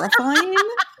terrifying,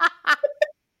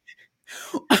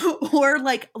 or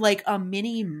like a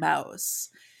Minnie Mouse,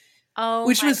 Oh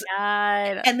which my was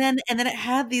God. and then it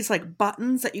had these like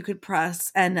buttons that you could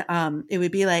press, and it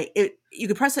would be like you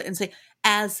could press it and say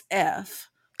as if,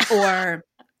 or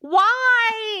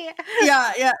Why?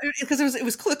 yeah, because it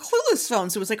was Clueless phone,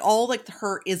 so it was like all like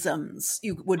her isms.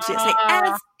 You would say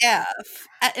as if,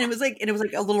 and it was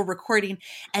like a little recording.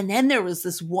 And then there was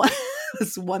this one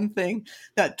this one thing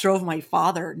that drove my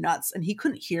father nuts, and he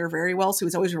couldn't hear very well, so he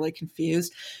was always really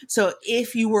confused. So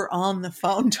if you were on the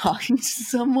phone talking to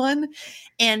someone,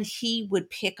 and he would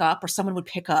pick up, or someone would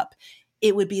pick up,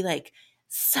 it would be like,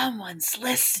 someone's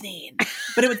listening,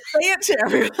 but it would say it to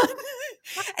everyone.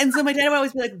 And so my dad would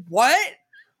always be like, what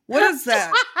is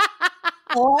that?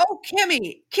 Oh,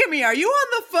 Kimmy, are you on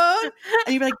the phone?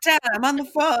 And you'd be like, Dad, I'm on the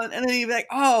phone. And then he'd be like,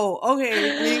 oh, okay.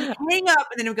 And then he'd hang up,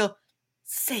 and then he'd go,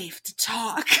 safe to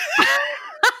talk.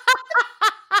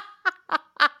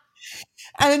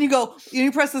 And then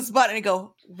you press this button and you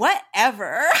go,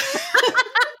 whatever.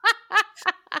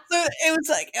 So it was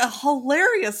like a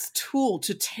hilarious tool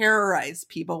to terrorize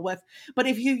people with. But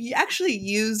if you actually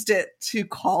used it to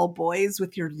call boys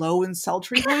with your low and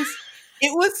sultry voice,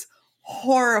 it was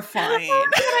horrifying. Oh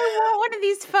my God, I want one of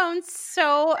these phones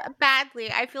so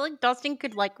badly. I feel like Dustin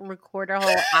could like record a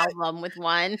whole album with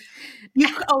one. You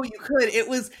could. It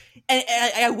was, and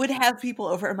I would have people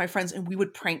over and my friends, and we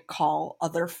would prank call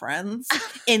other friends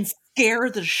and scare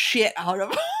the shit out of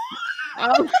them.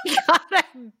 Oh my God,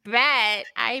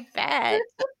 I bet.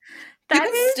 You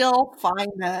can still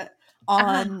find it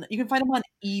on, you can find them on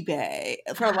eBay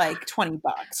for like $20.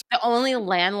 The only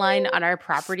landline on our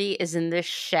property is in this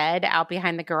shed out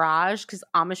behind the garage because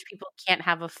Amish people can't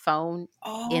have a phone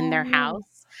in their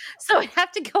house. So I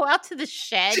have to go out to the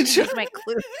shed to use my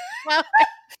clue.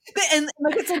 And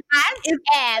like it's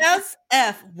as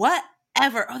if,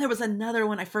 whatever. Oh, there was another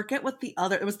one. I forget what the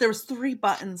other. There was 3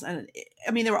 buttons, and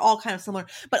I mean they were all kind of similar.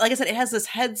 But like I said, it has this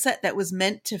headset that was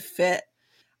meant to fit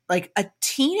like a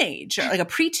teenager, like a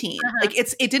preteen. Like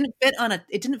it didn't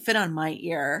fit on my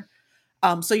ear.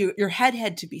 So your head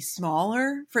had to be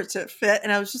smaller for it to fit.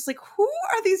 And I was just like, who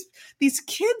are these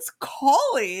kids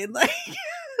calling?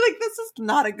 Like this is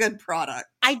not a good product.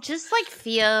 I just like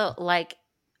feel like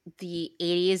the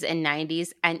 80s and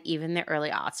 90s and even the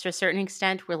early aughts to a certain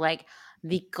extent were like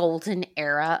the golden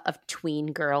era of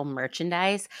tween girl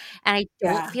merchandise. And I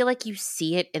don't feel like you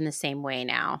see it in the same way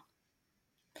now.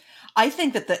 I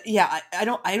think that I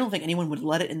don't think anyone would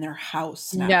let it in their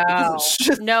house now.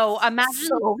 No.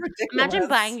 Imagine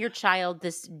buying your child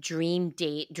this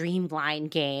Dreamline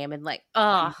game and like,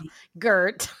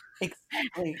 Gert.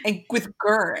 Exactly. And with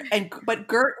Gert. But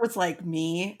Gert was like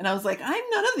me. And I was like, I'm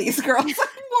none of these girls. I'm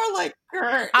more like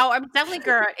Gert. Oh, I'm definitely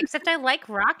Gert. Except I like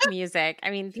rock music.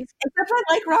 I mean, except I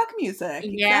like rock music.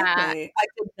 Yeah. Exactly. I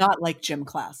did not like gym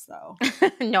class though.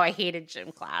 No, I hated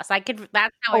gym class.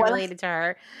 That's how I related to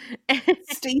her.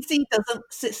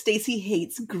 Stacy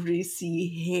hates greasy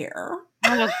hair.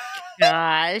 Oh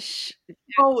gosh.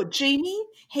 Oh, Jamie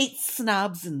hates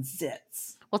snobs and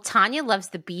zits. Well, Tanya loves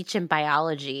the beach and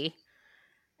biology.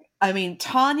 I mean,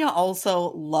 Tanya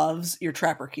also loves your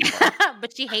Trapper Keeper.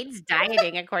 But she hates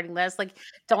dieting, according to this. Like,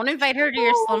 don't invite her to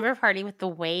your slumber party with the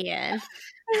weigh-in.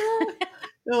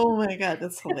 Oh my God,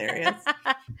 that's hilarious.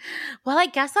 Well, I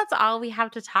guess that's all we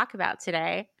have to talk about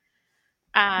today.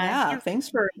 Thanks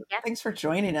for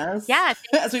joining us. Yeah.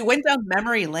 As we went down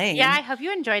memory lane. Yeah, I hope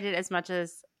you enjoyed it as much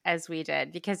as we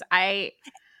did, because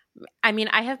I mean,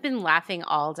 I have been laughing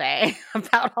all day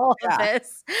about all of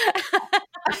this.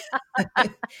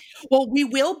 Well, we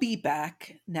will be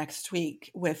back next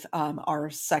week with our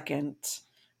second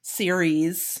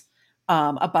series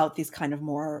about these kind of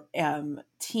more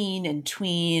teen and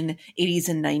tween 80s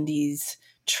and 90s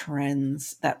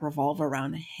trends that revolve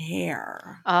around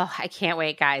hair. Oh, I can't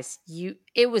wait, guys.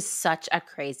 It was such a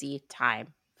crazy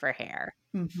time for hair.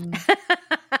 Mm-hmm.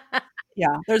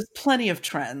 Yeah, there's plenty of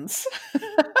trends.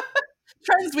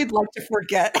 Trends we'd like to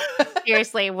forget.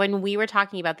 Seriously, when we were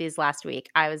talking about these last week,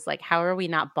 I was like, how are we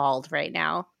not bald right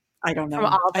now? I don't know. From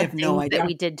all the I have no idea that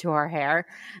we did to our hair.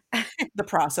 The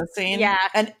processing. Yeah.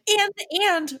 And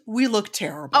we look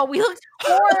terrible. Oh, we looked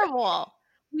horrible.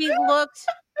 We looked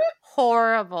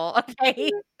horrible.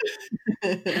 Okay.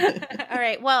 All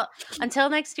right. Well, until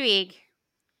next week.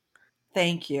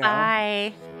 Thank you.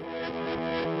 Bye.